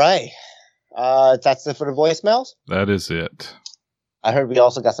 All right. That's it for the voicemails? That is it. I heard we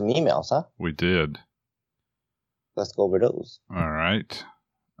also got some emails, huh? We did. Let's go over those. All right.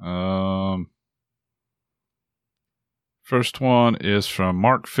 First one is from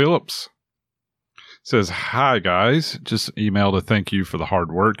Mark Phillips. Says, hi, guys. Just emailed to thank you for the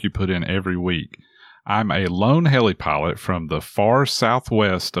hard work you put in every week. I'm a lone heli pilot from the far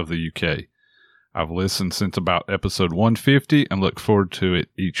southwest of the UK. I've listened since about episode 150 and look forward to it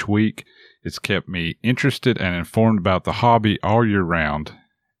each week. It's kept me interested and informed about the hobby all year round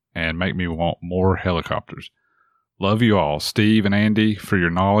and make me want more helicopters. Love you all, Steve and Andy, for your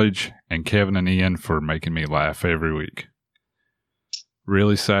knowledge, and Kevin and Ian for making me laugh every week.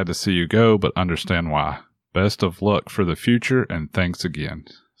 Really sad to see you go, but understand why. Best of luck for the future, and thanks again.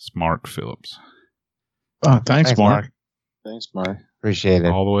 Mark Phillips. Oh, thanks, Mark. Thanks, Mark. Appreciate it.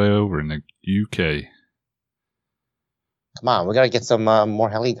 All the way over in the UK. Come on, we gotta get some more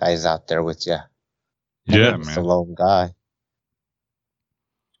heli guys out there with you. Yeah, Just man. a lone guy.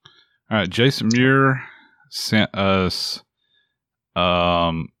 All right, Jason Muir sent us,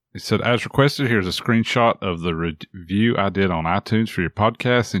 he said, as requested, here's a screenshot of the review I did on iTunes for your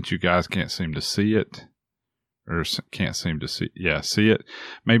podcast, since you guys can't seem to see it. Or can't seem to see it.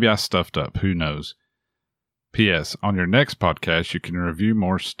 Maybe I stuffed up. Who knows? P.S. On your next podcast, you can review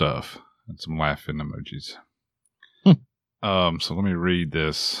more stuff. And some laughing emojis. So let me read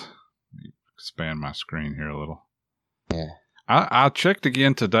this. Let me expand my screen here a little. Yeah. I checked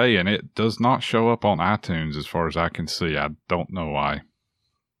again today, and it does not show up on iTunes as far as I can see. I don't know why.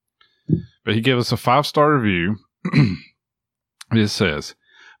 But he gave us a 5-star review. It says,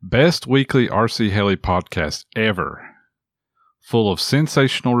 best weekly RC Heli podcast ever. Full of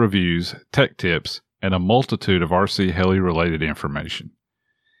sensational reviews, tech tips, and a multitude of RC Heli related information,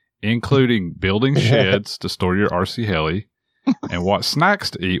 including building sheds to store your RC Heli, and what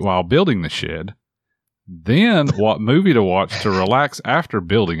snacks to eat while building the shed, then what movie to watch to relax after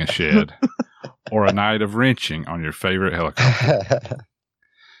building a shed, or a night of wrenching on your favorite helicopter.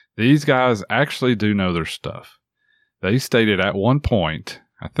 These guys actually do know their stuff. They stated at one point,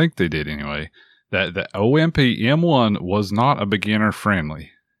 I think they did anyway, that the OMP M1 was not a beginner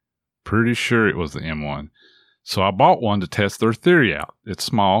friendly. Pretty sure it was the M1. So I bought one to test their theory out. It's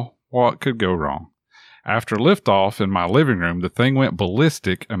small. What could go wrong? After liftoff in my living room, the thing went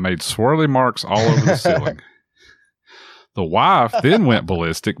ballistic and made swirly marks all over the ceiling. The wife then went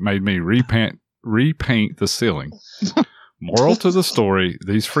ballistic, made me repaint the ceiling. Moral to the story,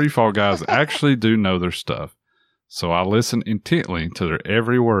 these freefall guys actually do know their stuff. So I listen intently to their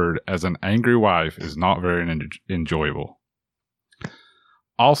every word, as an angry wife is not very enjoyable.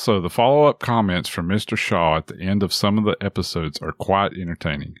 Also, the follow-up comments from Mr. Shaw at the end of some of the episodes are quite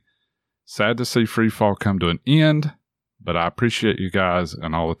entertaining. Sad to see Freefall come to an end, but I appreciate you guys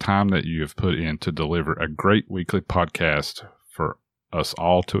and all the time that you have put in to deliver a great weekly podcast for us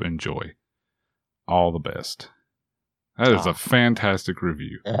all to enjoy. All the best. That is a fantastic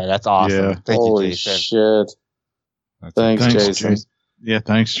review. Yeah, that's awesome. Yeah. Thank Holy you, Jason. shit. Thanks, Jason. Yeah,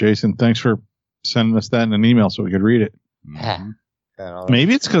 thanks, Jason. Thanks for sending us that in an email so we could read it. Mm-hmm.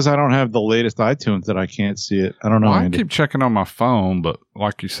 Maybe it's because I don't have the latest iTunes that I can't see it. I don't know. Well, I Andy. keep checking on my phone, but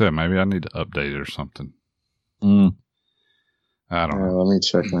like you said, maybe I need to update it or something. I don't know. Let me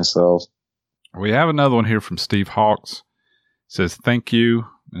check myself. We have another one here from Steve Hawks. It says, thank you.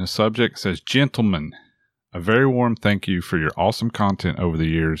 And the subject says, gentlemen, a very warm thank you for your awesome content over the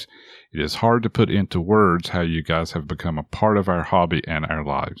years. It is hard to put into words how you guys have become a part of our hobby and our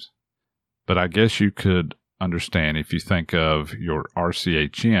lives. But I guess you could understand if you think of your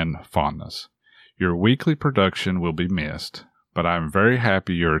RCHN fondness. Your weekly production will be missed, but I am very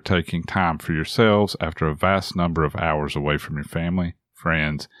happy you are taking time for yourselves after a vast number of hours away from your family,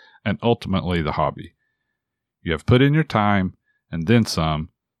 friends, and ultimately the hobby. You have put in your time and then some,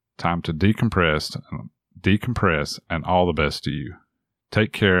 time to decompress, and all the best to you.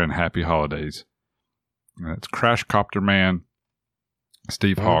 Take care and happy holidays. And that's Crash Copter Man,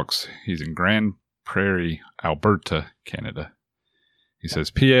 Steve Hawks. He's in Grand Prairie, Alberta, Canada. He says,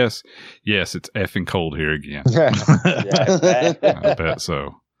 P.S. Yes, it's effing cold here again. I bet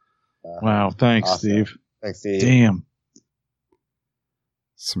so. Wow, thanks, Awesome. Steve. Thanks, Steve. Damn.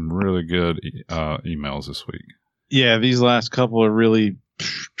 Some really good emails this week. Yeah, these last couple are really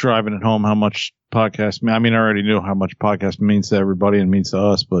driving it home how much podcast. I mean, I already knew how much podcast means to everybody and means to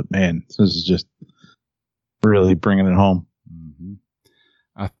us, but man, this is just really bringing it home. Mm-hmm.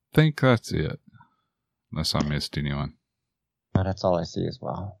 I think that's it. Unless I missed anyone. No, that's all I see as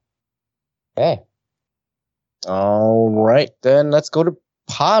well. Okay. All right, then let's go to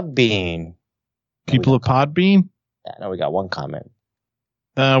Podbean. People of Podbean? Yeah, no, we got one comment.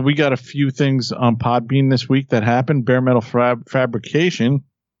 We got a few things on Podbean this week that happened. Bare Metal Fabrication,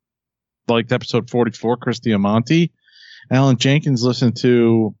 liked episode 44, Chris Diamante. Alan Jenkins listened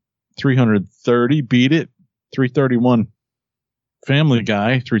to 330, Beat It. 331, Family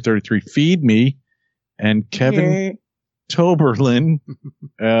Guy. 333, Feed Me. And Kevin Toberlin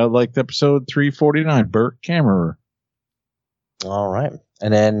liked episode 349, Burt Kammerer. All right.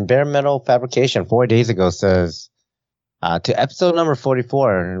 And then Bare Metal Fabrication 4 days ago says, to episode number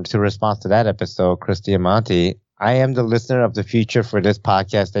 44, and to respond to that episode, Chris Diamante, I am the listener of the future for this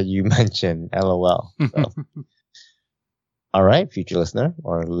podcast that you mentioned. LOL. So. All right, future listener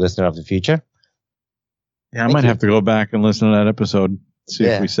or listener of the future. Yeah, I might have to go back and listen to that episode, see if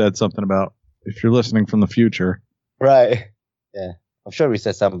Yeah. we said something about if you're listening from the future. Right. Yeah. I'm sure we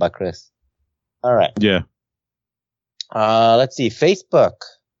said something about Chris. All right. Yeah. Let's see. Facebook.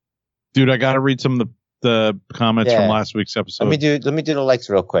 Dude, I got to read some of the comments Yeah. from last week's episode. Let me do the likes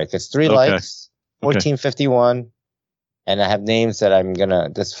real quick. It's 3 Okay. likes, Okay. 1451, and I have names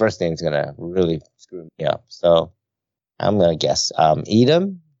that this first name's gonna really screw me up. So I'm gonna guess.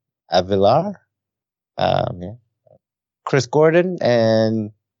 Edom, Avilar, yeah. Chris Gordon,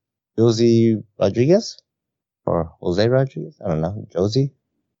 and Josie Rodriguez, or Jose Rodriguez. I don't know. Josie.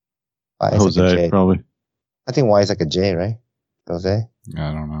 Why is it like a Jose, J? probably. I think Y is like a J, right? Jose.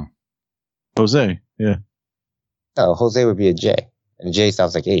 I don't know. Jose, yeah. No, Jose would be a J, and a J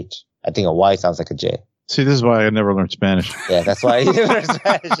sounds like H. I think a Y sounds like a J. See, this is why I never learned Spanish. Yeah, that's why you learn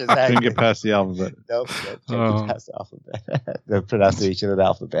Spanish. Exactly. Couldn't get past the alphabet. Nope, can't get past the alphabet. The pronunciation of the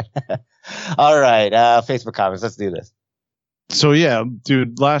alphabet. All right, Facebook comments. Let's do this. So yeah,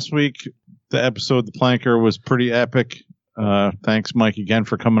 dude, last week the episode The Planker was pretty epic. Thanks, Mike, again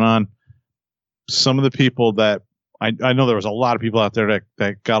for coming on. Some of the people that I know there was a lot of people out there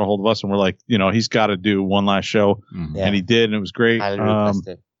that got a hold of us and were like, he's got to do one last show, and he did, and it was great. Highly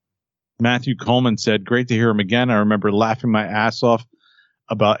requested. Matthew Coleman said, "Great to hear him again. I remember laughing my ass off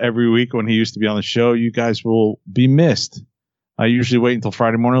about every week when he used to be on the show. You guys will be missed. I usually wait until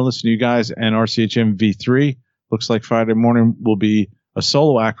Friday morning to listen to you guys and RCHM V3. Looks like Friday morning will be a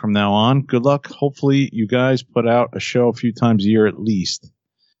solo act from now on. Good luck. Hopefully you guys put out a show a few times a year at least.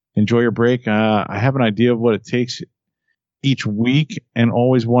 Enjoy your break. I have an idea of what it takes each week and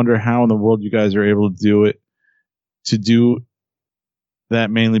always wonder how in the world you guys are able to do it. To do that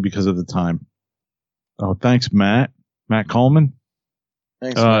mainly because of the time." Oh, thanks, Matt. Matt Coleman.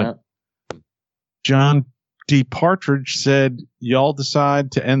 Thanks, Matt. John D. Partridge said, "Y'all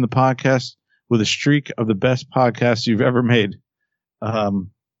decide to end the podcast with a streak of the best podcasts you've ever made.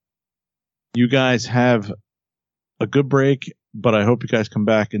 You guys have a good break, but I hope you guys come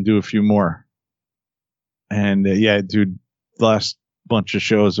back and do a few more." And yeah, dude, the last bunch of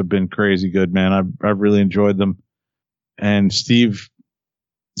shows have been crazy good, man. I've really enjoyed them. And Steve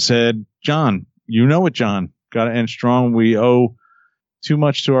said, "John, you know it, John. Got to end strong. We owe too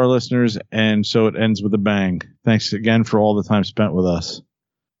much to our listeners, and so it ends with a bang. Thanks again for all the time spent with us."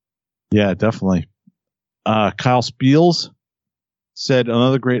 Yeah, definitely. Kyle Spiels said,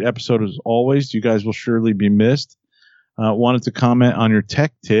 "Another great episode as always. You guys will surely be missed. Wanted to comment on your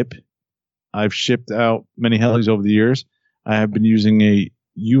tech tip. I've shipped out many helis over the years. I have been using a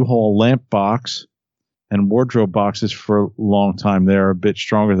U-Haul lamp box and wardrobe boxes for a long time. They are a bit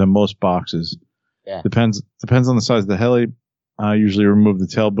stronger than most boxes. Yeah. Depends on the size of the heli. I usually remove the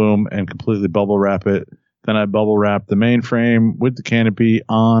tail boom and completely bubble wrap it. Then I bubble wrap the main frame with the canopy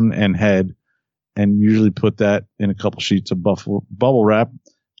on and head, and usually put that in a couple sheets of bubble wrap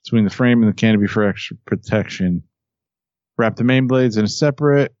between the frame and the canopy for extra protection. Wrap the main blades in a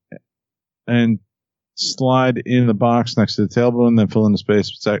separate and slide in the box next to the tail boom, then fill in the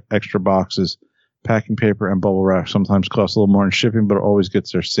space with extra boxes. Packing paper and bubble wrap sometimes costs a little more in shipping, but it always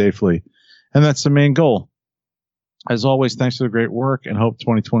gets there safely. And that's the main goal. As always, thanks for the great work and hope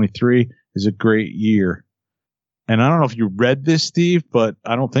 2023 is a great year." And I don't know if you read this, Steve, but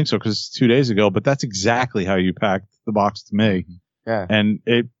I don't think so because it's 2 days ago, but that's exactly how you packed the box to me. Yeah. And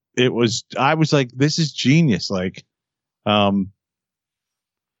it was, I was like, this is genius. Like,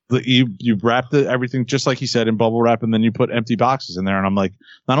 you wrapped everything just like he said in bubble wrap, and then you put empty boxes in there. And I'm like,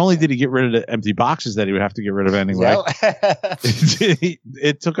 not only did he get rid of the empty boxes that he would have to get rid of anyway,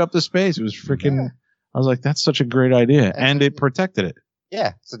 it took up the space. It was freaking, yeah. I was like, that's such a great idea. And it protected it.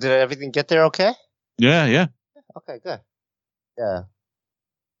 Yeah. So did everything get there okay? Yeah. Okay, good. Yeah.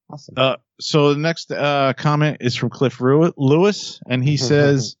 Awesome. So the next comment is from Cliff Lewis, and he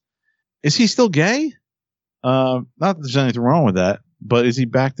says, "Is he still gay? Not that there's anything wrong with that, but is he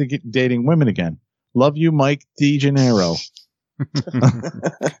back to dating women again? Love you, Mike DeGennaro."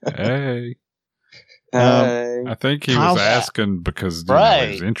 Hey. I think he was asking because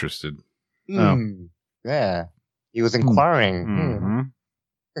he's interested. Yeah. He was inquiring. Mm-hmm.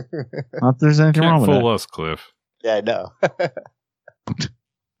 Not that there's anything wrong with that. Can't fool us, Cliff. Yeah, I know.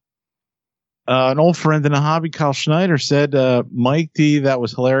 An old friend in a hobby, Kyle Schneider, said, "Mike D, that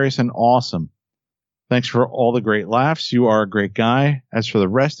was hilarious and awesome. Thanks for all the great laughs. You are a great guy. As for the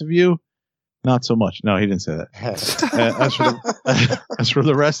rest of you, Not so much. No, he didn't say that. As for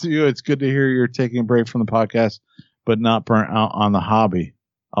the rest of you, it's good to hear you're taking a break from the podcast, but not burnt out on the hobby.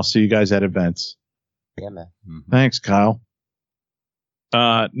 I'll see you guys at events. Yeah, man. Mm-hmm. Thanks, Kyle.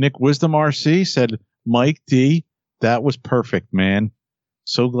 Nick Wisdom RC said, Mike D, that was perfect, man.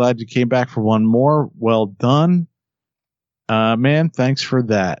 So glad you came back for one more. Well done. Man, thanks for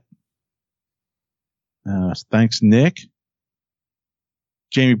that. Thanks, Nick.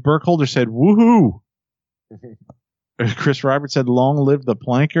 Jamie Burkholder said, woohoo. Chris Robert said, long live the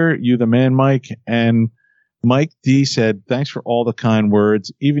planker. You the man, Mike. And Mike D said, thanks for all the kind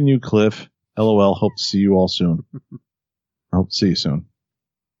words. Even you, Cliff. LOL. Hope to see you all soon. I hope to see you soon.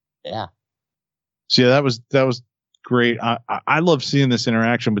 Yeah. So yeah, that was great. I love seeing this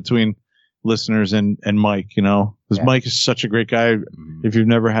interaction between listeners and Mike, because Mike is such a great guy. If you've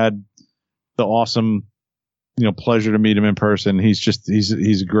never had the awesome, pleasure to meet him in person,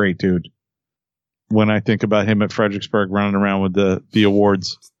 he's a great dude. When I think about him at Fredericksburg running around with the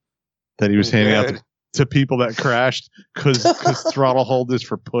awards that he was handing out to people that crashed because throttle hold is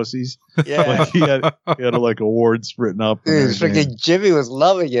for pussies. Yeah. Like he had awards written up. Dude, freaking Jimmy was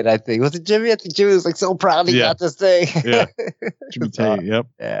loving it, I think. Was it Jimmy? I think Jimmy was so proud he got this thing. Yeah. Jimmy Tate, yep.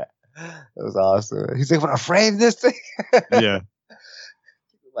 Yeah. It was awesome. He's like, I'm going to frame this thing. Yeah.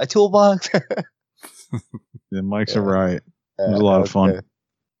 My toolbox. Yeah, Mike's a riot. It was a lot of fun. Good.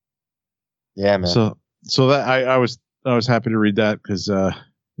 Yeah, man. So that I was happy to read that because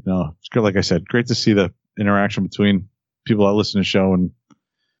it's good. Like I said, great to see the interaction between people that listen to the show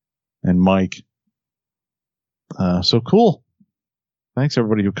and Mike. So cool. Thanks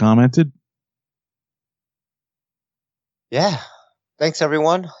everybody who commented. Yeah. Thanks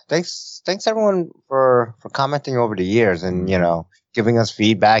everyone. Thanks everyone for commenting over the years and, giving us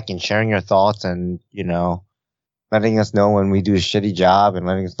feedback and sharing your thoughts and, letting us know when we do a shitty job and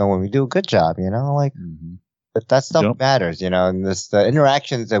letting us know when we do a good job, but that stuff matters, and the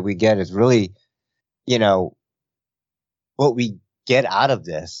interactions that we get is really, what we get out of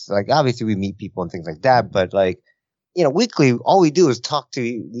this. Like, obviously we meet people and things like that, but weekly, all we do is talk to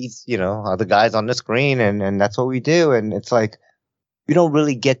these, other guys on the screen and that's what we do. And it's like, we don't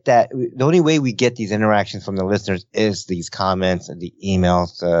really get that. The only way we get these interactions from the listeners is these comments and the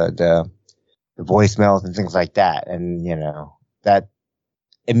emails, the voicemails and things like that. And, that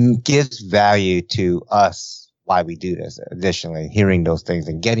it gives value to us why we do this. Additionally, hearing those things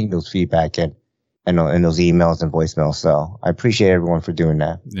and getting those feedback and those emails and voicemails. So I appreciate everyone for doing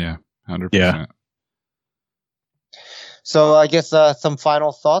that. Yeah. 100%. Yeah. So I guess, some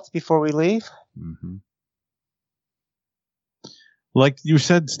final thoughts before we leave. Mm-hmm. Like you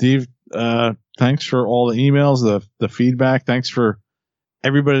said, Steve, thanks for all the emails, the feedback. Thanks for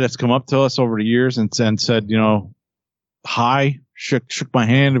everybody that's come up to us over the years and said, hi, shook my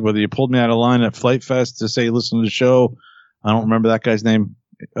hand, whether you pulled me out of line at Flight Fest to say, listen to the show. I don't remember that guy's name.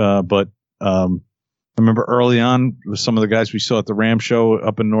 But I remember early on with some of the guys we saw at the Ram show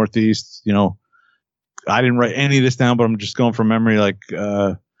up in Northeast, I didn't write any of this down, but I'm just going from memory. Like,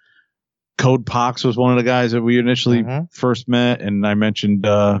 Code Pox was one of the guys that we initially first met. And I mentioned,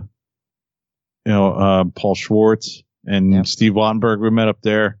 Paul Schwartz and Steve Wattenberg. We met up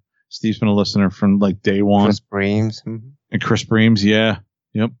there. Steve's been a listener from like day one. Chris Breams. And Chris Breams. Yeah.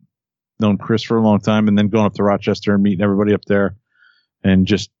 Yep. Known Chris for a long time and then going up to Rochester and meeting everybody up there and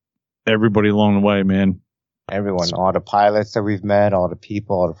just everybody along the way, man. Everyone, all the pilots that we've met, all the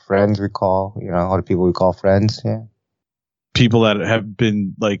people, all the friends we call, all the people we call friends. Yeah. People that have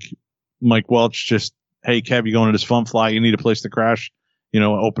been like Mike Welch, just, hey, Kev, you going to this fun fly? You need a place to crash,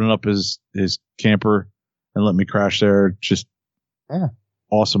 opening up his camper and let me crash there. Just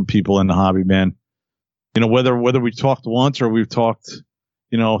awesome people in the hobby, man. Whether we talked once or we've talked,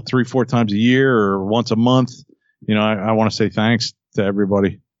 3-4 times a year or once a month, I want to say thanks to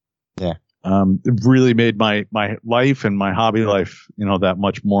everybody. Yeah. It really made my life and my hobby life, that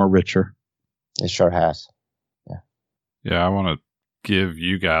much more richer. It sure has. Yeah. Yeah. I want to give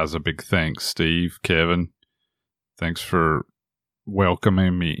you guys a big thanks, Steve, Kevin. Thanks for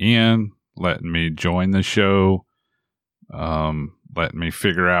welcoming me in, letting me join the show, letting me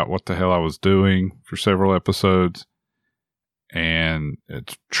figure out what the hell I was doing for several episodes. And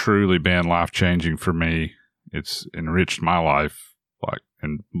it's truly been life-changing for me. It's enriched my life, like,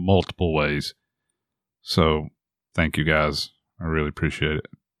 in multiple ways. So thank you guys. I really appreciate it.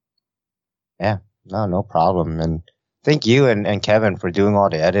 Yeah, no problem. And thank you and Kevin for doing all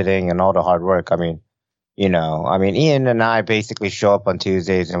the editing and all the hard work. I mean, Ian and I basically show up on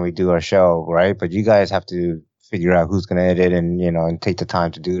Tuesdays and we do our show, right? But you guys have to figure out who's going to edit and take the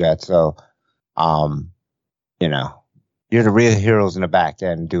time to do that. So, you're the real heroes in the back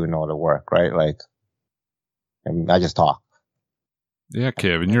end doing all the work, right? Like, and I just talk. Yeah,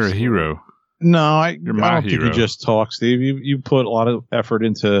 Kevin, you're a hero. No, I You're my don't think hero. you just talk, Steve. You put a lot of effort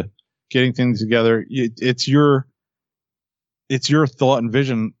into getting things together. It's your thought and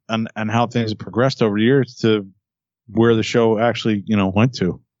vision and how things have progressed over the years to where the show actually, went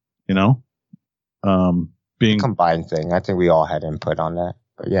to, being a combined thing. I think we all had input on that.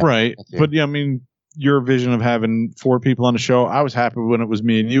 But yeah, right. But yeah, I mean, your vision of having 4 people on the show, I was happy when it was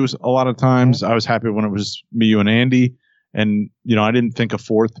me and you. A lot of times, I was happy when it was me, you, and Andy. And I didn't think a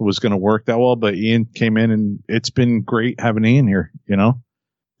 4th was going to work that well, but Ian came in, and it's been great having Ian here.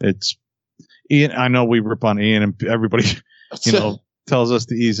 It's Ian. I know we rip on Ian, and everybody, tells us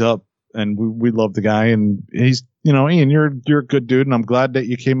to ease up, and we love the guy, and he's, Ian, you're a good dude, and I'm glad that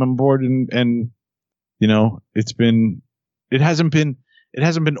you came on board, and it hasn't been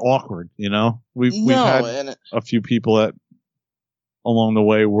awkward. We've had a few people that along the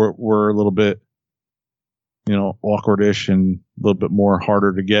way were a little bit, awkwardish and a little bit more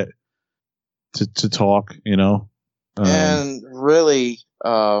harder to get to talk, and really,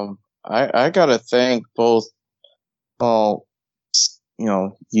 I gotta thank both,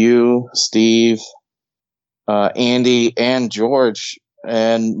 you, Steve, Andy, and George,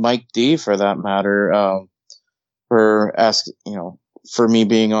 and Mike D for that matter, for for me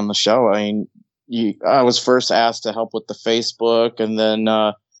being on the show. I mean, I was first asked to help with the Facebook, and then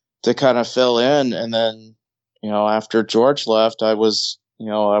to kind of fill in, and then after George left, I was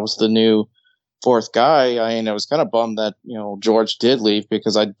the new 4th guy. I mean, I was kind of bummed that George did leave,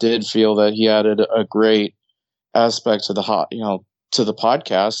 because I did feel that he added a great aspect to to the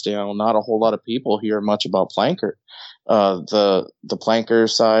podcast. Not a whole lot of people hear much about Planker, the Planker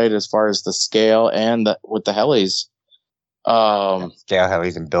side, as far as the scale and with the helis. Scale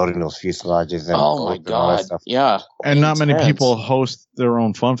helis and building those fuselages. And oh my god, yeah. And not many people host their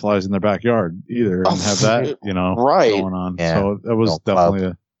own fun flies in their backyard either, and have that right going on. Yeah. So that was definitely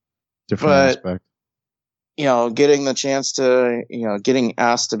a different aspect. Getting the chance to getting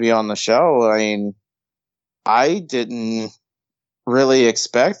asked to be on the show. I mean, I didn't really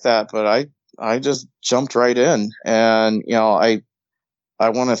expect that, but I just jumped right in, and I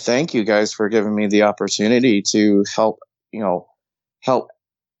want to thank you guys for giving me the opportunity to help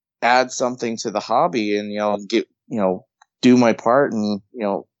add something to the hobby, and get do my part, and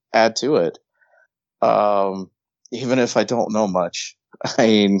add to it, even if I don't know much. I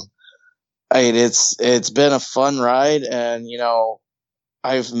mean it's been a fun ride, and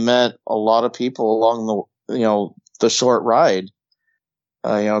I've met a lot of people along the short ride,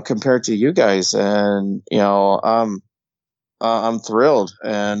 compared to you guys, and I'm thrilled,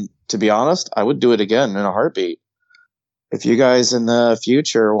 and to be honest, I would do it again in a heartbeat. If you guys in the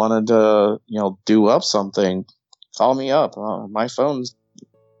future wanted to, do up something, call me up. My phone's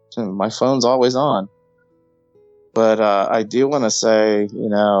always on. But I do want to say,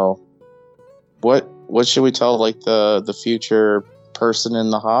 what should we tell the future person in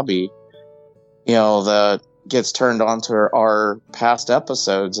the hobby, that gets turned on to our past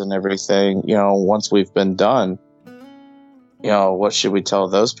episodes and everything, once we've been done, what should we tell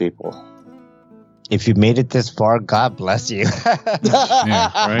those people? If you made it this far, God bless you.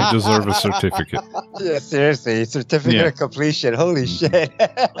 Yeah, right? Deserve a certificate. Yeah, seriously, certificate of completion. Holy shit.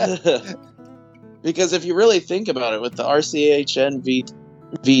 Because if you really think about it, with the RCHN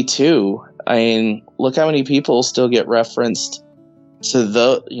V2, I mean, look how many people still get referenced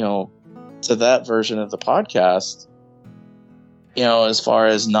to to that version of the podcast, as far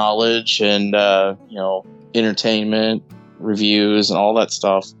as knowledge and, entertainment, reviews, and all that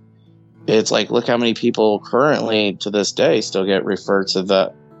stuff. It's like, look how many people currently to this day still get referred to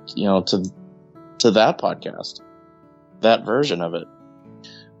that, to that podcast, that version of it.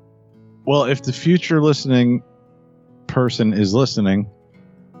 Well, if the future listening person is listening,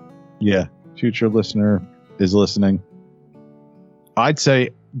 future listener is listening, I'd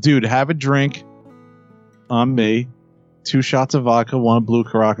say, dude, have a drink on me, 2 shots of vodka, 1 blue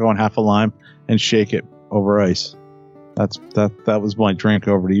Caraco, and half a lime, and shake it over ice. That was my drink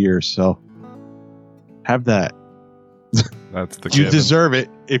over the years, so have that. That's the You Kevin. deserve it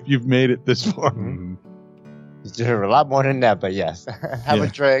if you've made it this far. You deserve a lot more than that, but yes. Have a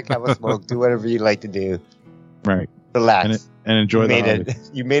drink, have a smoke, do whatever you like to do. Right. Relax. And enjoy the hobby.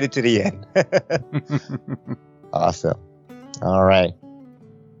 You made it to the end. Awesome. All right.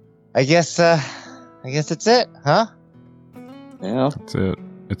 I guess that's it, huh? Yeah. That's it.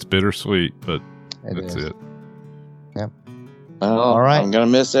 It's bittersweet, but that's it. Yep. Well, all right. I'm gonna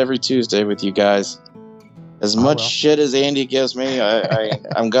miss every Tuesday with you guys. As much shit as Andy gives me,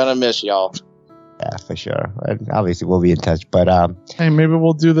 I'm gonna miss y'all. Yeah, for sure. And obviously, we'll be in touch. But hey, maybe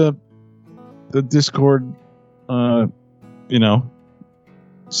we'll do the Discord,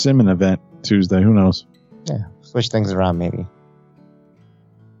 Simmon event Tuesday. Who knows? Yeah, switch things around maybe.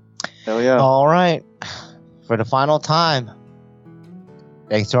 Hell yeah! All right, for the final time.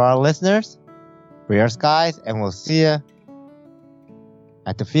 Thanks to our listeners. Free our skies, and we'll see you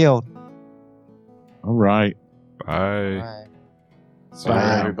at the field. All right. Bye. Bye.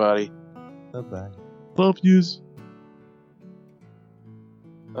 Bye, everybody. Bye-bye. Love yous.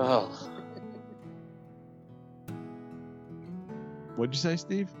 Oh. What'd you say,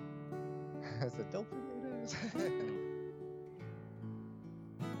 Steve? I said, don't forget us.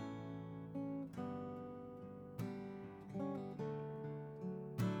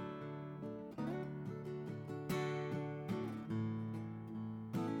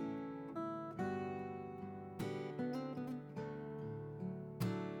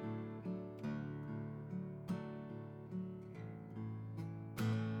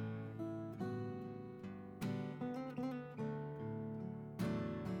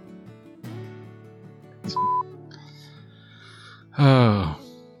 Oh.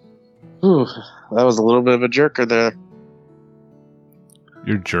 Ooh, that was a little bit of a jerker there.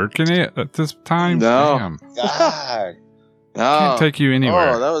 You're jerking it at this time? No. Damn. God. Can't take you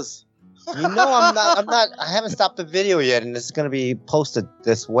anywhere. Oh, that was. You know I'm not. I haven't stopped the video yet, and it's gonna be posted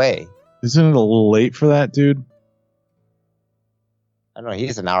this way. Isn't it a little late for that, dude? I don't know.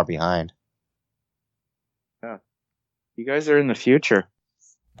 He's an hour behind. Yeah. You guys are in the future.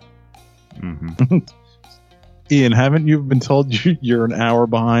 Mm-hmm. Ian, haven't you been told you're an hour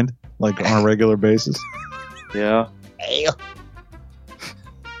behind, like on a regular basis? Yeah. Hey.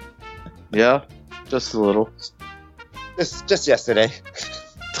 Yeah. Just a little. Just yesterday.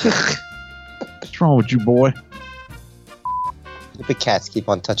 What's wrong with you, boy? The big cats keep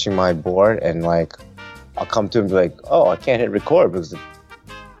on touching my board, and like, I'll come to him and be like, "Oh, I can't hit record because the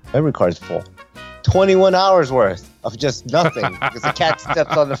memory card's full." 21 hours worth of just nothing because the cat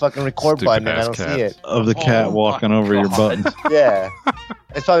steps on the fucking record button and I don't see it. Of the cat walking over your button. Yeah.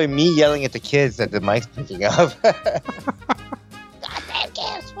 It's probably me yelling at the kids that the mic's picking up. Goddamn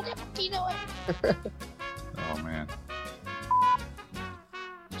kids, what the fuck are you doing? Oh, man.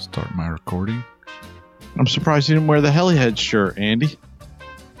 Start my recording. I'm surprised you didn't wear the Helihead shirt, Andy.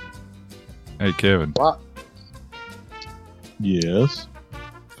 Hey, Kevin. What? Yes.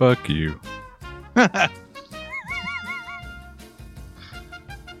 Fuck you.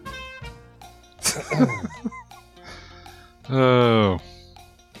 Oh.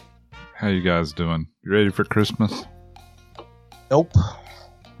 How you guys doing? You ready for Christmas? Nope.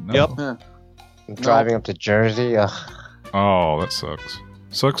 No. Yep. I'm driving up to Jersey. Oh, that sucks.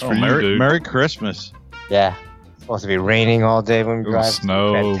 Sucks for you, Merry, dude. Merry Christmas. Yeah. It's supposed to be raining all day when we It'll drive.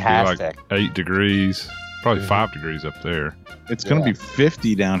 snow, be Fantastic. like 8 degrees. Probably 5 degrees up there. It's going to be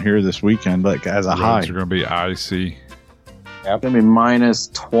 50 down here this weekend, like as a high. Roads are going to be icy. It's gonna be minus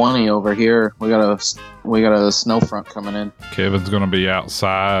 20 over here. We got a snow front coming in. Kevin's going to be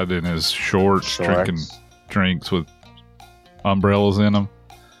outside in his shorts. Drinking drinks with umbrellas in them.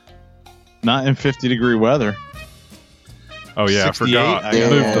 Not in 50-degree weather. Oh, yeah, I 68, forgot. I He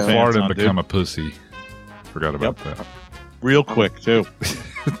got moved all to the Florida and fans on, become a pussy. Forgot about that. Real quick, too.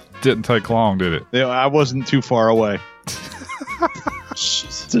 Didn't take long, did it? Yeah, I wasn't too far away.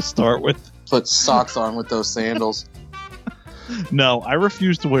 To start with. Put socks on with those sandals. No, I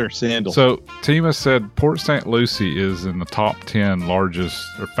refuse to wear sandals. So, Tima said Port St. Lucie is in the top 10 largest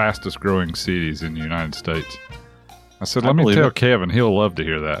or fastest growing cities in the United States. I said, let me tell Kevin. He'll love to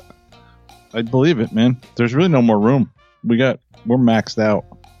hear that. I believe it, man. There's really no more room. We're maxed out.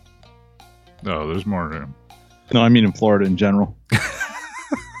 No, there's more room. No, I mean in Florida in general.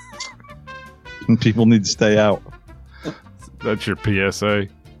 And people need to stay out. That's your PSA.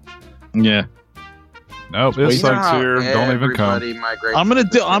 Yeah. Nope, it sucks here. Don't even come. I'm gonna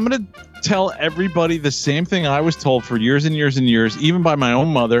tell everybody the same thing I was told for years and years and years, even by my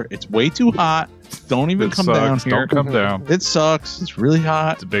own mother. It's way too hot. Don't even come down here. Don't come down. It sucks. It's really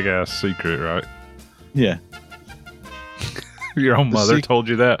hot. It's a big ass secret, right? Yeah. Your own mother told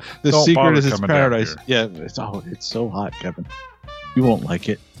you that. The Don't secret bother is it's coming down paradise. here. Yeah, it's so hot, Kevin. You won't like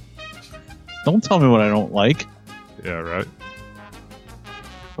it. Don't tell me what I don't like. Yeah, right.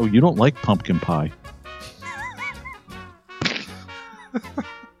 Oh, you don't like pumpkin pie.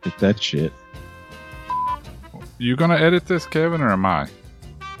 Get that shit. You gonna edit this, Kevin, or am I?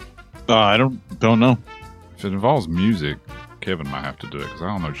 I don't know. If it involves music, Kevin might have to do it because I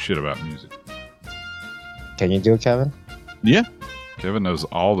don't know shit about music. Can you do it, Kevin? Yeah. Kevin knows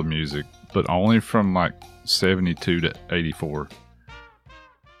all the music, but only from like 72 to 84.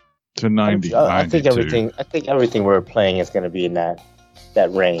 to 90. I think 92. everything we're playing is going to be in that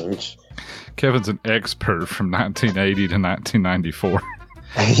range. Kevin's an expert from 1980 to 1994.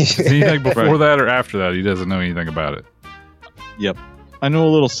 Anything before that or after that, he doesn't know anything about it. Yep. I know a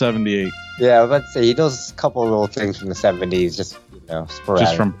little 78. Yeah, I was about to say he knows a couple of little things from the 70s, just sporadic.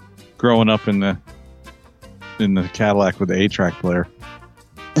 Just from growing up in the Cadillac with the 8-track player.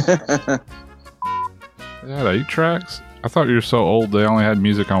 They had 8 tracks? I thought you were so old they only had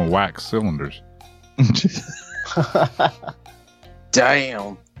music on wax cylinders.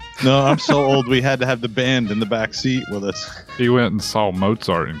 Damn. No, I'm so old we had to have the band in the back seat with us. He went and saw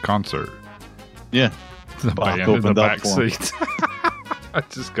Mozart in concert. Yeah. The Bach band in the opened up back for him. seat. I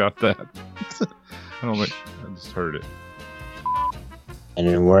just got that. I just heard it. And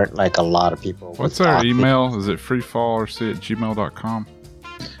there weren't like a lot of people. What's our email? Is it freefallrc@gmail.com?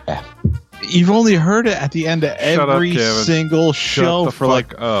 Yeah. You've only heard it at the end of every Kevin. single Shut show the for fuck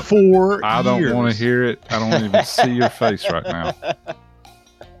like up. 4 years. I don't want to hear it. I don't even see your face right now.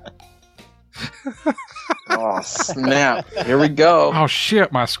 Oh, snap. Here we go. Oh,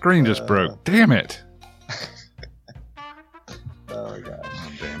 shit. My screen just broke. Damn it. Oh, gosh. Oh,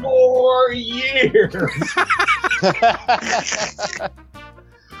 damn it. 4 years.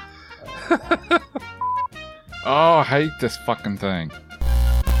 Oh, I hate this fucking thing.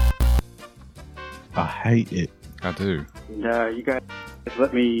 I hate it. I do. And, you guys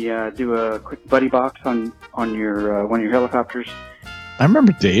let me do a quick buddy box on your one of your helicopters. I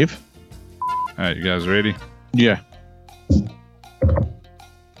remember Dave. All right, you guys ready? Yeah.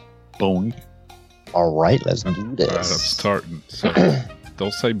 Boing. All right, let's do All right, I'm this. starting. So,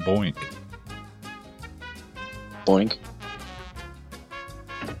 don't say boink. Boink.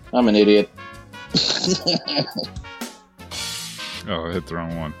 I'm an idiot. Oh, I hit the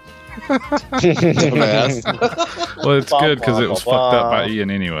wrong one. Dumbass. Well, it's good because it was fucked up by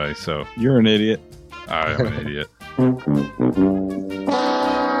Ian anyway, so You're an idiot. I am an idiot.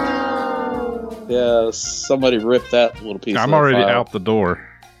 Yeah, somebody ripped that little piece. I'm of already file. out the door.